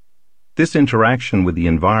you, this interaction with the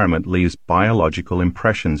environment leaves biological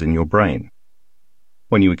impressions in your brain.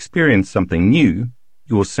 When you experience something new,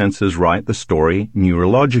 your senses write the story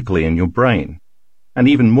neurologically in your brain, and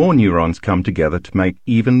even more neurons come together to make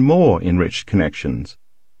even more enriched connections,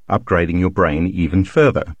 upgrading your brain even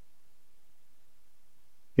further.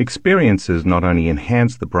 Experiences not only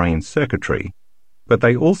enhance the brain's circuitry, but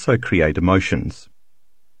they also create emotions.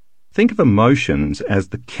 Think of emotions as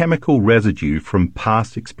the chemical residue from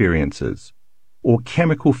past experiences, or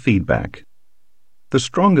chemical feedback. The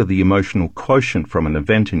stronger the emotional quotient from an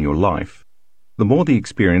event in your life, the more the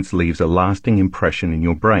experience leaves a lasting impression in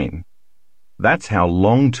your brain. That's how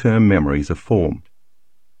long-term memories are formed.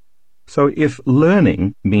 So if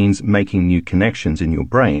learning means making new connections in your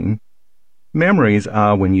brain, memories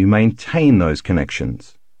are when you maintain those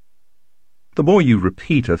connections. The more you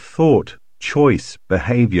repeat a thought, choice,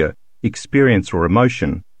 behavior, experience or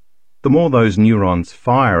emotion, the more those neurons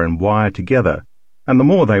fire and wire together, and the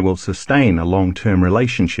more they will sustain a long-term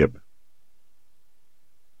relationship.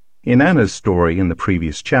 In Anna's story in the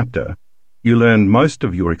previous chapter, you learned most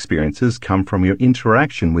of your experiences come from your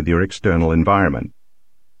interaction with your external environment.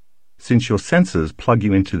 Since your senses plug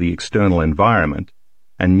you into the external environment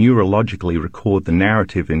and neurologically record the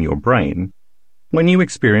narrative in your brain, when you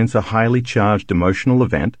experience a highly charged emotional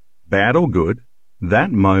event, bad or good,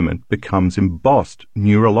 that moment becomes embossed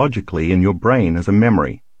neurologically in your brain as a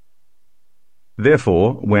memory.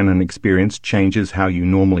 Therefore, when an experience changes how you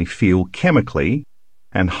normally feel chemically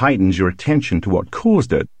and heightens your attention to what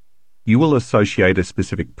caused it, you will associate a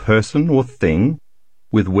specific person or thing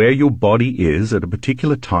with where your body is at a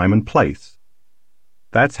particular time and place.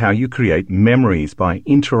 That's how you create memories, by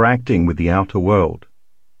interacting with the outer world.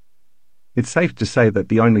 It's safe to say that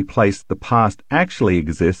the only place the past actually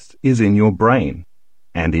exists is in your brain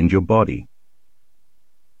and in your body.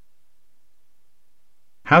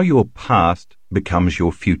 How your past becomes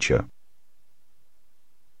your future.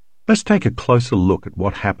 Let's take a closer look at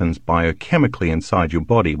what happens biochemically inside your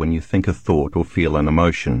body when you think a thought or feel an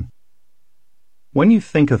emotion. When you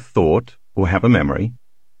think a thought or have a memory,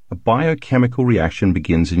 a biochemical reaction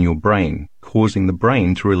begins in your brain, causing the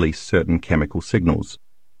brain to release certain chemical signals.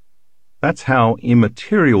 That's how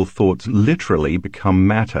immaterial thoughts literally become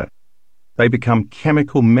matter. They become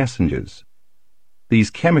chemical messengers. These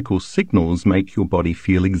chemical signals make your body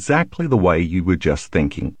feel exactly the way you were just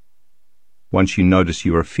thinking. Once you notice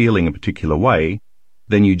you are feeling a particular way,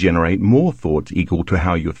 then you generate more thoughts equal to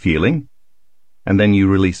how you're feeling, and then you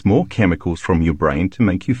release more chemicals from your brain to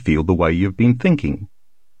make you feel the way you've been thinking.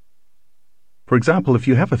 For example, if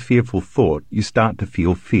you have a fearful thought, you start to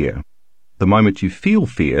feel fear. The moment you feel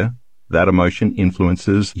fear, that emotion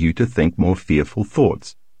influences you to think more fearful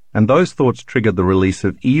thoughts, and those thoughts trigger the release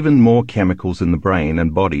of even more chemicals in the brain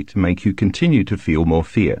and body to make you continue to feel more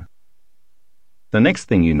fear. The next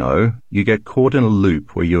thing you know, you get caught in a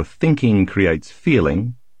loop where your thinking creates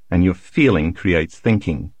feeling, and your feeling creates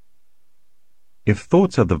thinking. If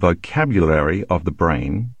thoughts are the vocabulary of the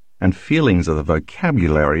brain, and feelings are the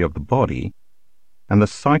vocabulary of the body, and the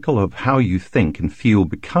cycle of how you think and feel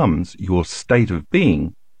becomes your state of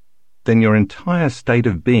being, then your entire state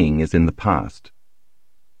of being is in the past.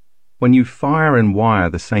 When you fire and wire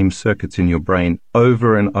the same circuits in your brain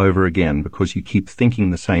over and over again because you keep thinking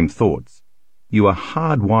the same thoughts, you are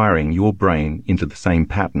hardwiring your brain into the same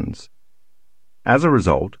patterns. As a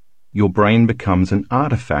result, your brain becomes an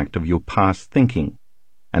artifact of your past thinking,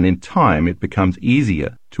 and in time it becomes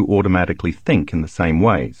easier to automatically think in the same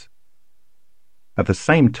ways. At the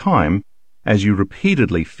same time, as you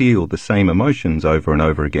repeatedly feel the same emotions over and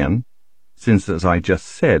over again, since, as I just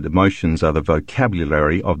said, emotions are the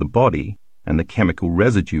vocabulary of the body and the chemical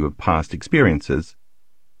residue of past experiences,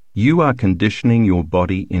 you are conditioning your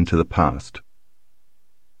body into the past.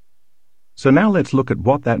 So now let's look at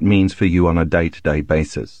what that means for you on a day-to-day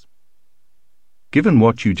basis. Given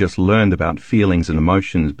what you just learned about feelings and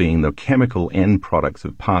emotions being the chemical end products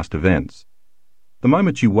of past events, the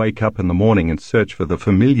moment you wake up in the morning and search for the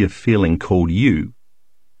familiar feeling called you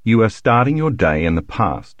are starting your day in the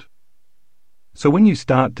past. So when you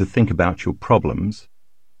start to think about your problems,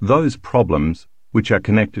 those problems, which are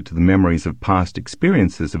connected to the memories of past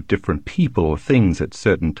experiences of different people or things at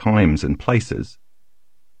certain times and places,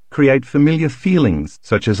 create familiar feelings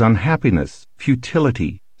such as unhappiness,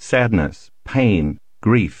 futility, sadness, pain,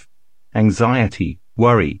 grief, anxiety,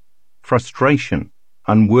 worry, frustration,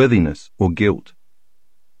 unworthiness, or guilt.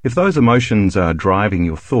 If those emotions are driving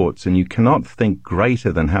your thoughts and you cannot think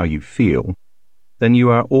greater than how you feel, then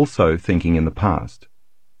you are also thinking in the past.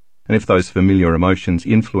 And if those familiar emotions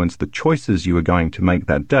influence the choices you are going to make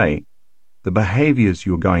that day, the behaviors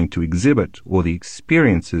you are going to exhibit, or the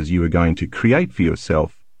experiences you are going to create for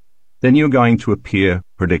yourself, then you're going to appear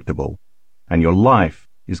predictable, and your life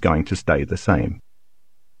is going to stay the same.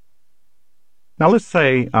 Now let's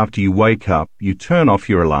say after you wake up, you turn off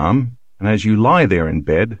your alarm, and as you lie there in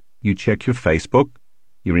bed, you check your Facebook,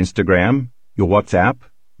 your Instagram, your WhatsApp,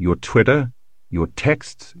 your Twitter, your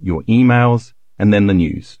texts, your emails, and then the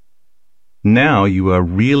news. Now you are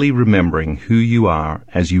really remembering who you are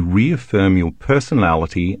as you reaffirm your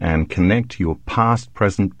personality and connect to your past,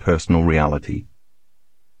 present personal reality.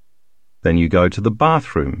 Then you go to the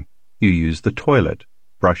bathroom, you use the toilet,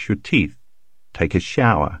 brush your teeth, take a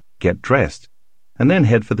shower, get dressed, and then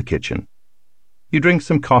head for the kitchen. You drink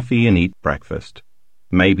some coffee and eat breakfast.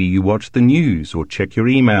 Maybe you watch the news or check your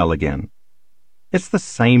email again. It's the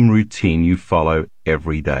same routine you follow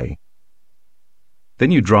every day. Then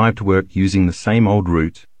you drive to work using the same old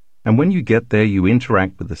route, and when you get there you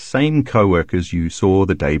interact with the same co-workers you saw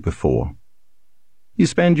the day before. You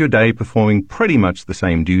spend your day performing pretty much the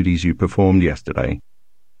same duties you performed yesterday.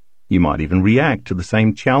 You might even react to the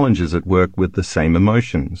same challenges at work with the same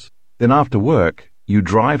emotions. Then after work, you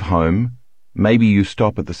drive home. Maybe you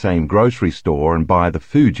stop at the same grocery store and buy the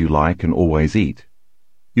food you like and always eat.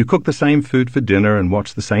 You cook the same food for dinner and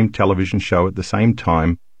watch the same television show at the same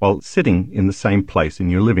time while sitting in the same place in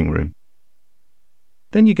your living room.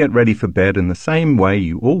 Then you get ready for bed in the same way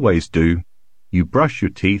you always do. You brush your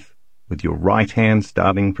teeth with your right hand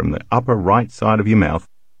starting from the upper right side of your mouth.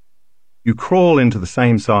 You crawl into the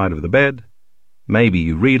same side of the bed. Maybe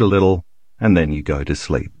you read a little and then you go to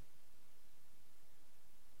sleep.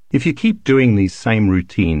 If you keep doing these same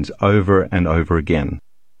routines over and over again,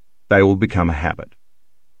 they will become a habit.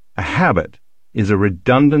 A habit is a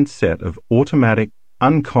redundant set of automatic,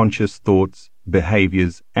 unconscious thoughts,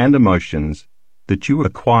 behaviors, and emotions that you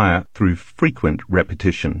acquire through frequent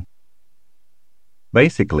repetition.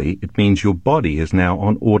 Basically, it means your body is now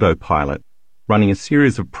on autopilot, running a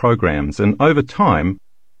series of programs, and over time,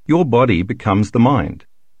 your body becomes the mind.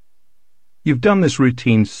 You've done this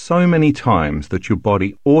routine so many times that your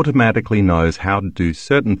body automatically knows how to do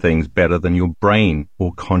certain things better than your brain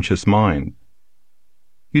or conscious mind.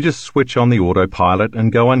 You just switch on the autopilot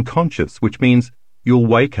and go unconscious, which means you'll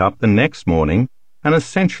wake up the next morning and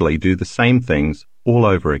essentially do the same things all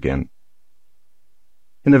over again.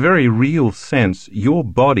 In a very real sense, your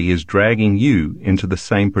body is dragging you into the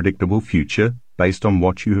same predictable future based on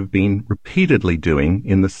what you have been repeatedly doing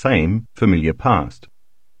in the same familiar past.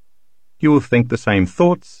 You will think the same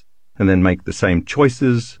thoughts and then make the same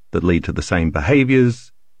choices that lead to the same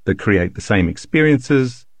behaviors, that create the same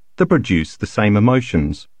experiences, that produce the same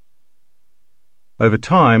emotions. Over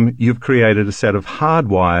time, you've created a set of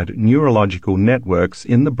hardwired neurological networks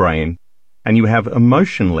in the brain, and you have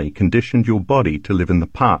emotionally conditioned your body to live in the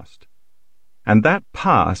past. And that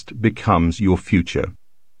past becomes your future.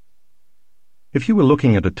 If you were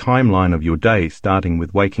looking at a timeline of your day starting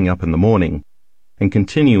with waking up in the morning, and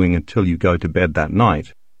continuing until you go to bed that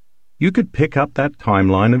night, you could pick up that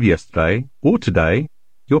timeline of yesterday or today,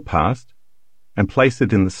 your past, and place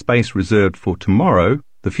it in the space reserved for tomorrow,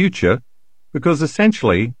 the future, because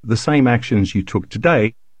essentially the same actions you took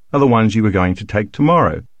today are the ones you are going to take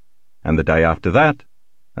tomorrow, and the day after that,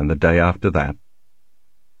 and the day after that.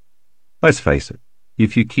 Let's face it,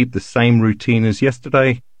 if you keep the same routine as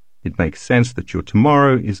yesterday, it makes sense that your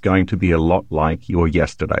tomorrow is going to be a lot like your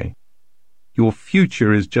yesterday. Your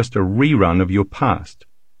future is just a rerun of your past.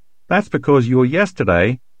 That's because your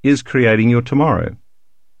yesterday is creating your tomorrow.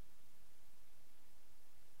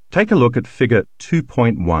 Take a look at figure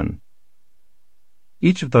 2.1.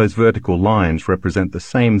 Each of those vertical lines represent the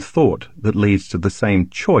same thought that leads to the same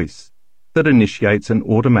choice that initiates an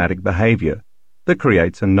automatic behavior, that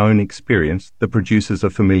creates a known experience that produces a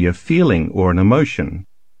familiar feeling or an emotion.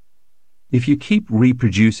 If you keep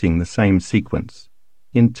reproducing the same sequence,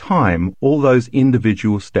 in time, all those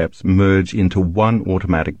individual steps merge into one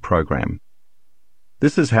automatic program.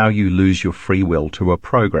 This is how you lose your free will to a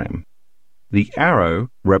program. The arrow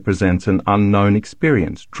represents an unknown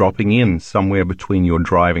experience dropping in somewhere between your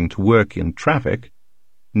driving to work in traffic,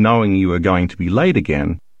 knowing you are going to be late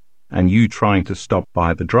again, and you trying to stop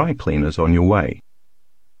by the dry cleaners on your way.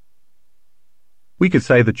 We could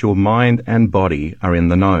say that your mind and body are in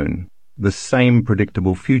the known, the same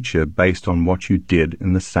predictable future based on what you did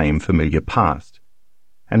in the same familiar past.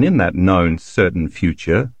 And in that known certain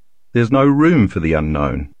future, there's no room for the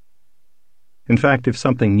unknown. In fact, if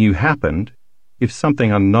something new happened, if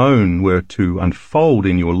something unknown were to unfold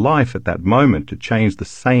in your life at that moment to change the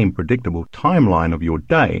same predictable timeline of your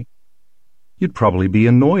day, you'd probably be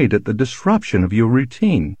annoyed at the disruption of your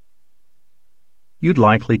routine. You'd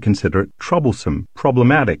likely consider it troublesome,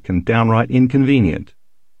 problematic, and downright inconvenient.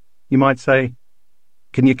 You might say,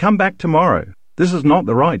 "Can you come back tomorrow? This is not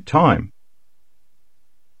the right time."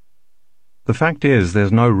 The fact is,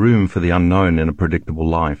 there's no room for the unknown in a predictable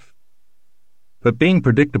life. But being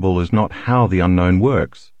predictable is not how the unknown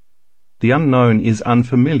works. The unknown is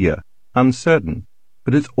unfamiliar, uncertain,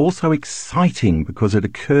 but it's also exciting because it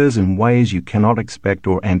occurs in ways you cannot expect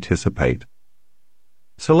or anticipate.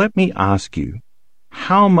 So let me ask you,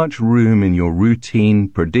 how much room in your routine,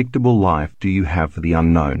 predictable life do you have for the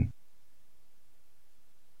unknown?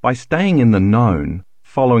 By staying in the known,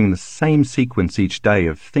 following the same sequence each day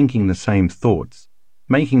of thinking the same thoughts,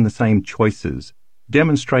 making the same choices,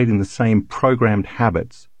 demonstrating the same programmed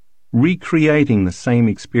habits, recreating the same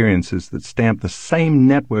experiences that stamp the same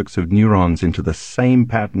networks of neurons into the same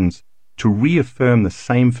patterns to reaffirm the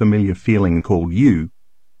same familiar feeling called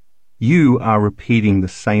you are repeating the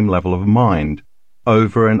same level of mind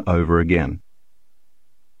over and over again.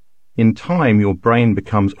 In time, your brain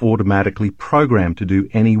becomes automatically programmed to do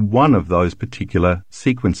any one of those particular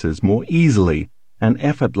sequences more easily and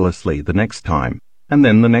effortlessly the next time, and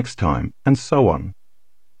then the next time, and so on.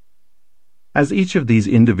 As each of these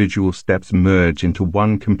individual steps merge into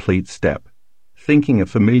one complete step, thinking a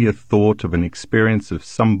familiar thought of an experience of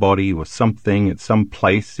somebody or something at some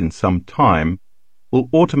place in some time will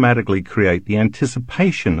automatically create the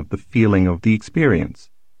anticipation of the feeling of the experience.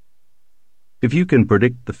 If you can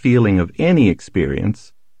predict the feeling of any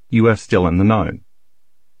experience, you are still in the known.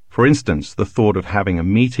 For instance, the thought of having a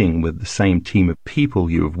meeting with the same team of people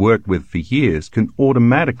you have worked with for years can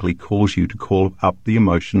automatically cause you to call up the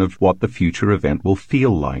emotion of what the future event will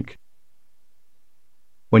feel like.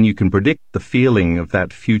 When you can predict the feeling of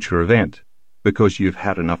that future event, because you've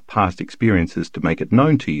had enough past experiences to make it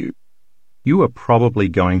known to you, you are probably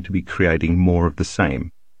going to be creating more of the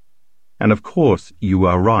same. And of course, you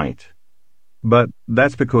are right. But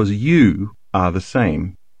that's because you are the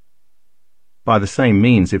same. By the same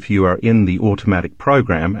means, if you are in the automatic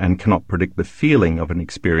program and cannot predict the feeling of an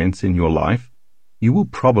experience in your life, you will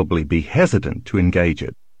probably be hesitant to engage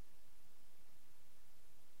it.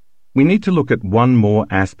 We need to look at one more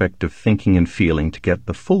aspect of thinking and feeling to get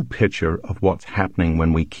the full picture of what's happening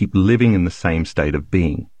when we keep living in the same state of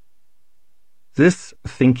being. This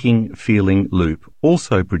thinking-feeling loop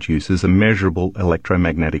also produces a measurable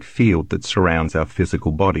electromagnetic field that surrounds our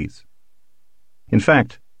physical bodies. In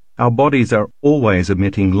fact, our bodies are always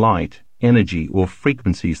emitting light, energy, or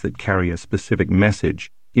frequencies that carry a specific message,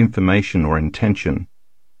 information, or intention.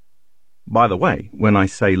 By the way, when I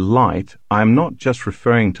say light, I am not just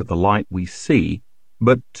referring to the light we see,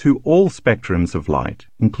 but to all spectrums of light,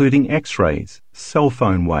 including X-rays, cell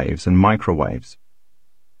phone waves, and microwaves.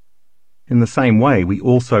 In the same way, we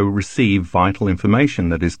also receive vital information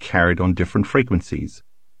that is carried on different frequencies.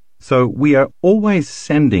 So we are always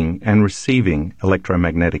sending and receiving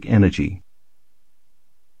electromagnetic energy.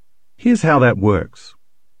 Here's how that works.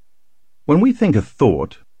 When we think a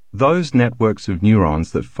thought, those networks of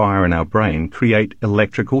neurons that fire in our brain create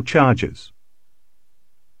electrical charges.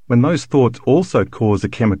 When those thoughts also cause a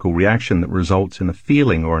chemical reaction that results in a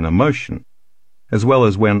feeling or an emotion, as well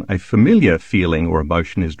as when a familiar feeling or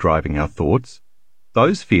emotion is driving our thoughts,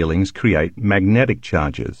 those feelings create magnetic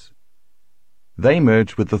charges. They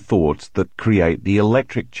merge with the thoughts that create the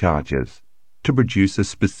electric charges to produce a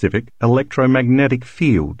specific electromagnetic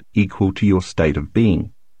field equal to your state of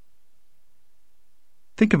being.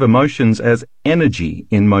 Think of emotions as energy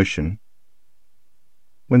in motion.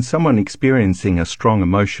 When someone experiencing a strong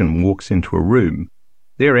emotion walks into a room,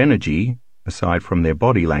 their energy, aside from their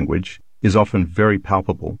body language, is often very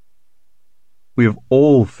palpable. We have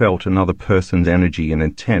all felt another person's energy and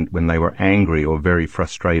intent when they were angry or very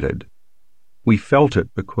frustrated. We felt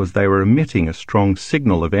it because they were emitting a strong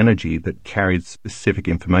signal of energy that carried specific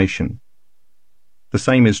information. The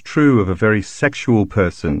same is true of a very sexual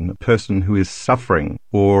person, a person who is suffering,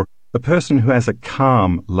 or a person who has a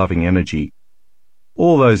calm, loving energy.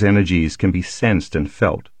 All those energies can be sensed and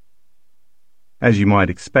felt. As you might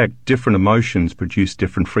expect, different emotions produce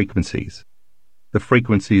different frequencies. The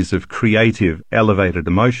frequencies of creative, elevated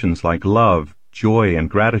emotions like love, joy, and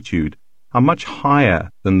gratitude are much higher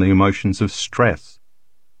than the emotions of stress,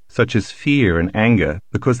 such as fear and anger,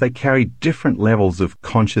 because they carry different levels of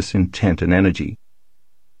conscious intent and energy.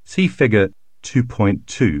 See Figure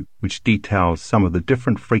 2.2, which details some of the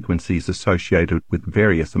different frequencies associated with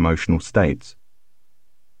various emotional states.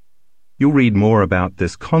 You'll read more about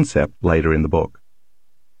this concept later in the book.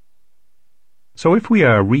 So if we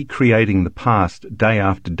are recreating the past day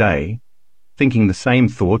after day, thinking the same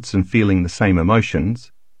thoughts and feeling the same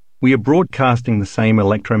emotions, we are broadcasting the same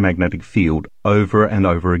electromagnetic field over and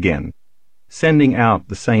over again, sending out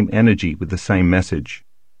the same energy with the same message.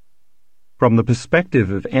 From the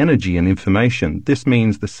perspective of energy and information, this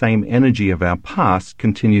means the same energy of our past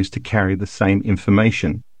continues to carry the same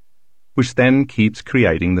information, which then keeps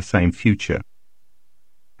creating the same future.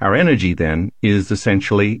 Our energy, then, is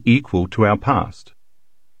essentially equal to our past.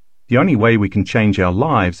 The only way we can change our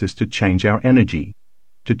lives is to change our energy,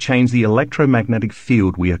 to change the electromagnetic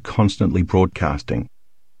field we are constantly broadcasting.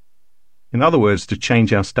 In other words, to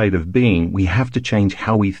change our state of being, we have to change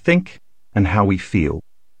how we think and how we feel.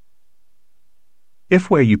 If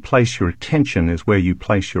where you place your attention is where you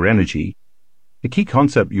place your energy, a key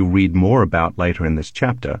concept you'll read more about later in this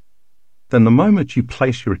chapter, then the moment you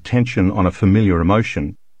place your attention on a familiar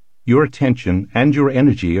emotion, your attention and your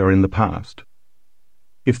energy are in the past.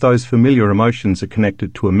 If those familiar emotions are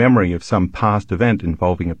connected to a memory of some past event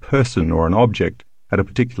involving a person or an object at a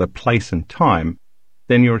particular place and time,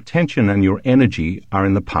 then your attention and your energy are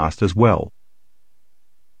in the past as well.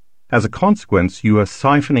 As a consequence, you are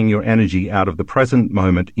siphoning your energy out of the present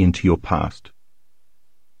moment into your past.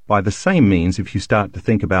 By the same means, if you start to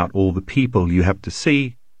think about all the people you have to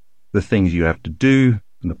see, the things you have to do,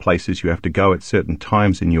 and the places you have to go at certain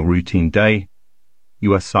times in your routine day,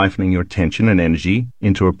 you are siphoning your attention and energy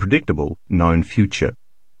into a predictable, known future.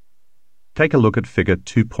 Take a look at figure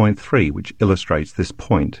 2.3, which illustrates this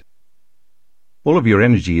point. All of your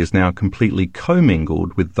energy is now completely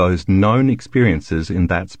commingled with those known experiences in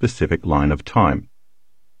that specific line of time.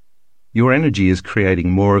 Your energy is creating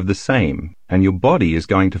more of the same, and your body is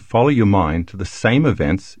going to follow your mind to the same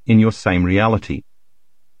events in your same reality.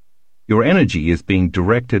 Your energy is being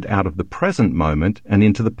directed out of the present moment and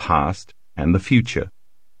into the past and the future.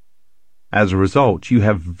 As a result, you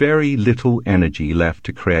have very little energy left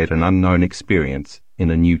to create an unknown experience in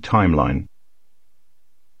a new timeline.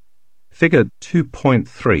 Figure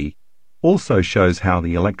 2.3 also shows how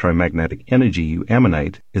the electromagnetic energy you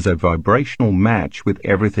emanate is a vibrational match with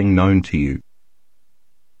everything known to you.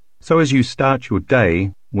 So as you start your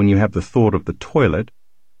day, when you have the thought of the toilet,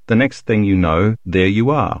 the next thing you know, there you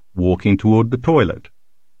are, walking toward the toilet.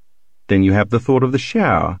 Then you have the thought of the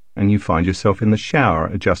shower, and you find yourself in the shower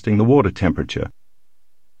adjusting the water temperature.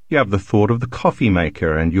 You have the thought of the coffee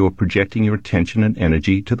maker, and you're projecting your attention and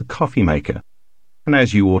energy to the coffee maker. And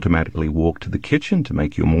as you automatically walk to the kitchen to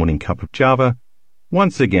make your morning cup of java,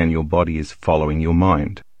 once again your body is following your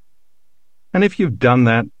mind. And if you've done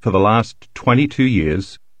that for the last 22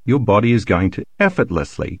 years, your body is going to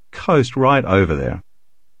effortlessly coast right over there.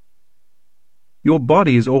 Your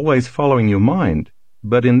body is always following your mind,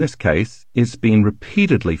 but in this case, it's been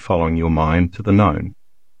repeatedly following your mind to the known.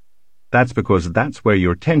 That's because that's where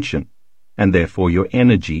your attention, and therefore your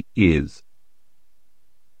energy, is.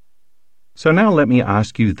 So now let me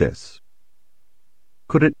ask you this.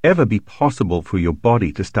 Could it ever be possible for your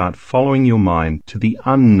body to start following your mind to the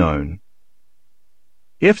unknown?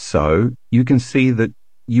 If so, you can see that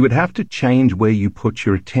you would have to change where you put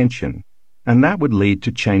your attention, and that would lead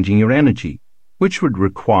to changing your energy, which would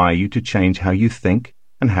require you to change how you think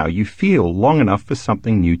and how you feel long enough for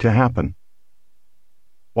something new to happen.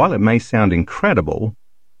 While it may sound incredible,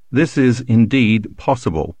 this is indeed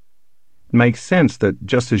possible. It makes sense that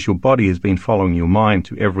just as your body has been following your mind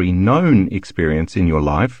to every known experience in your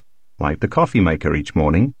life, like the coffee maker each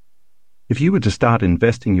morning, if you were to start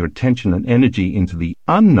investing your attention and energy into the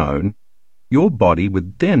unknown, your body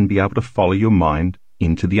would then be able to follow your mind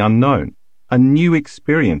into the unknown, a new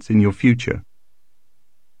experience in your future.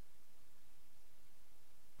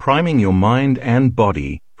 Priming your mind and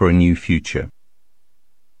body for a new future.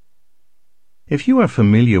 If you are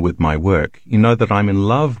familiar with my work, you know that I'm in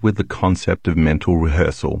love with the concept of mental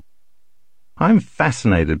rehearsal. I'm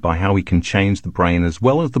fascinated by how we can change the brain as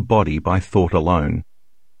well as the body by thought alone.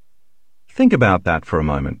 Think about that for a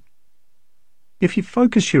moment. If you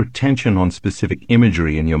focus your attention on specific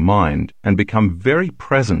imagery in your mind and become very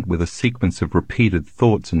present with a sequence of repeated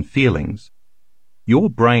thoughts and feelings, your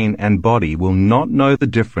brain and body will not know the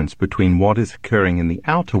difference between what is occurring in the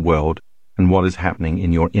outer world and what is happening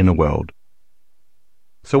in your inner world.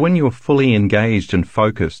 So when you are fully engaged and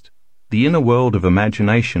focused, the inner world of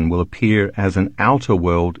imagination will appear as an outer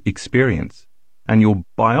world experience, and your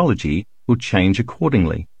biology will change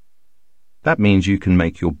accordingly. That means you can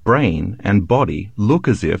make your brain and body look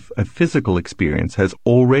as if a physical experience has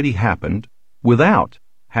already happened without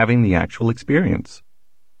having the actual experience.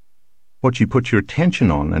 What you put your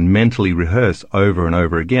attention on and mentally rehearse over and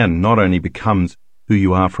over again not only becomes who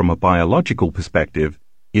you are from a biological perspective,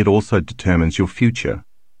 it also determines your future.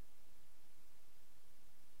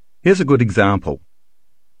 Here's a good example.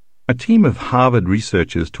 A team of Harvard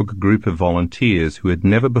researchers took a group of volunteers who had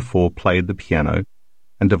never before played the piano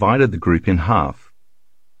and divided the group in half.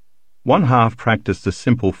 One half practiced a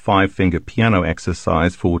simple 5-finger piano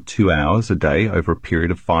exercise for 2 hours a day over a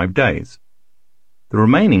period of 5 days. The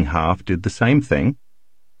remaining half did the same thing,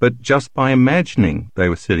 but just by imagining they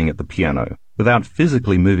were sitting at the piano, without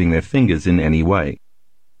physically moving their fingers in any way.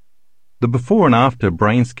 The before and after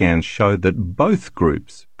brain scans showed that both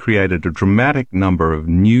groups created a dramatic number of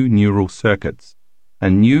new neural circuits, a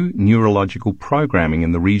new neurological programming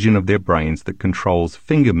in the region of their brains that controls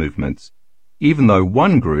finger movements, even though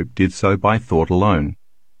one group did so by thought alone.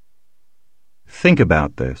 Think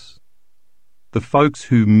about this. The folks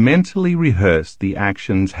who mentally rehearsed the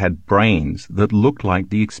actions had brains that looked like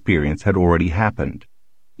the experience had already happened,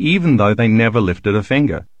 even though they never lifted a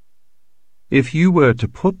finger. If you were to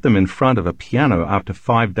put them in front of a piano after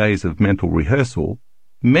 5 days of mental rehearsal,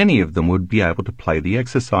 many of them would be able to play the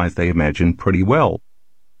exercise they imagined pretty well,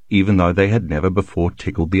 even though they had never before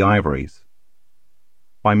tickled the ivories.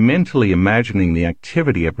 By mentally imagining the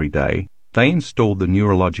activity every day, they installed the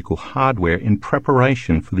neurological hardware in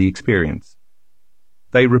preparation for the experience.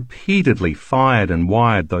 They repeatedly fired and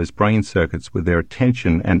wired those brain circuits with their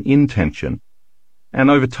attention and intention, and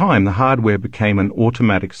over time the hardware became an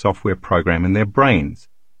automatic software program in their brains,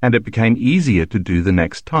 and it became easier to do the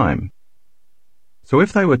next time. So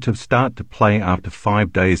if they were to start to play after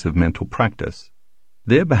 5 days of mental practice,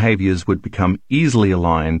 their behaviors would become easily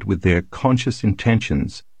aligned with their conscious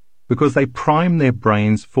intentions because they prime their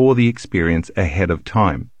brains for the experience ahead of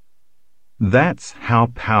time. That's how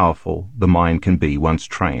powerful the mind can be once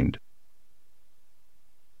trained.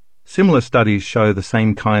 Similar studies show the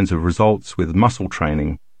same kinds of results with muscle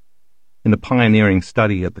training. In a pioneering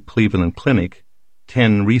study at the Cleveland Clinic,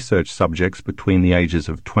 10 research subjects between the ages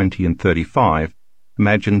of 20 and 35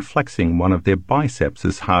 imagined flexing one of their biceps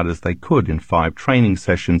as hard as they could in 5 training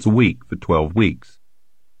sessions a week for 12 weeks.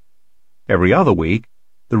 Every other week,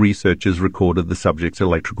 the researchers recorded the subjects'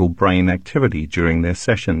 electrical brain activity during their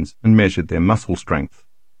sessions and measured their muscle strength.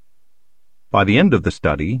 By the end of the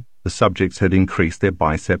study, the subjects had increased their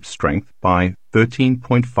biceps strength by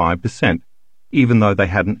 13.5%, even though they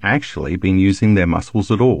hadn't actually been using their muscles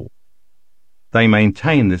at all. They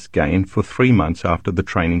maintained this gain for 3 months after the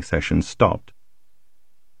training session stopped.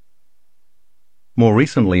 More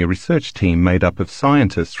recently, a research team made up of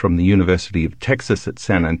scientists from the University of Texas at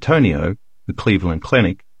San Antonio, the Cleveland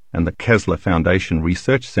Clinic, and the Kessler Foundation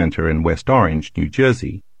Research Center in West Orange, New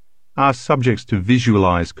Jersey, asked subjects to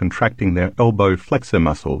visualize contracting their elbow flexor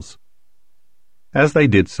muscles. As they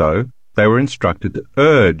did so, they were instructed to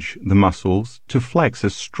urge the muscles to flex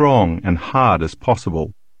as strong and hard as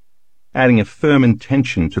possible, adding a firm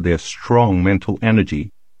intention to their strong mental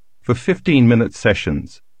energy for 15-minute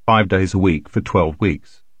sessions, 5 days a week for 12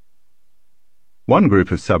 weeks. One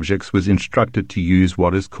group of subjects was instructed to use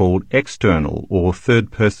what is called external or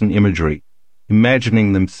third-person imagery,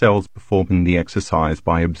 imagining themselves performing the exercise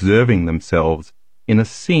by observing themselves in a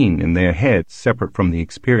scene in their heads separate from the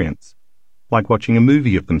experience, like watching a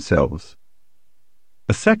movie of themselves.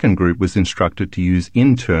 A second group was instructed to use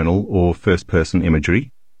internal or first-person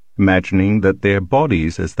imagery, imagining that their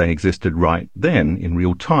bodies as they existed right then in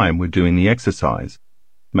real time were doing the exercise,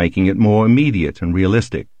 making it more immediate and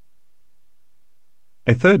realistic.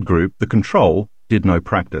 A third group, the control, did no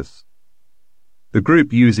practice. The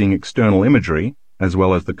group using external imagery, as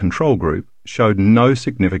well as the control group, showed no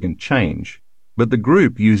significant change, but the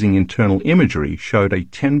group using internal imagery showed a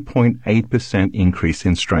 10.8% increase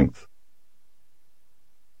in strength.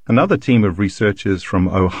 Another team of researchers from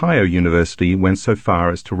Ohio University went so far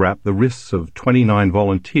as to wrap the wrists of 29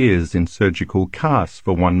 volunteers in surgical casts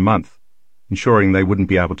for 1 month, ensuring they wouldn't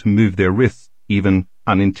be able to move their wrists even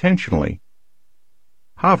unintentionally.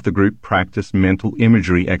 Half the group practiced mental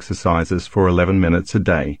imagery exercises for 11 minutes a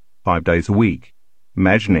day, 5 days a week,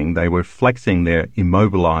 imagining they were flexing their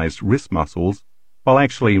immobilized wrist muscles while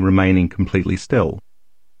actually remaining completely still.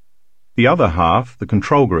 The other half, the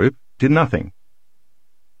control group, did nothing.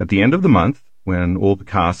 At the end of the month, when all the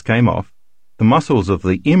casts came off, the muscles of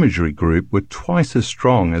the imagery group were twice as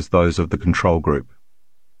strong as those of the control group.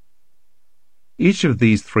 Each of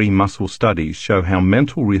these 3 muscle studies show how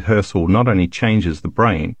mental rehearsal not only changes the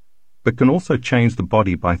brain, but can also change the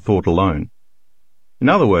body by thought alone. In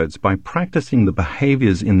other words, by practicing the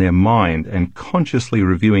behaviors in their mind and consciously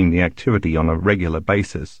reviewing the activity on a regular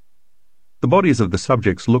basis, the bodies of the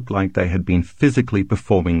subjects looked like they had been physically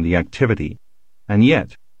performing the activity, and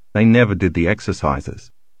yet they never did the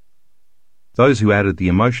exercises. Those who added the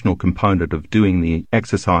emotional component of doing the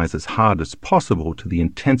exercise as hard as possible to the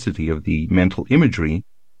intensity of the mental imagery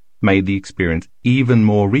made the experience even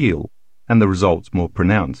more real and the results more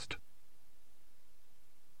pronounced.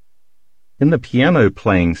 In the piano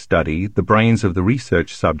playing study, the brains of the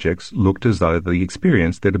research subjects looked as though the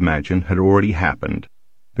experience they'd imagined had already happened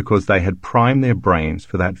because they had primed their brains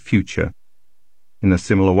for that future. In a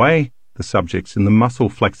similar way, the subjects in the muscle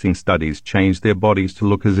flexing studies changed their bodies to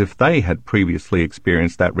look as if they had previously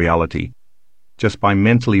experienced that reality, just by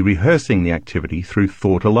mentally rehearsing the activity through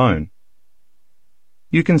thought alone.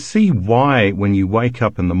 You can see why when you wake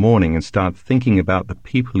up in the morning and start thinking about the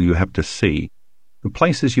people you have to see, the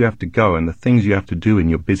places you have to go, and the things you have to do in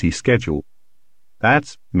your busy schedule.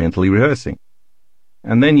 That's mentally rehearsing.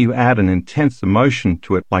 And then you add an intense emotion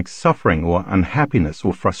to it, like suffering or unhappiness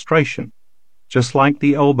or frustration, just like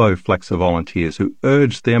the elbow flexor volunteers who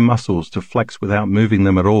urge their muscles to flex without moving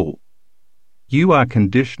them at all. You are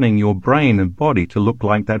conditioning your brain and body to look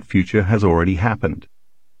like that future has already happened.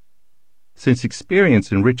 Since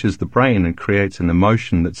experience enriches the brain and creates an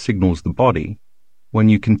emotion that signals the body, when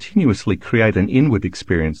you continuously create an inward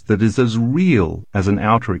experience that is as real as an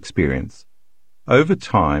outer experience, over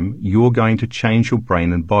time you're going to change your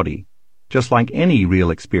brain and body, just like any real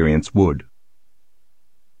experience would.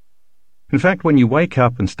 In fact, when you wake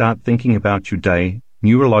up and start thinking about your day,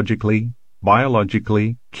 neurologically,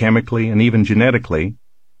 biologically, chemically, and even genetically,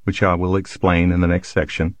 which I will explain in the next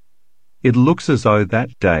section, it looks as though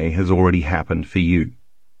that day has already happened for you.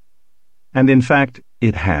 And in fact,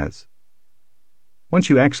 it has. Once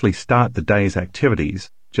you actually start the day's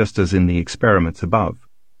activities, just as in the experiments above,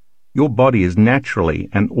 your body is naturally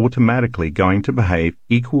and automatically going to behave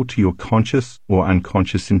equal to your conscious or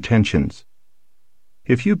unconscious intentions.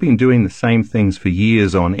 If you've been doing the same things for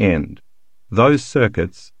years on end, those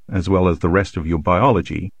circuits, as well as the rest of your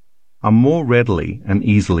biology, are more readily and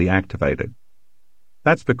easily activated.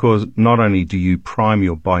 That's because not only do you prime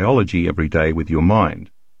your biology every day with your mind,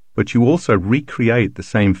 but you also recreate the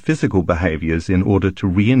same physical behaviors in order to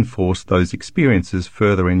reinforce those experiences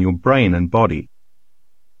further in your brain and body.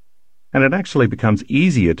 And it actually becomes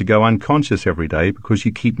easier to go unconscious every day because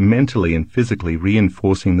you keep mentally and physically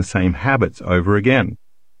reinforcing the same habits over again,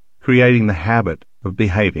 creating the habit of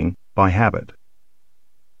behaving by habit.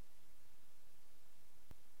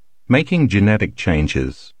 Making genetic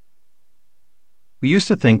changes. We used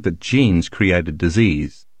to think that genes created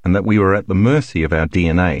disease and that we were at the mercy of our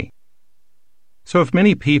DNA. So if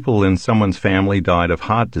many people in someone's family died of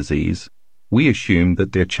heart disease, we assumed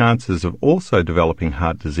that their chances of also developing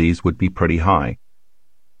heart disease would be pretty high.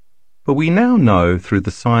 But we now know through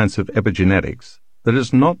the science of epigenetics that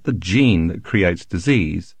it's not the gene that creates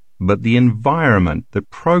disease, but the environment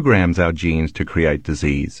that programs our genes to create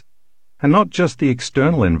disease, and not just the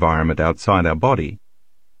external environment outside our body,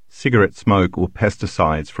 cigarette smoke or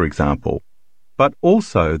pesticides, for example, but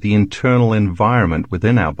also the internal environment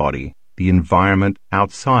within our body, the environment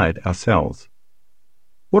outside our cells.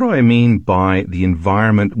 What do I mean by the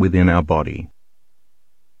environment within our body?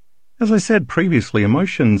 As I said previously,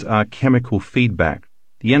 emotions are chemical feedback,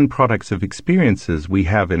 the end products of experiences we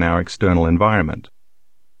have in our external environment.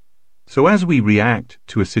 So as we react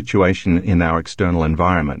to a situation in our external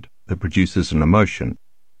environment that produces an emotion,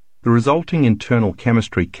 the resulting internal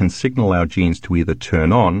chemistry can signal our genes to either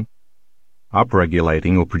turn on,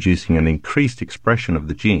 upregulating or producing an increased expression of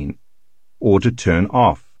the gene, or to turn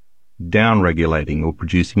off, downregulating or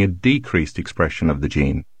producing a decreased expression of the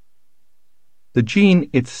gene. The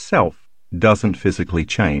gene itself doesn't physically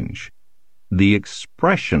change. The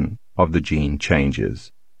expression of the gene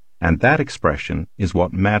changes, and that expression is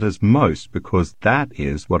what matters most because that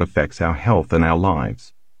is what affects our health and our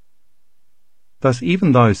lives. Thus,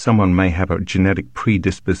 even though someone may have a genetic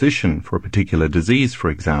predisposition for a particular disease, for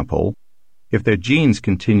example, if their genes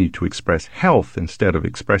continue to express health instead of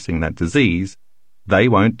expressing that disease, they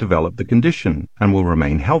won't develop the condition and will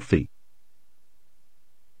remain healthy.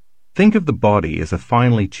 Think of the body as a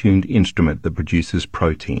finely tuned instrument that produces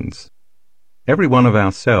proteins. Every one of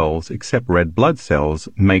our cells, except red blood cells,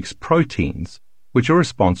 makes proteins, which are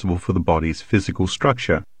responsible for the body's physical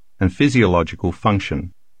structure and physiological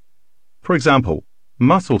function. For example,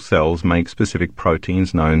 muscle cells make specific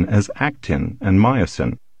proteins known as actin and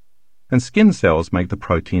myosin, and skin cells make the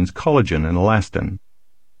proteins collagen and elastin.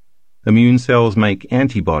 Immune cells make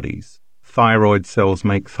antibodies, thyroid cells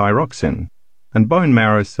make thyroxine, and bone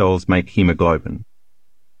marrow cells make hemoglobin.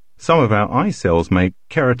 Some of our eye cells make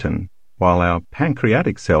keratin, while our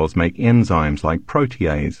pancreatic cells make enzymes like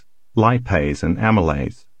protease, lipase, and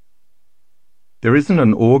amylase. There isn't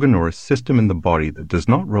an organ or a system in the body that does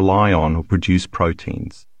not rely on or produce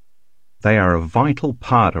proteins. They are a vital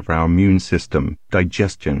part of our immune system,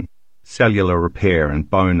 digestion, cellular repair, and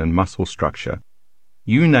bone and muscle structure.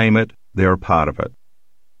 You name it, they're a part of it.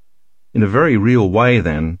 In a very real way,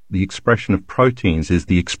 then, the expression of proteins is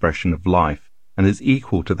the expression of life and is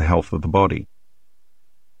equal to the health of the body.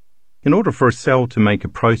 In order for a cell to make a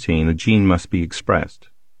protein, a gene must be expressed.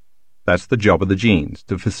 That's the job of the genes,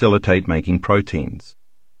 to facilitate making proteins.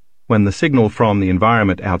 When the signal from the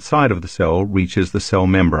environment outside of the cell reaches the cell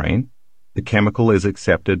membrane, the chemical is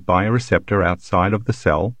accepted by a receptor outside of the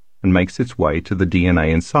cell and makes its way to the DNA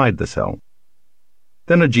inside the cell.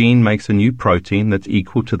 then a gene makes a new protein that's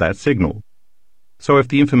equal to that signal. So if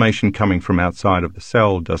the information coming from outside of the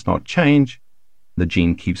cell does not change, the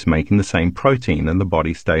gene keeps making the same protein and the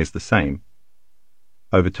body stays the same.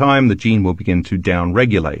 Over time, the gene will begin to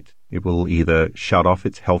downregulate. It will either shut off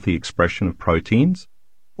its healthy expression of proteins,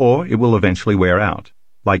 or it will eventually wear out,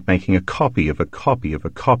 like making a copy of a copy of a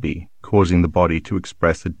copy, causing the body to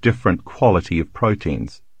express a different quality of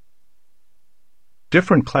proteins.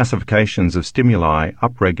 Different classifications of stimuli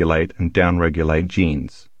upregulate and downregulate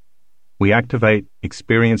genes. We activate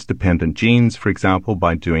experience-dependent genes, for example,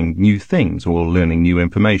 by doing new things or learning new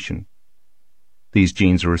information. These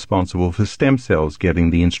genes are responsible for stem cells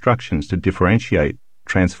getting the instructions to differentiate,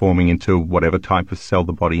 transforming into whatever type of cell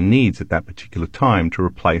the body needs at that particular time to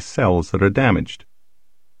replace cells that are damaged.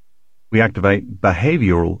 We activate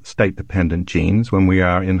behavioral state-dependent genes when we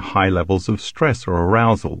are in high levels of stress or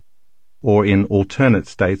arousal, or in alternate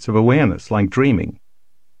states of awareness like dreaming.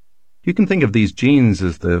 You can think of these genes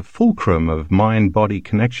as the fulcrum of mind-body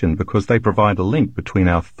connection because they provide a link between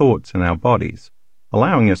our thoughts and our bodies,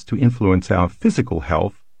 allowing us to influence our physical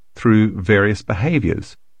health through various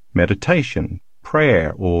behaviors, meditation,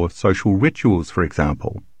 prayer, or social rituals, for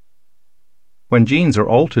example. When genes are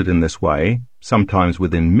altered in this way, sometimes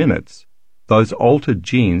within minutes, those altered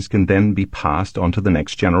genes can then be passed on to the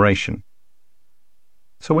next generation.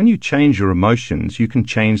 So when you change your emotions, you can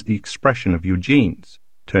change the expression of your genes,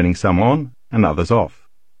 turning some on and others off,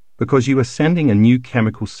 because you are sending a new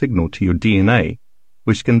chemical signal to your DNA,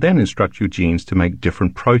 which can then instruct your genes to make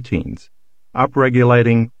different proteins,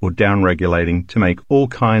 upregulating or downregulating to make all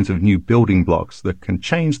kinds of new building blocks that can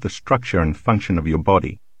change the structure and function of your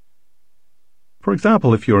body. For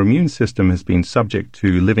example, if your immune system has been subject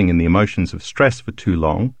to living in the emotions of stress for too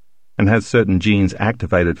long and has certain genes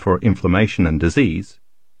activated for inflammation and disease,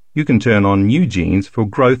 you can turn on new genes for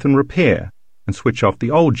growth and repair and switch off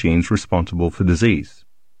the old genes responsible for disease.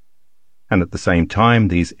 And at the same time,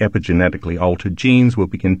 these epigenetically altered genes will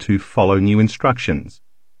begin to follow new instructions,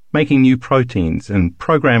 making new proteins and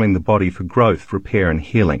programming the body for growth, repair, and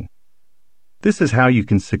healing. This is how you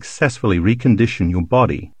can successfully recondition your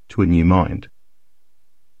body to a new mind.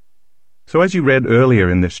 So as you read earlier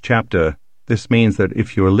in this chapter, this means that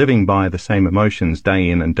if you're living by the same emotions day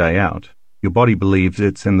in and day out, your body believes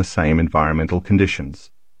it's in the same environmental conditions.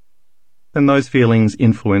 Then those feelings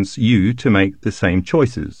influence you to make the same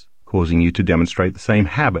choices, causing you to demonstrate the same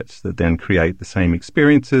habits that then create the same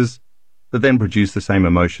experiences, that then produce the same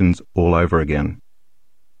emotions all over again.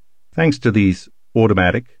 Thanks to these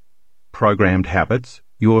automatic, programmed habits,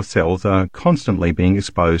 your cells are constantly being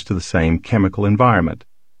exposed to the same chemical environment,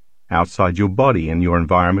 outside your body and your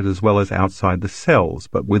environment as well as outside the cells,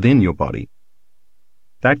 but within your body.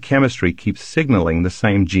 That chemistry keeps signaling the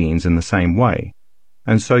same genes in the same way,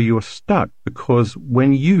 and so you are stuck because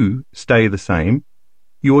when you stay the same,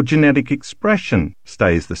 your genetic expression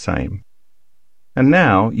stays the same. And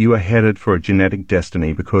now you are headed for a genetic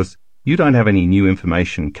destiny because you don't have any new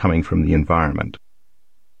information coming from the environment.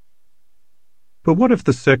 But what if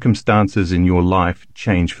the circumstances in your life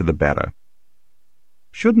change for the better?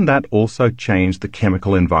 Shouldn't that also change the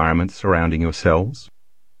chemical environment surrounding your cells?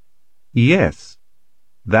 Yes,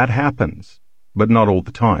 that happens, but not all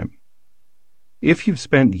the time. If you've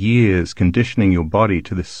spent years conditioning your body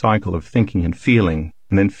to this cycle of thinking and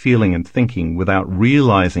then feeling and thinking without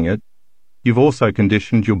realizing it, you've also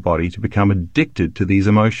conditioned your body to become addicted to these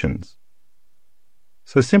emotions.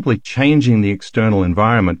 So simply changing the external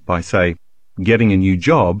environment by, say, getting a new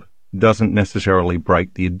job doesn't necessarily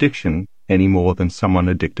break the addiction any more than someone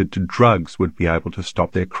addicted to drugs would be able to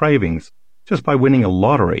stop their cravings just by winning a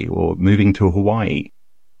lottery or moving to Hawaii.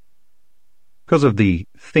 Because of the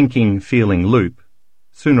thinking-feeling loop,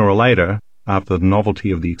 sooner or later, after the novelty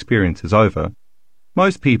of the experience is over,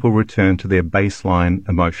 most people return to their baseline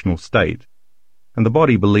emotional state, and the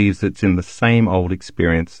body believes it's in the same old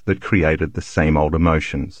experience that created the same old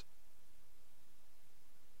emotions.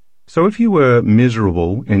 So if you were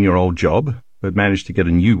miserable in your old job, but managed to get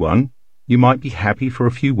a new one, you might be happy for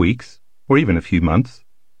a few weeks, or even a few months.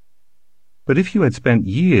 But if you had spent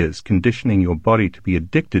years conditioning your body to be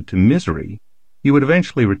addicted to misery, you would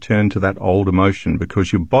eventually return to that old emotion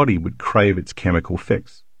because your body would crave its chemical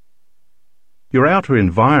fix. Your outer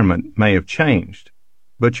environment may have changed,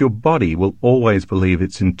 but your body will always believe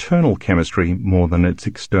its internal chemistry more than its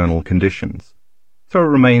external conditions. So it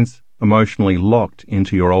remains emotionally locked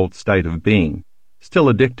into your old state of being, still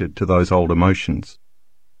addicted to those old emotions.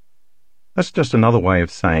 That's just another way of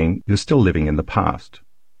saying you're still living in the past.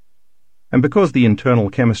 And because the internal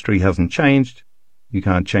chemistry hasn't changed, You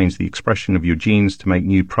can't change the expression of your genes to make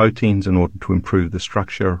new proteins in order to improve the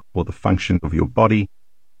structure or the function of your body.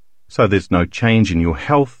 So there's no change in your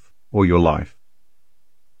health or your life.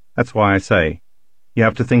 That's why I say you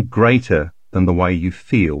have to think greater than the way you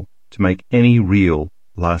feel to make any real,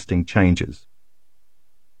 lasting changes.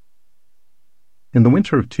 In the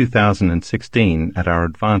winter of 2016, at our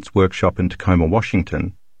advanced workshop in Tacoma,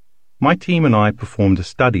 Washington, my team and I performed a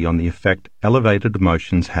study on the effect elevated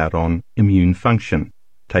emotions had on immune function,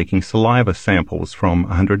 taking saliva samples from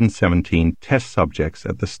 117 test subjects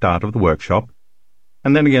at the start of the workshop,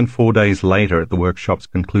 and then again 4 days later at the workshop's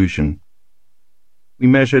conclusion. We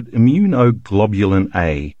measured immunoglobulin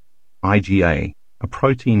A, IgA, a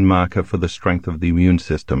protein marker for the strength of the immune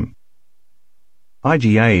system.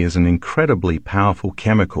 IgA is an incredibly powerful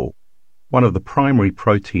chemical, one of the primary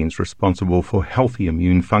proteins responsible for healthy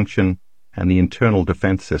immune function and the internal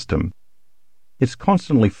defense system. It's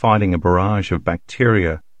constantly fighting a barrage of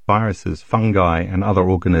bacteria, viruses, fungi, and other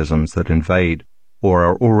organisms that invade or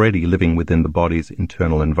are already living within the body's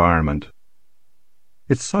internal environment.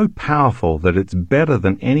 It's so powerful that it's better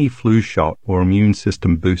than any flu shot or immune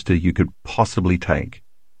system booster you could possibly take.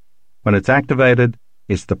 When it's activated,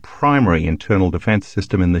 it's the primary internal defense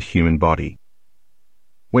system in the human body.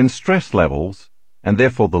 When stress levels, and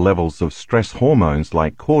therefore the levels of stress hormones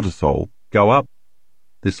like cortisol, go up,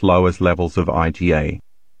 this lowers levels of IgA,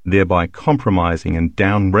 thereby compromising and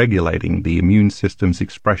down-regulating the immune system's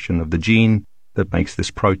expression of the gene that makes this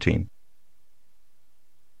protein.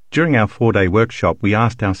 During our 4-day workshop, we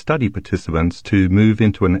asked our study participants to move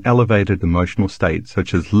into an elevated emotional state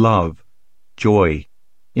such as love, joy,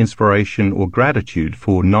 inspiration, or gratitude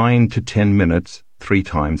for 9 to 10 minutes 3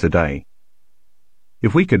 times a day.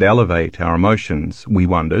 If we could elevate our emotions, we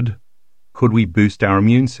wondered, could we boost our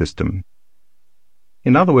immune system?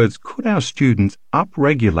 In other words, could our students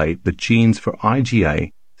upregulate the genes for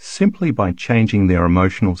IgA simply by changing their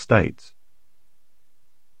emotional states?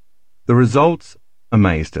 The results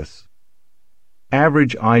amazed us.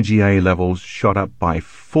 Average IgA levels shot up by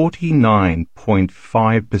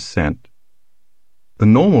 49.5%. The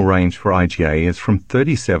normal range for IgA is from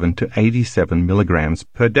 37 to 87 milligrams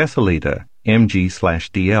per deciliter,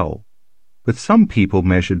 mg/dl, but some people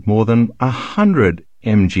measured more than 100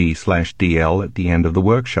 mg/dl at the end of the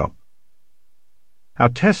workshop. Our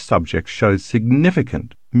test subjects showed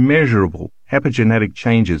significant, measurable epigenetic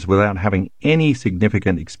changes without having any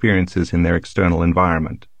significant experiences in their external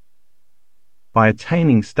environment. By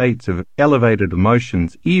attaining states of elevated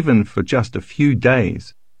emotions even for just a few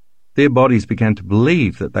days, their bodies began to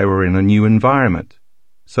believe that they were in a new environment,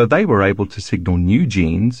 so they were able to signal new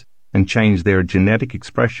genes and change their genetic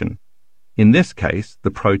expression, in this case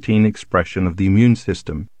the protein expression of the immune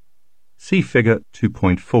system. See Figure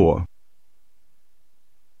 2.4.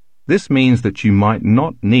 This means that you might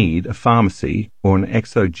not need a pharmacy or an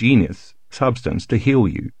exogenous substance to heal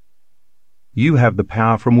you. You have the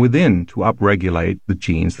power from within to upregulate the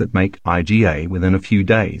genes that make IgA within a few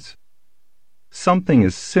days. Something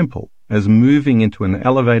as simple as moving into an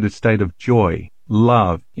elevated state of joy,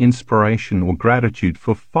 love, inspiration, or gratitude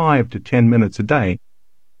for 5 to 10 minutes a day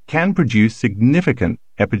can produce significant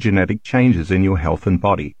epigenetic changes in your health and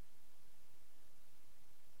body.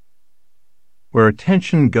 Where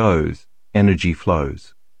attention goes, energy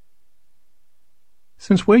flows.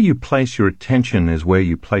 Since where you place your attention is where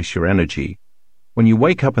you place your energy, when you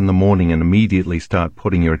wake up in the morning and immediately start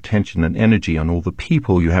putting your attention and energy on all the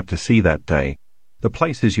people you have to see that day, the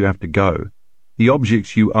places you have to go, the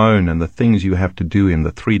objects you own and the things you have to do in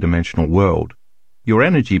the three-dimensional world, your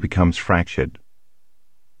energy becomes fractured.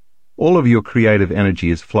 All of your creative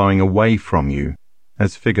energy is flowing away from you,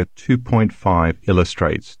 as Figure 2.5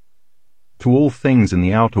 illustrates, to all things in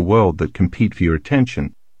the outer world that compete for your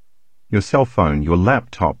attention. Your cell phone, your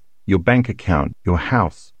laptop, your bank account, your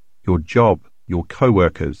house, your job, your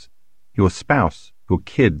co-workers, your spouse, your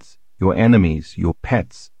kids, your enemies, your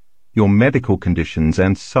pets, your medical conditions,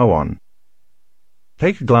 and so on.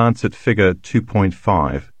 Take a glance at Figure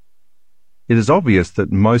 2.5. It is obvious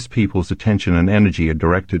that most people's attention and energy are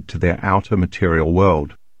directed to their outer material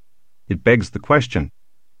world. It begs the question,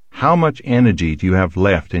 how much energy do you have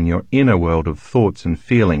left in your inner world of thoughts and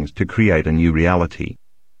feelings to create a new reality?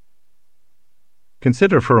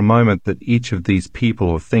 Consider for a moment that each of these people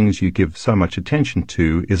or things you give so much attention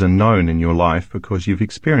to is a known in your life because you've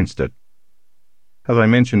experienced it. As I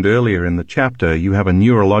mentioned earlier in the chapter, you have a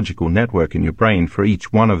neurological network in your brain for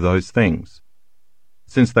each one of those things.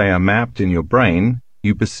 Since they are mapped in your brain,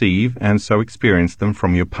 you perceive and so experience them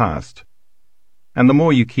from your past. And the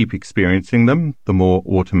more you keep experiencing them, the more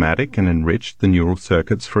automatic and enriched the neural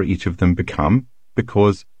circuits for each of them become,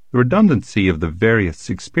 because The redundancy of the various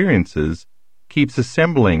experiences keeps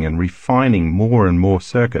assembling and refining more and more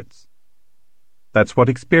circuits. That's what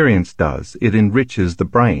experience does. It enriches the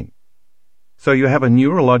brain. So you have a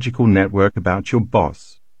neurological network about your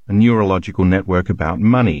boss, a neurological network about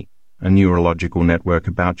money, a neurological network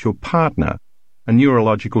about your partner, a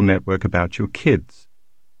neurological network about your kids,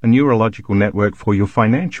 a neurological network for your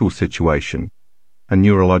financial situation, a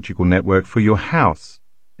neurological network for your house,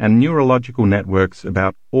 and neurological networks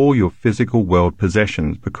about all your physical world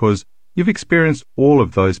possessions because you've experienced all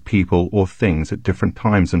of those people or things at different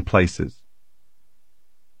times and places.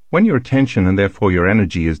 When your attention and therefore your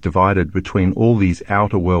energy is divided between all these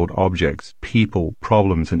outer world objects, people,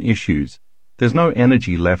 problems, and issues, there's no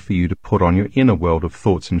energy left for you to put on your inner world of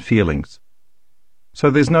thoughts and feelings. So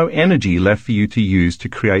there's no energy left for you to use to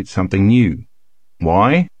create something new.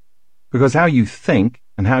 Why? Because how you think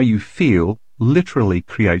and how you feel literally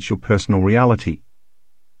creates your personal reality.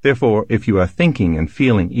 Therefore, if you are thinking and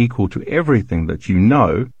feeling equal to everything that you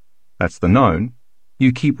know, that's the known,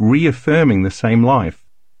 you keep reaffirming the same life.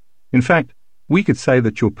 In fact, we could say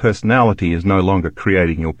that your personality is no longer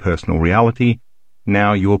creating your personal reality.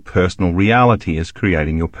 Now your personal reality is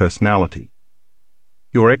creating your personality.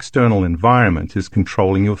 Your external environment is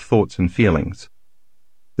controlling your thoughts and feelings.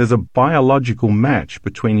 There's a biological match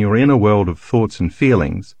between your inner world of thoughts and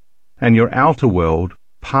feelings and your outer world,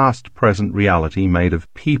 past-present reality made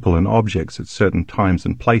of people and objects at certain times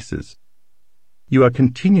and places. You are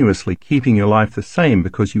continuously keeping your life the same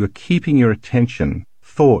because you are keeping your attention,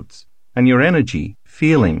 thoughts, and your energy,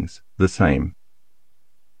 feelings, the same.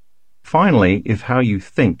 Finally, if how you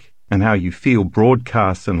think and how you feel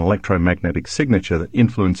broadcasts an electromagnetic signature that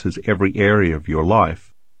influences every area of your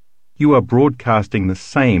life, you are broadcasting the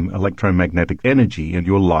same electromagnetic energy and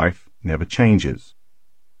your life never changes.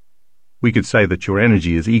 We could say that your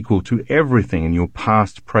energy is equal to everything in your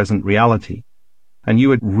past-present reality, and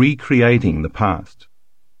you are recreating the past.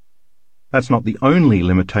 That's not the only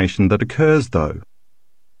limitation that occurs, though.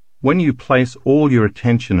 When you place all your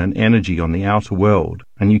attention and energy on the outer world,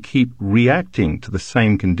 and you keep reacting to the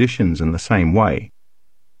same conditions in the same way,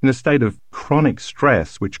 in a state of chronic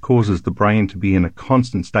stress which causes the brain to be in a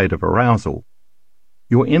constant state of arousal,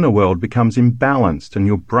 your inner world becomes imbalanced and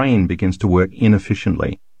your brain begins to work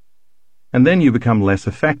inefficiently. And then you become less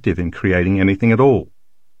effective in creating anything at all.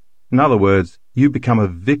 In other words, you become a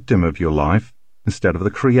victim of your life instead of the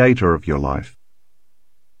creator of your life.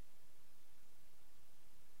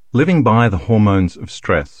 Living by the hormones of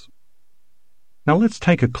stress. Now let's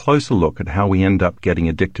take a closer look at how we end up getting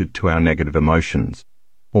addicted to our negative emotions,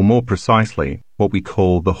 or more precisely, what we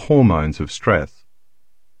call the hormones of stress.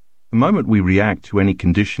 The moment we react to any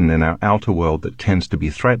condition in our outer world that tends to be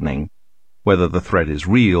threatening, whether the threat is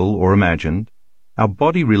real or imagined, our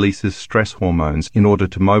body releases stress hormones in order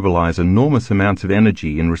to mobilize enormous amounts of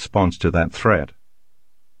energy in response to that threat.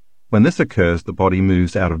 When this occurs, the body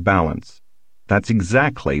moves out of balance. That's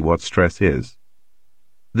exactly what stress is.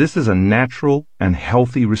 This is a natural and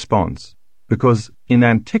healthy response because in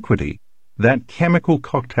antiquity, that chemical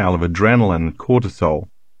cocktail of adrenaline and cortisol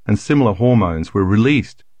and similar hormones were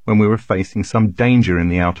released when we were facing some danger in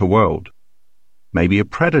the outer world. Maybe a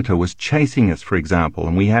predator was chasing us, for example,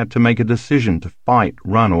 and we had to make a decision to fight,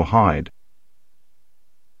 run, or hide.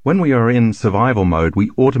 When we are in survival mode,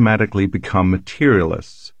 we automatically become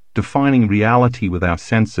materialists, defining reality with our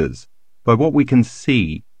senses, by what we can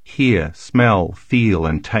see, hear, smell, feel,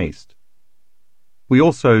 and taste. We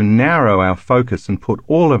also narrow our focus and put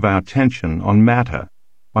all of our attention on matter,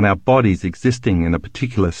 on our bodies existing in a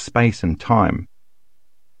particular space and time.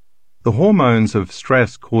 The hormones of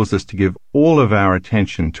stress cause us to give all of our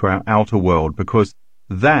attention to our outer world because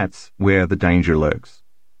that's where the danger lurks.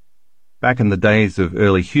 Back in the days of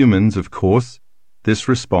early humans, of course, this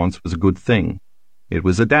response was a good thing. It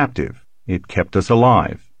was adaptive. It kept us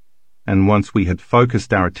alive. And once we had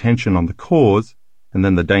focused our attention on the cause, and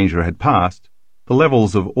then the danger had passed, the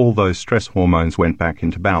levels of all those stress hormones went back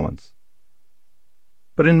into balance.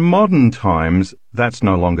 But in modern times, that's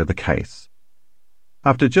no longer the case.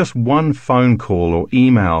 After just one phone call or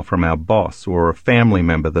email from our boss or a family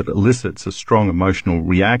member that elicits a strong emotional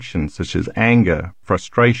reaction such as anger,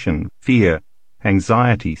 frustration, fear,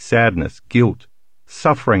 anxiety, sadness, guilt,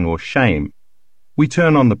 suffering, or shame, we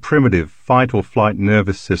turn on the primitive fight-or-flight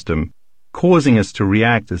nervous system, causing us to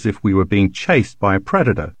react as if we were being chased by a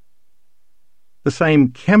predator. The same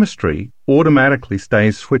chemistry automatically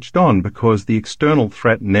stays switched on because the external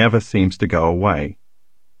threat never seems to go away.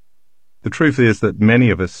 The truth is that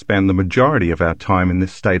many of us spend the majority of our time in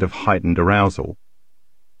this state of heightened arousal.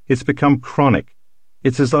 It's become chronic,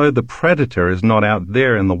 It's as though the predator is not out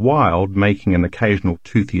there in the wild making an occasional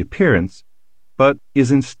toothy appearance, but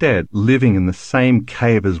is instead living in the same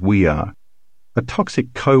cave as we are. A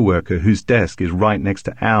toxic co-worker whose desk is right next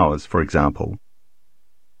to ours, for example.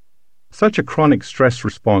 Such a chronic stress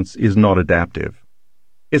response is not adaptive.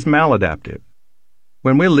 It's maladaptive.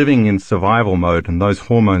 When we're living in survival mode and those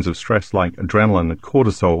hormones of stress like adrenaline and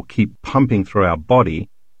cortisol keep pumping through our body,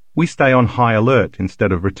 we stay on high alert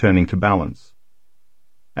instead of returning to balance.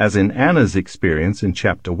 As in Anna's experience in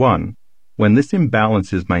Chapter 1, when this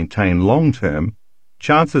imbalance is maintained long-term,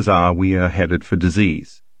 chances are we are headed for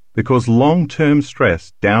disease, because long-term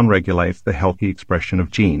stress downregulates the healthy expression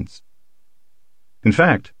of genes. In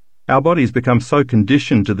fact, our bodies become so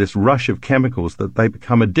conditioned to this rush of chemicals that they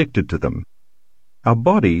become addicted to them. Our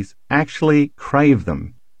bodies actually crave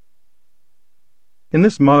them. In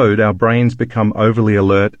this mode, our brains become overly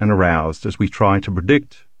alert and aroused as we try to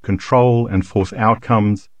predict, control, and force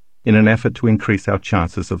outcomes in an effort to increase our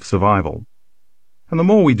chances of survival. And the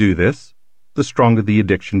more we do this, the stronger the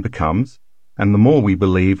addiction becomes, and the more we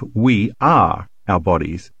believe we are our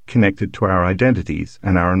bodies connected to our identities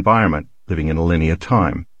and our environment living in a linear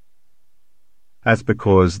time. That's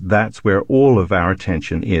because that's where all of our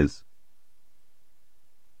attention is.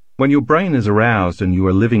 When your brain is aroused and you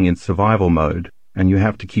are living in survival mode, and you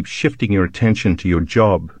have to keep shifting your attention to your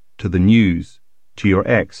job, to the news, to your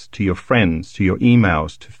ex, to your friends, to your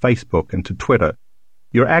emails, to Facebook, and to Twitter,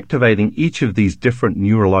 you're activating each of these different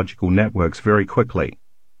neurological networks very quickly.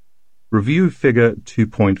 Review Figure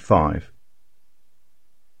 2.5.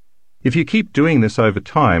 If you keep doing this over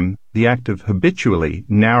time, the act of habitually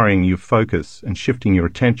narrowing your focus and shifting your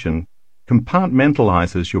attention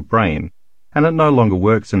compartmentalizes your brain, and it no longer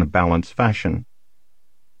works in a balanced fashion.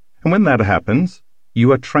 And when that happens,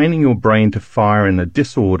 you are training your brain to fire in a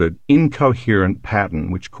disordered, incoherent pattern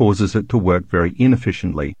which causes it to work very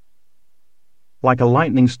inefficiently. Like a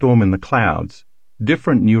lightning storm in the clouds,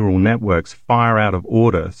 different neural networks fire out of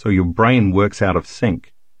order so your brain works out of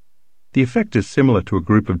sync. The effect is similar to a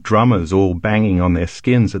group of drummers all banging on their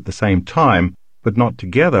skins at the same time, but not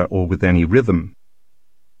together or with any rhythm.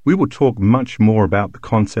 We will talk much more about the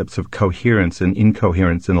concepts of coherence and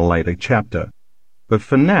incoherence in a later chapter, but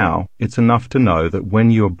for now, it's enough to know that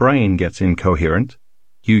when your brain gets incoherent,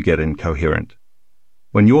 you get incoherent.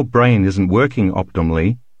 When your brain isn't working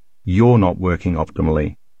optimally, you're not working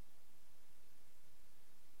optimally.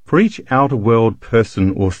 For each outer world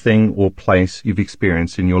person or thing or place you've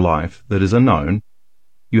experienced in your life that is a known,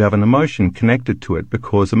 you have an emotion connected to it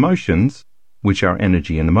because emotions, which are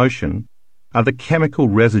energy and emotion, are the chemical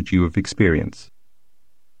residue of experience.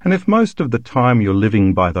 And if most of the time you're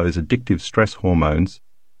living by those addictive stress hormones,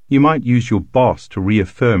 you might use your boss to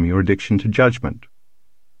reaffirm your addiction to judgment.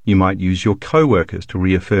 You might use your co-workers to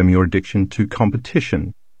reaffirm your addiction to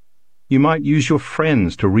competition. You might use your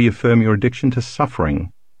friends to reaffirm your addiction to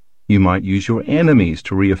suffering. You might use your enemies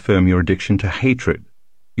to reaffirm your addiction to hatred,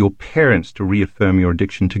 your parents to reaffirm your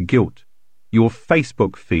addiction to guilt, your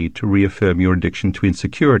Facebook feed to reaffirm your addiction to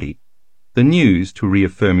insecurity, the news to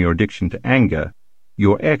reaffirm your addiction to anger,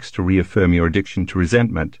 your ex to reaffirm your addiction to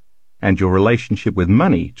resentment, and your relationship with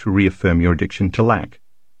money to reaffirm your addiction to lack.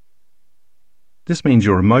 This means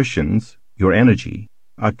your emotions, your energy,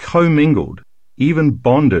 are commingled, even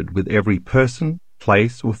bonded with every person,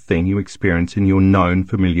 place, or thing you experience in your known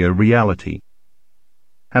familiar reality.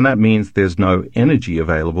 And that means there's no energy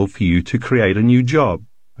available for you to create a new job,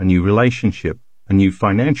 a new relationship, a new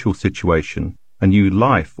financial situation, a new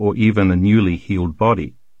life, or even a newly healed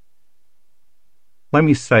body. Let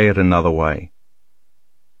me say it another way.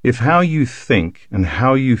 If how you think and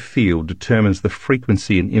how you feel determines the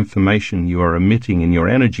frequency and information you are emitting in your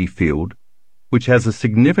energy field, which has a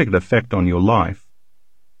significant effect on your life,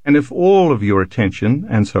 and if all of your attention,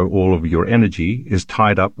 and so all of your energy, is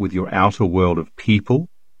tied up with your outer world of people,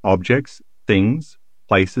 objects, things,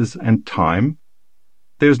 places, and time,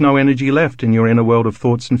 there's no energy left in your inner world of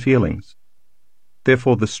thoughts and feelings.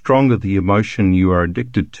 Therefore, the stronger the emotion you are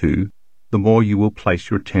addicted to, the more you will place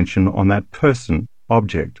your attention on that person,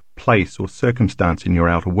 object, place, or circumstance in your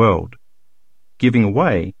outer world, giving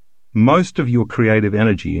away most of your creative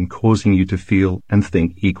energy in causing you to feel and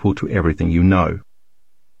think equal to everything you know.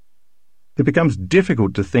 It becomes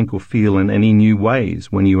difficult to think or feel in any new ways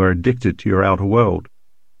when you are addicted to your outer world.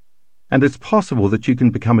 And it's possible that you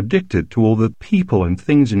can become addicted to all the people and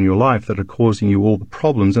things in your life that are causing you all the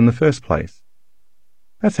problems in the first place.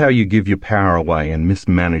 That's how you give your power away and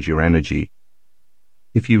mismanage your energy.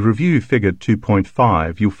 If you review Figure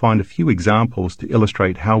 2.5, you'll find a few examples to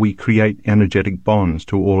illustrate how we create energetic bonds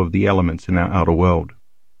to all of the elements in our outer world.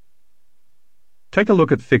 Take a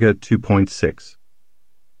look at Figure 2.6.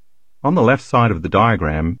 On the left side of the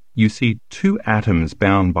diagram, you see two atoms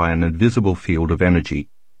bound by an invisible field of energy.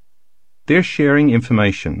 They're sharing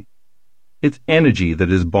information. It's energy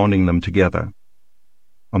that is bonding them together.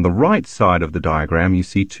 On the right side of the diagram, you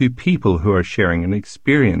see two people who are sharing an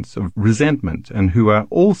experience of resentment and who are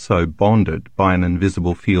also bonded by an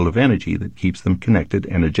invisible field of energy that keeps them connected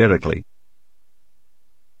energetically.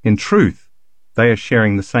 In truth, they are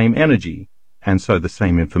sharing the same energy and so the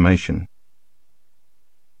same information.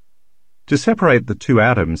 To separate the two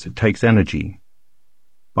atoms, it takes energy.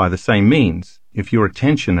 By the same means, if your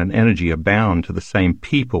attention and energy are bound to the same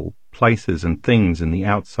people, places, and things in the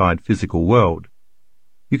outside physical world,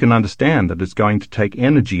 you can understand that it's going to take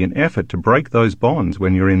energy and effort to break those bonds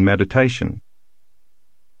when you're in meditation.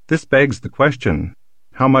 This begs the question,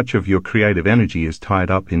 how much of your creative energy is tied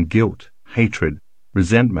up in guilt, hatred,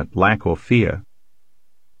 resentment, lack, or fear?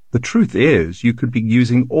 The truth is, you could be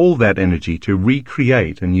using all that energy to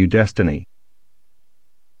recreate a new destiny.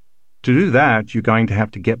 To do that, you're going to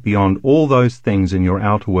have to get beyond all those things in your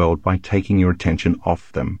outer world by taking your attention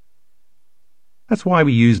off them. That's why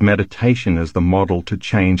we use meditation as the model to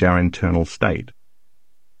change our internal state.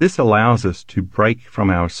 This allows us to break from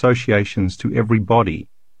our associations to everybody,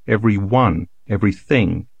 everyone,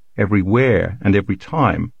 everything, everywhere, and every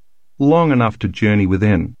time, long enough to journey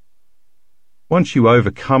within. Once you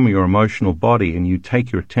overcome your emotional body and you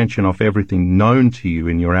take your attention off everything known to you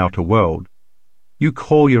in your outer world, you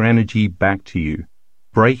call your energy back to you,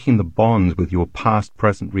 breaking the bonds with your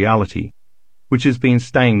past-present reality, which has been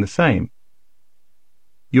staying the same.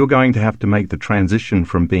 You're going to have to make the transition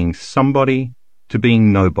from being somebody to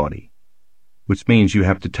being nobody, which means you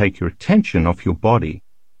have to take your attention off your body,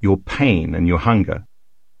 your pain, and your hunger.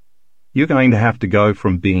 You're going to have to go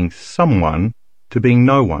from being someone to being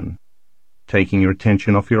no one, taking your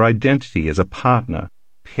attention off your identity as a partner,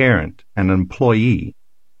 parent, and employee.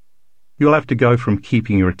 You'll have to go from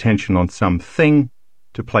keeping your attention on something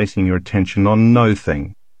to placing your attention on no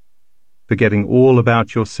thing, forgetting all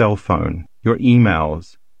about your cell phone, your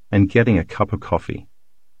emails, and getting a cup of coffee.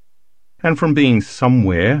 And from being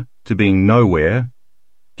somewhere to being nowhere,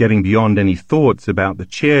 getting beyond any thoughts about the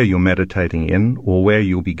chair you're meditating in or where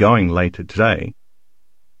you'll be going later today.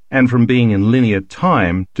 And from being in linear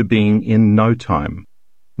time to being in no time,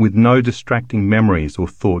 with no distracting memories or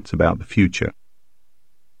thoughts about the future.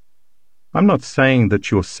 I'm not saying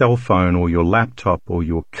that your cell phone or your laptop or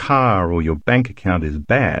your car or your bank account is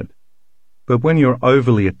bad. But when you're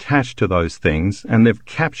overly attached to those things and they've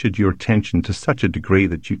captured your attention to such a degree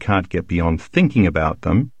that you can't get beyond thinking about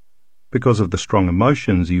them because of the strong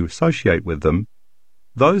emotions you associate with them,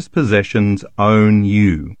 those possessions own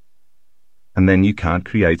you. And then you can't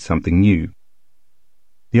create something new.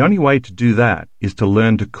 The only way to do that is to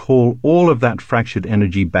learn to call all of that fractured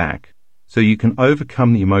energy back so you can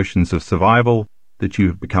overcome the emotions of survival that you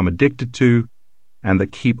have become addicted to and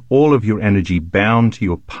that keep all of your energy bound to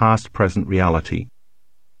your past-present reality.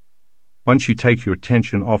 Once you take your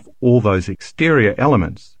attention off all those exterior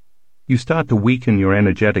elements, you start to weaken your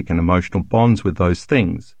energetic and emotional bonds with those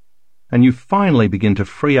things, and you finally begin to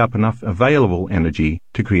free up enough available energy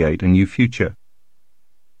to create a new future.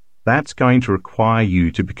 That's going to require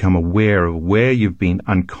you to become aware of where you've been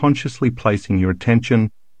unconsciously placing your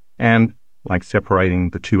attention, and, like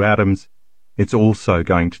separating the two atoms, it's also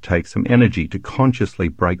going to take some energy to consciously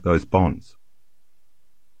break those bonds.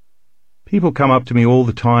 People come up to me all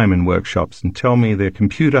the time in workshops and tell me their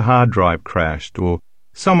computer hard drive crashed, or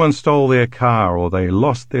someone stole their car, or they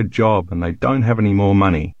lost their job and they don't have any more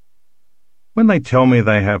money. When they tell me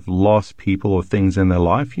they have lost people or things in their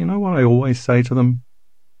life, you know what I always say to them?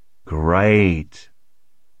 Great.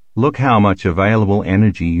 Look how much available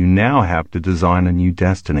energy you now have to design a new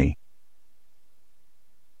destiny.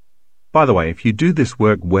 By the way, if you do this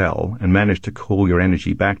work well and manage to call your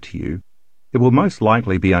energy back to you, it will most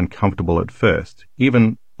likely be uncomfortable at first,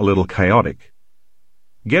 even a little chaotic.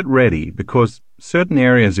 Get ready, because certain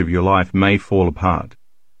areas of your life may fall apart.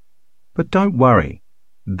 But don't worry.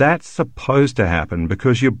 That's supposed to happen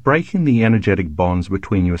because you're breaking the energetic bonds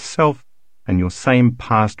between yourself and your same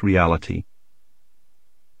past reality.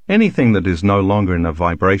 Anything that is no longer in a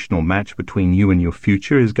vibrational match between you and your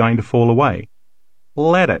future is going to fall away.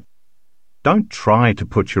 Let it. Don't try to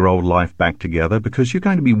put your old life back together because you're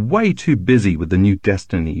going to be way too busy with the new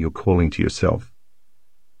destiny you're calling to yourself.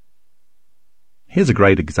 Here's a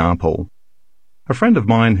great example. A friend of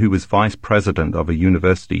mine who was vice president of a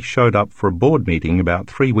university showed up for a board meeting about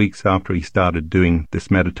 3 weeks after he started doing this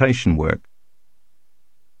meditation work.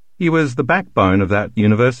 He was the backbone of that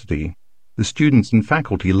university. The students and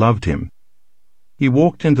faculty loved him. He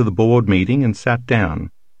walked into the board meeting and sat down,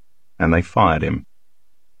 and they fired him.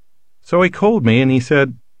 So he called me and he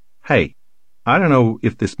said, "Hey, I don't know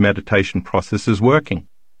if this meditation process is working.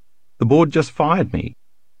 The board just fired me.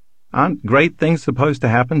 Aren't great things supposed to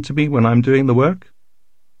happen to me when I'm doing the work?"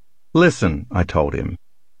 "Listen," I told him,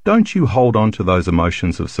 "don't you hold on to those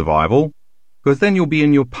emotions of survival, because then you'll be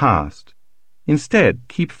in your past. Instead,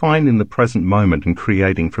 keep finding the present moment and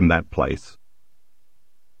creating from that place."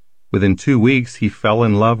 Within 2 weeks, he fell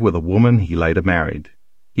in love with a woman he later married.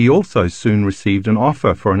 He also soon received an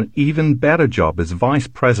offer for an even better job as vice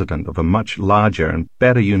president of a much larger and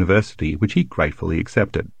better university, which he gratefully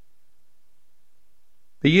accepted.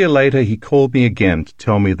 A year later, he called me again to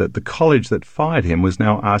tell me that the college that fired him was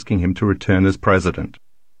now asking him to return as president.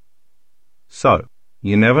 So,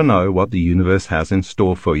 you never know what the universe has in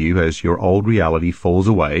store for you as your old reality falls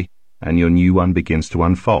away and your new one begins to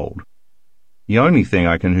unfold. The only thing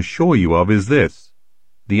I can assure you of is this: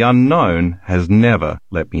 the unknown has never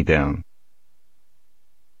let me down.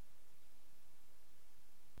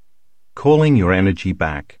 Calling your energy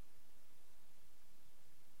back.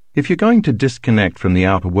 If you're going to disconnect from the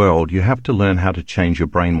outer world, you have to learn how to change your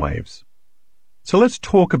brainwaves. So let's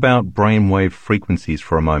talk about brainwave frequencies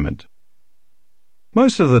for a moment.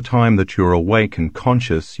 Most of the time that you're awake and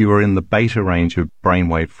conscious, you are in the beta range of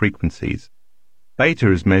brainwave frequencies. Beta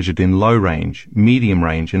is measured in low range, medium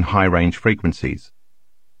range, and high range frequencies.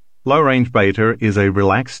 Low range beta is a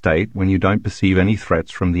relaxed state when you don't perceive any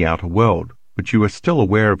threats from the outer world, but you are still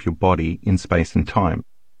aware of your body in space and time.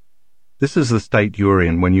 This is the state you are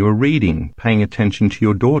in when you are reading, paying attention to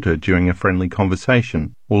your daughter during a friendly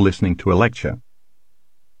conversation, or listening to a lecture.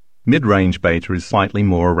 Mid-range beta is slightly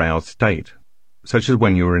more aroused state, such as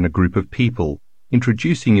when you are in a group of people,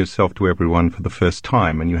 introducing yourself to everyone for the first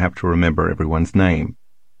time and you have to remember everyone's name.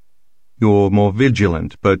 You're more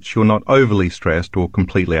vigilant, but you're not overly stressed or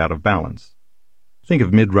completely out of balance. Think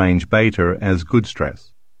of mid-range beta as good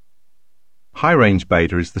stress. High-range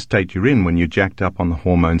beta is the state you're in when you're jacked up on the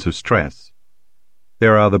hormones of stress.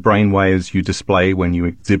 There are the brain waves you display when you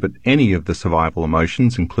exhibit any of the survival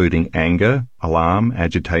emotions, including anger, alarm,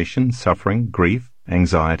 agitation, suffering, grief,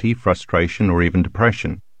 anxiety, frustration, or even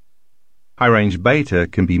depression. High-range beta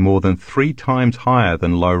can be more than 3 times higher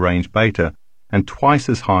than low-range beta and twice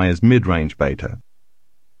as high as mid-range beta.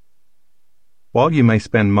 While you may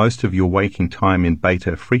spend most of your waking time in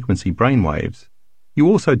beta frequency brainwaves, you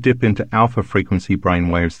also dip into alpha frequency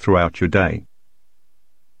brainwaves throughout your day.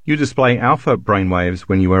 You display alpha brainwaves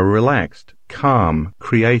when you are relaxed, calm,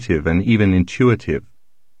 creative, and even intuitive,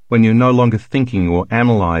 when you're no longer thinking or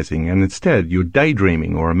analyzing and instead you're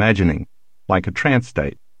daydreaming or imagining, like a trance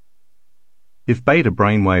state. If beta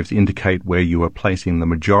brainwaves indicate where you are placing the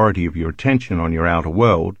majority of your attention on your outer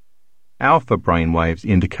world, alpha brainwaves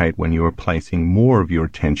indicate when you are placing more of your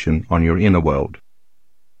attention on your inner world.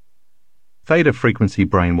 Theta frequency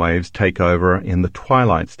brainwaves take over in the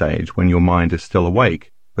twilight stage when your mind is still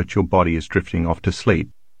awake, but your body is drifting off to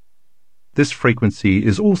sleep. This frequency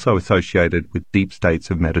is also associated with deep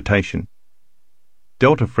states of meditation.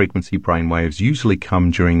 Delta frequency brainwaves usually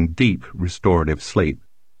come during deep restorative sleep.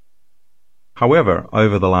 However,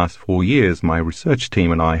 over the last 4 years, my research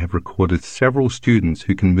team and I have recorded several students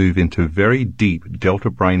who can move into very deep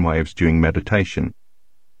delta brainwaves during meditation.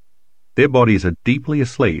 Their bodies are deeply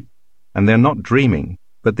asleep, and they're not dreaming,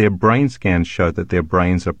 but their brain scans show that their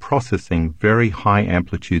brains are processing very high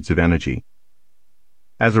amplitudes of energy.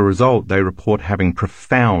 As a result, they report having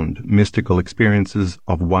profound mystical experiences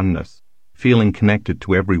of oneness, feeling connected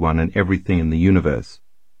to everyone and everything in the universe.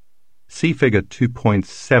 See Figure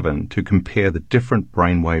 2.7 to compare the different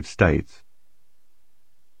brainwave states.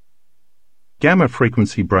 Gamma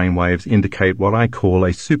frequency brainwaves indicate what I call a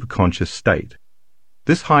superconscious state.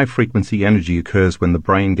 This high-frequency energy occurs when the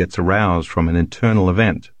brain gets aroused from an internal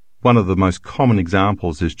event. One of the most common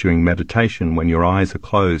examples is during meditation when your eyes are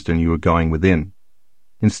closed and you are going within,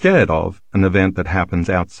 instead of an event that happens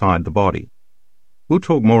outside the body. We'll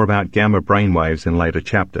talk more about gamma brainwaves in later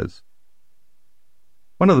chapters.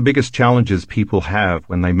 One of the biggest challenges people have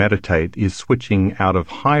when they meditate is switching out of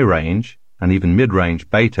high-range and even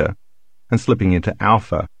mid-range beta and slipping into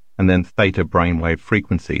alpha and then theta brainwave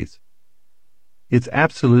frequencies. It's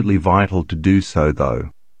absolutely vital to do so,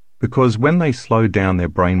 though, because when they slow down their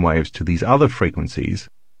brainwaves to these other frequencies,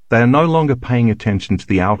 they are no longer paying attention to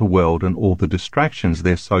the outer world and all the distractions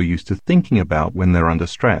they're so used to thinking about when they're under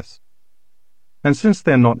stress. And since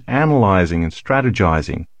they're not analyzing and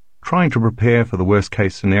strategizing, trying to prepare for the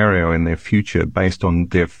worst-case scenario in their future based on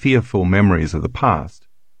their fearful memories of the past,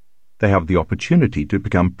 they have the opportunity to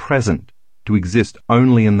become present, to exist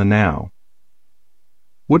only in the now.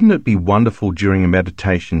 Wouldn't it be wonderful during a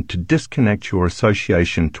meditation to disconnect your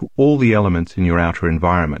association to all the elements in your outer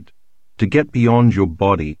environment, to get beyond your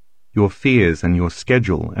body, your fears and your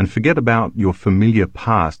schedule, and forget about your familiar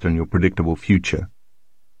past and your predictable future.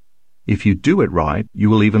 If you do it right,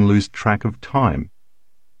 you will even lose track of time.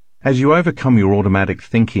 As you overcome your automatic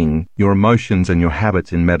thinking, your emotions and your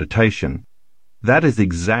habits in meditation, that is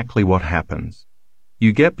exactly what happens.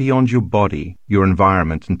 You get beyond your body, your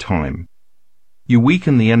environment and time. You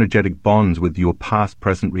weaken the energetic bonds with your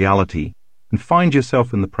past-present reality and find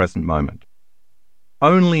yourself in the present moment.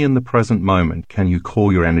 Only in the present moment can you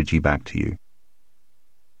call your energy back to you.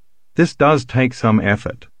 This does take some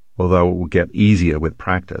effort, although it will get easier with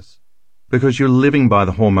practice, because you're living by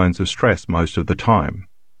the hormones of stress most of the time.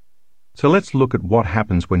 So let's look at what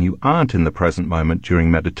happens when you aren't in the present moment during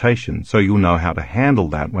meditation, so you'll know how to handle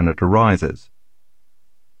that when it arises.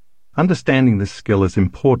 Understanding this skill is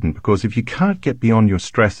important because if you can't get beyond your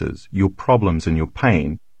stresses, your problems and your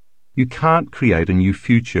pain, you can't create a new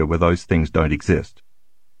future where those things don't exist.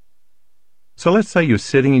 So let's say you're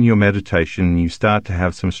sitting in your meditation and you start to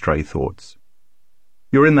have some stray thoughts.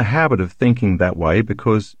 You're in the habit of thinking that way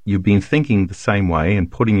because you've been thinking the same way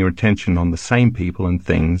and putting your attention on the same people and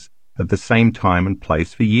things at the same time and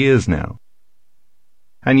place for years now.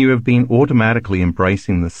 And you have been automatically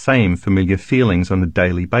embracing the same familiar feelings on a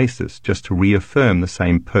daily basis just to reaffirm the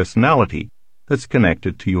same personality that's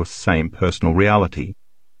connected to your same personal reality,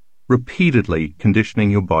 repeatedly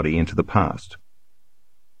conditioning your body into the past.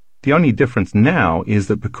 The only difference now is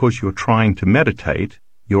that because you're trying to meditate,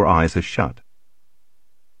 your eyes are shut.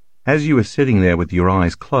 As you are sitting there with your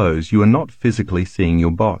eyes closed, you are not physically seeing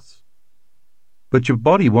your boss. But your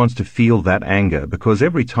body wants to feel that anger because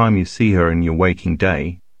every time you see her in your waking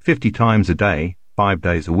day, 50 times a day, 5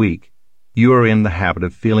 days a week, you are in the habit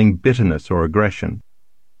of feeling bitterness or aggression.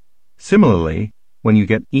 Similarly, when you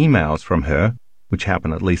get emails from her, which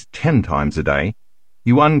happen at least 10 times a day,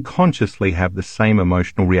 you unconsciously have the same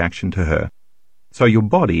emotional reaction to her. So your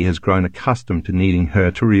body has grown accustomed to needing her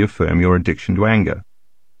to reaffirm your addiction to anger.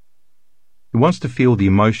 It wants to feel the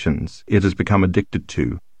emotions it has become addicted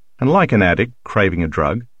to. And like an addict craving a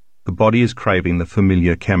drug, the body is craving the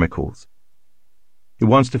familiar chemicals. It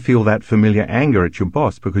wants to feel that familiar anger at your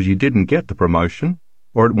boss because you didn't get the promotion,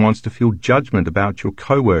 or it wants to feel judgment about your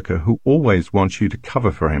coworker who always wants you to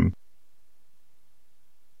cover for him.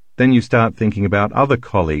 Then you start thinking about other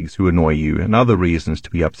colleagues who annoy you and other reasons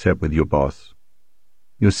to be upset with your boss.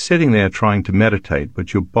 You're sitting there trying to meditate,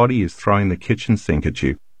 but your body is throwing the kitchen sink at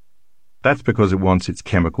you. That's because it wants its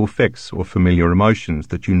chemical fix or familiar emotions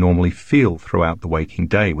that you normally feel throughout the waking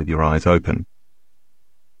day with your eyes open.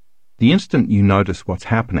 The instant you notice what's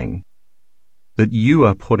happening, that you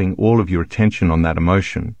are putting all of your attention on that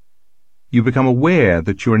emotion, you become aware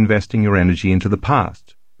that you're investing your energy into the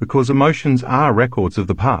past, because emotions are records of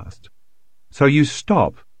the past. So you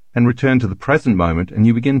stop and return to the present moment and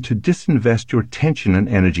you begin to disinvest your attention and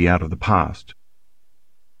energy out of the past.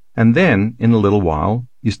 And then, in a little while,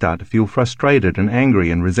 you start to feel frustrated and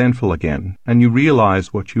angry and resentful again, and you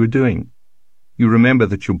realize what you are doing. You remember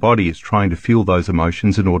that your body is trying to feel those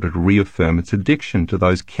emotions in order to reaffirm its addiction to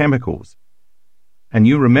those chemicals. And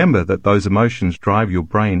you remember that those emotions drive your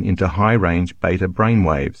brain into high-range beta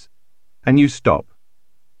brainwaves. And you stop.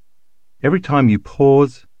 Every time you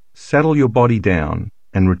pause, settle your body down,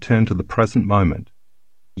 and return to the present moment,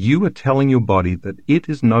 you are telling your body that it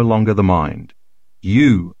is no longer the mind.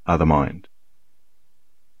 You are the mind.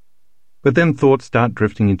 But then thoughts start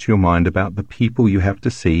drifting into your mind about the people you have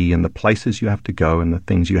to see and the places you have to go and the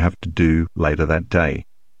things you have to do later that day.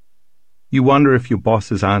 You wonder if your boss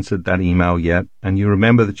has answered that email yet, and you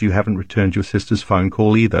remember that you haven't returned your sister's phone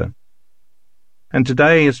call either. And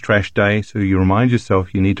today is trash day, so you remind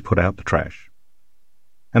yourself you need to put out the trash.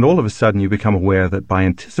 And all of a sudden you become aware that by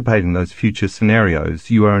anticipating those future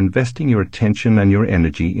scenarios, you are investing your attention and your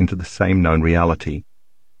energy into the same known reality.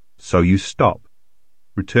 So you stop,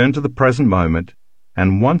 return to the present moment,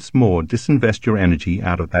 and once more disinvest your energy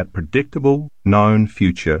out of that predictable, known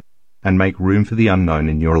future and make room for the unknown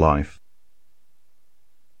in your life.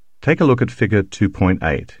 Take a look at figure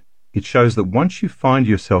 2.8. It shows that once you find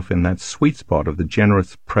yourself in that sweet spot of the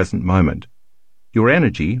generous present moment, your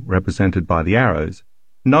energy, represented by the arrows,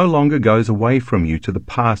 no longer goes away from you to the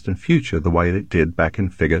past and future the way it did back in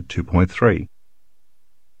figure 2.3.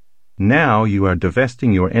 Now you are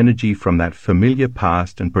divesting your energy from that familiar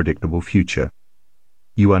past and predictable future.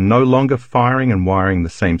 You are no longer firing and wiring the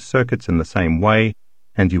same circuits in the same way,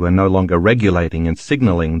 and you are no longer regulating and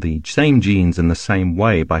signaling the same genes in the same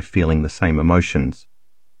way by feeling the same emotions.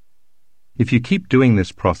 If you keep doing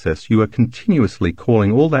this process, you are continuously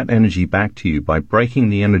calling all that energy back to you by breaking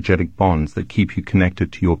the energetic bonds that keep you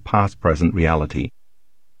connected to your past-present reality.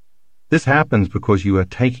 This happens because you are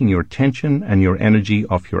taking your attention and your energy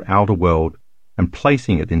off your outer world and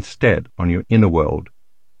placing it instead on your inner world,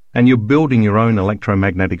 and you're building your own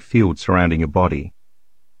electromagnetic field surrounding your body.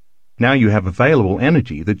 Now you have available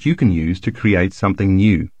energy that you can use to create something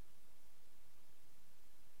new.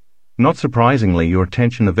 Not surprisingly, your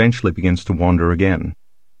attention eventually begins to wander again.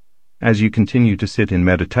 As you continue to sit in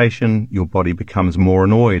meditation, your body becomes more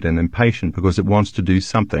annoyed and impatient because it wants to do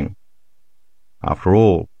something. After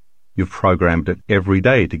all, you've programmed it every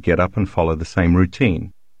day to get up and follow the same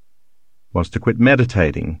routine. It wants to quit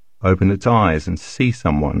meditating, open its eyes and see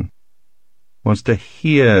someone. It wants to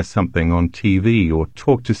hear something on TV or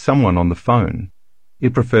talk to someone on the phone.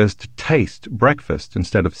 It prefers to taste breakfast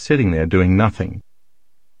instead of sitting there doing nothing.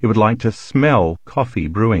 It would like to smell coffee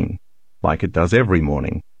brewing, like it does every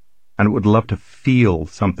morning, and it would love to feel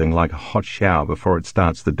something like a hot shower before it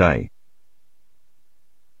starts the day.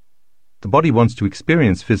 The body wants to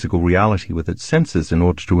experience physical reality with its senses in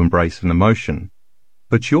order to embrace an emotion,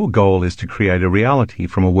 but your goal is to create a reality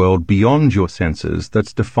from a world beyond your senses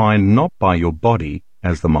that's defined not by your body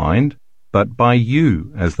as the mind, but by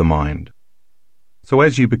you as the mind. So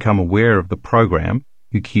as you become aware of the program,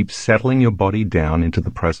 you keep settling your body down into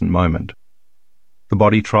the present moment. The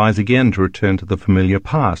body tries again to return to the familiar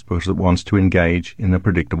past because it wants to engage in a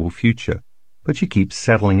predictable future, but you keep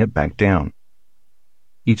settling it back down.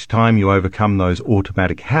 Each time you overcome those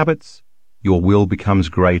automatic habits, your will becomes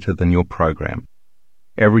greater than your program.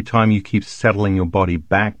 Every time you keep settling your body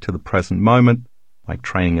back to the present moment, like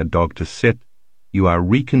training a dog to sit, you are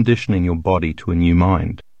reconditioning your body to a new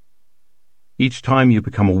mind. Each time you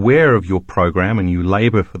become aware of your program and you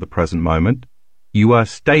labor for the present moment, you are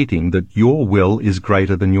stating that your will is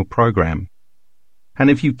greater than your program.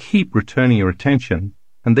 And if you keep returning your attention,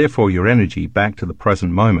 and therefore your energy, back to the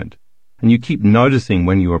present moment, and you keep noticing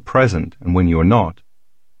when you are present and when you are not,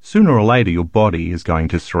 sooner or later your body is going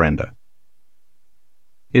to surrender.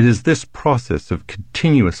 It is this process of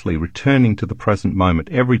continuously returning to the present moment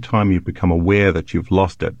every time you become aware that you've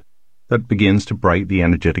lost it that begins to break the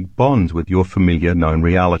energetic bonds with your familiar known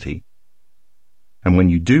reality. And when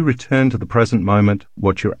you do return to the present moment,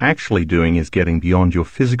 what you're actually doing is getting beyond your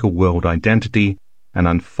physical world identity and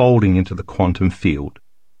unfolding into the quantum field,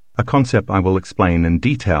 a concept I will explain in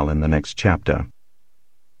detail in the next chapter.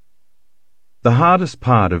 The hardest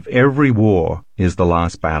part of every war is the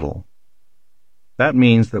last battle. That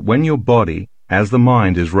means that when your body, as the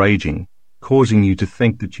mind, is raging, causing you to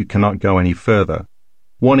think that you cannot go any further,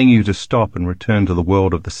 wanting you to stop and return to the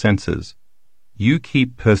world of the senses, you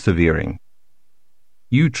keep persevering.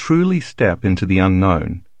 You truly step into the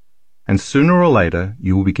unknown, and sooner or later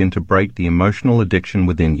you will begin to break the emotional addiction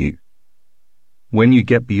within you. When you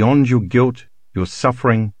get beyond your guilt, your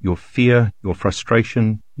suffering, your fear, your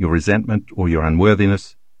frustration, your resentment, or your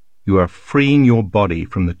unworthiness, you are freeing your body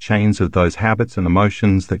from the chains of those habits and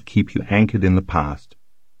emotions that keep you anchored in the past.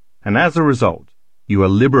 And as a result, you are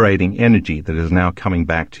liberating energy that is now coming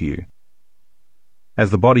back to you.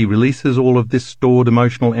 As the body releases all of this stored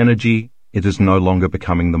emotional energy, it is no longer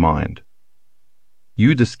becoming the mind.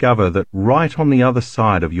 You discover that right on the other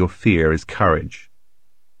side of your fear is courage.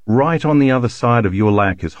 Right on the other side of your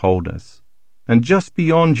lack is wholeness. And just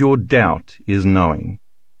beyond your doubt is knowing.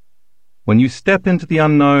 When you step into the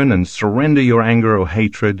unknown and surrender your anger or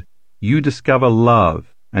hatred, you discover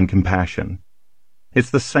love and compassion. It's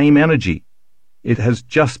the same energy. It has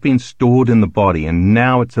just been stored in the body, and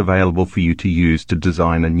now it's available for you to use to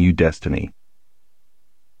design a new destiny.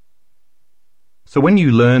 So when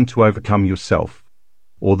you learn to overcome yourself,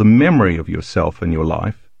 or the memory of yourself in your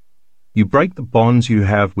life, you break the bonds you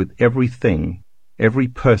have with everything, every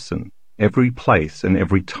person, every place, and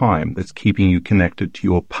every time that's keeping you connected to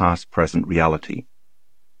your past-present reality.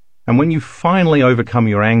 And when you finally overcome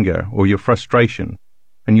your anger or your frustration,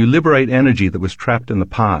 and you liberate energy that was trapped in the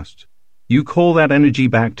past, you call that energy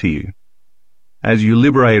back to you. As you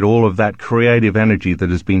liberate all of that creative energy that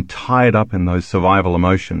has been tied up in those survival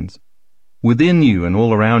emotions, within you and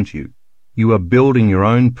all around you, you are building your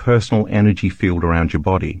own personal energy field around your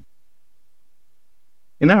body.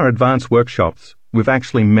 In our advanced workshops, we've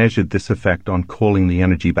actually measured this effect on calling the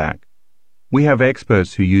energy back. We have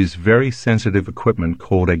experts who use very sensitive equipment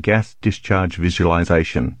called a gas discharge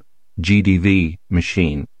visualization, GDV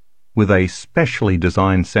machine, with a specially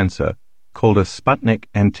designed sensor called a Sputnik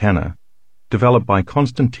antenna, developed by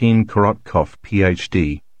Konstantin Korotkov,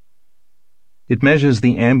 Ph.D. It measures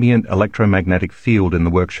the ambient electromagnetic field in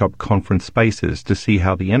the workshop conference spaces to see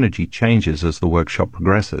how the energy changes as the workshop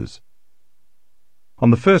progresses. On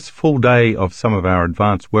the first full day of some of our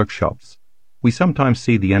advanced workshops, we sometimes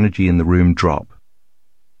see the energy in the room drop.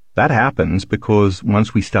 That happens because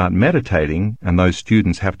once we start meditating, and those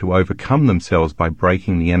students have to overcome themselves by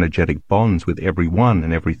breaking the energetic bonds with everyone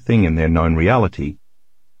and everything in their known reality,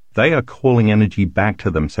 they are calling energy back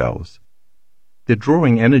to themselves. They're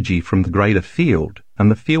drawing energy from the greater field,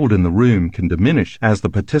 and the field in the room can diminish as the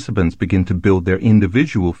participants begin to build their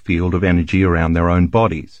individual field of energy around their own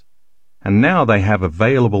bodies. And now they have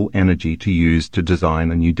available energy to use to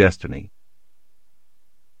design a new destiny.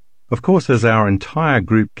 Of course, as our entire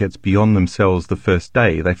group gets beyond themselves the first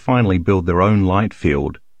day, they finally build their own light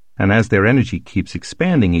field, and as their energy keeps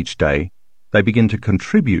expanding each day, they begin to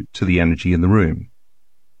contribute to the energy in the room.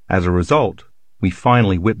 As a result, we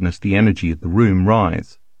finally witness the energy of the room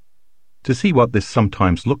rise. To see what this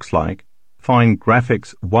sometimes looks like, find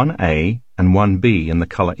graphics 1A and 1B in the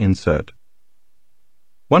color insert.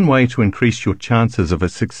 One way to increase your chances of a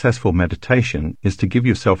successful meditation is to give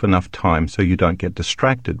yourself enough time so you don't get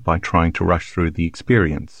distracted by trying to rush through the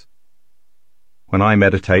experience. When I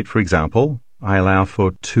meditate, for example, I allow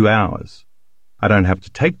for 2 hours. I don't have to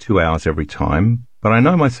take 2 hours every time, but I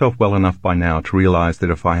know myself well enough by now to realize that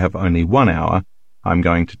if I have only 1 hour, I'm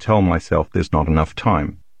going to tell myself there's not enough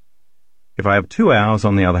time. If I have 2 hours,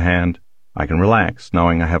 on the other hand, I can relax,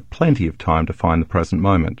 knowing I have plenty of time to find the present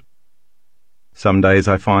moment. Some days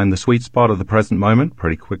I find the sweet spot of the present moment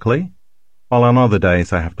pretty quickly, while on other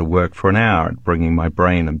days I have to work for an hour at bringing my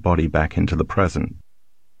brain and body back into the present.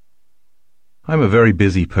 I'm a very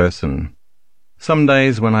busy person. Some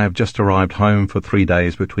days when I have just arrived home for 3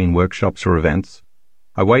 days between workshops or events,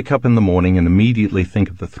 I wake up in the morning and immediately think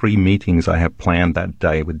of the 3 meetings I have planned that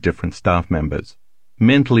day with different staff members,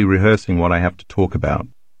 mentally rehearsing what I have to talk about.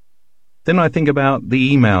 Then I think about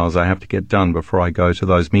the emails I have to get done before I go to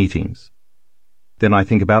those meetings. Then I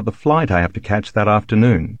think about the flight I have to catch that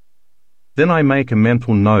afternoon. Then I make a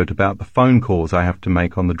mental note about the phone calls I have to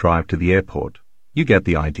make on the drive to the airport. You get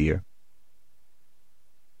the idea.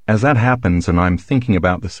 As that happens and I'm thinking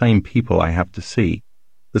about the same people I have to see,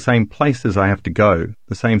 the same places I have to go,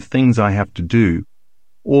 the same things I have to do,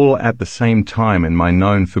 all at the same time in my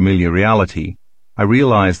known familiar reality, I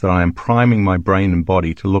realize that I am priming my brain and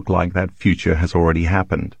body to look like that future has already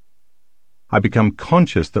happened. I become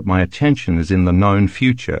conscious that my attention is in the known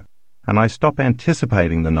future, and I stop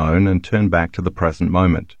anticipating the known and turn back to the present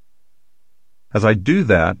moment. As I do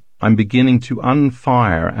that, I'm beginning to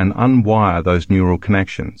unfire and unwire those neural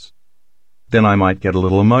connections. Then I might get a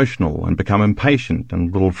little emotional and become impatient and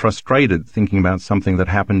a little frustrated thinking about something that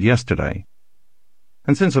happened yesterday.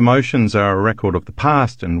 And since emotions are a record of the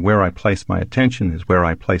past and where I place my attention is where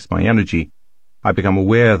I place my energy, I become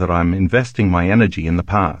aware that I'm investing my energy in the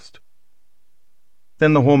past.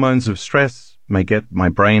 Then the hormones of stress may get my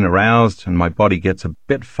brain aroused and my body gets a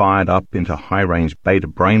bit fired up into high-range beta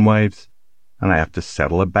brainwaves, and I have to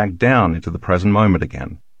settle it back down into the present moment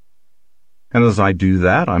again. And as I do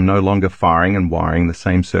that, I'm no longer firing and wiring the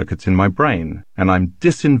same circuits in my brain, and I'm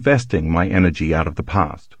disinvesting my energy out of the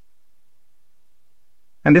past.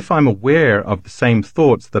 And if I'm aware of the same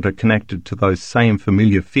thoughts that are connected to those same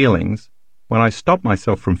familiar feelings, when I stop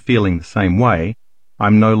myself from feeling the same way,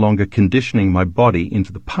 I'm no longer conditioning my body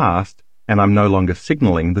into the past, and I'm no longer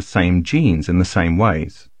signaling the same genes in the same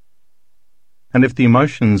ways. And if the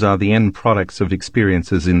emotions are the end products of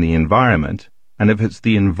experiences in the environment, and if it's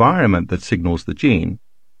the environment that signals the gene,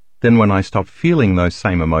 then when I stop feeling those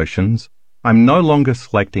same emotions, I'm no longer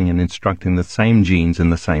selecting and instructing the same genes in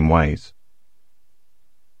the same ways.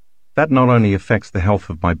 That not only affects the health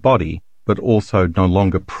of my body, but also no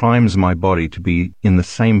longer primes my body to be in the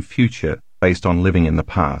same future based on living in the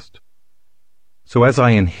past. So as I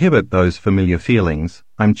inhibit those familiar feelings,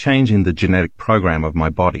 I'm changing the genetic program of my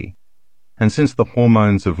body. And since the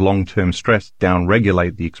hormones of long-term stress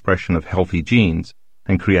downregulate the expression of healthy genes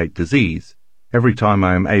and create disease, every time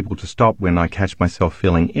I am able to stop when I catch myself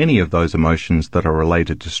feeling any of those emotions that are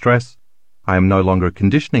related to stress, I am no longer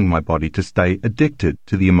conditioning my body to stay addicted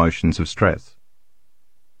to the emotions of stress.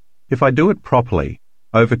 If I do it properly,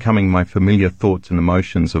 overcoming my familiar thoughts and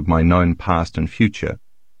emotions of my known past and future,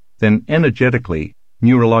 then energetically,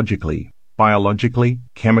 neurologically, biologically,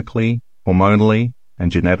 chemically, hormonally,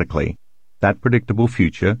 and genetically, that predictable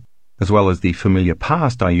future, as well as the familiar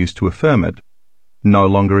past I used to affirm it, no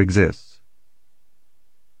longer exists.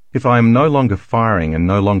 If I am no longer firing and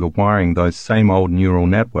no longer wiring those same old neural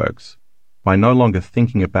networks, by no longer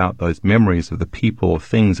thinking about those memories of the people or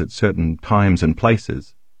things at certain times and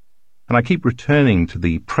places, and I keep returning to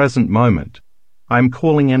the present moment, I am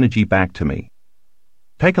calling energy back to me.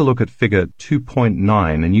 Take a look at figure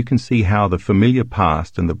 2.9 and you can see how the familiar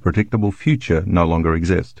past and the predictable future no longer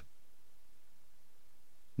exist.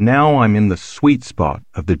 Now I'm in the sweet spot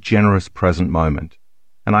of the generous present moment,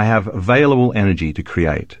 and I have available energy to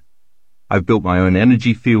create. I've built my own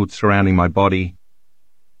energy field surrounding my body.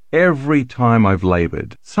 Every time I've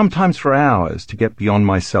labored, sometimes for hours, to get beyond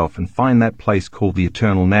myself and find that place called the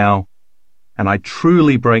eternal now, and I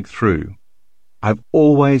truly break through, I've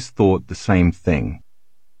always thought the same thing.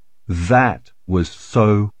 That was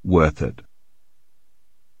so worth it.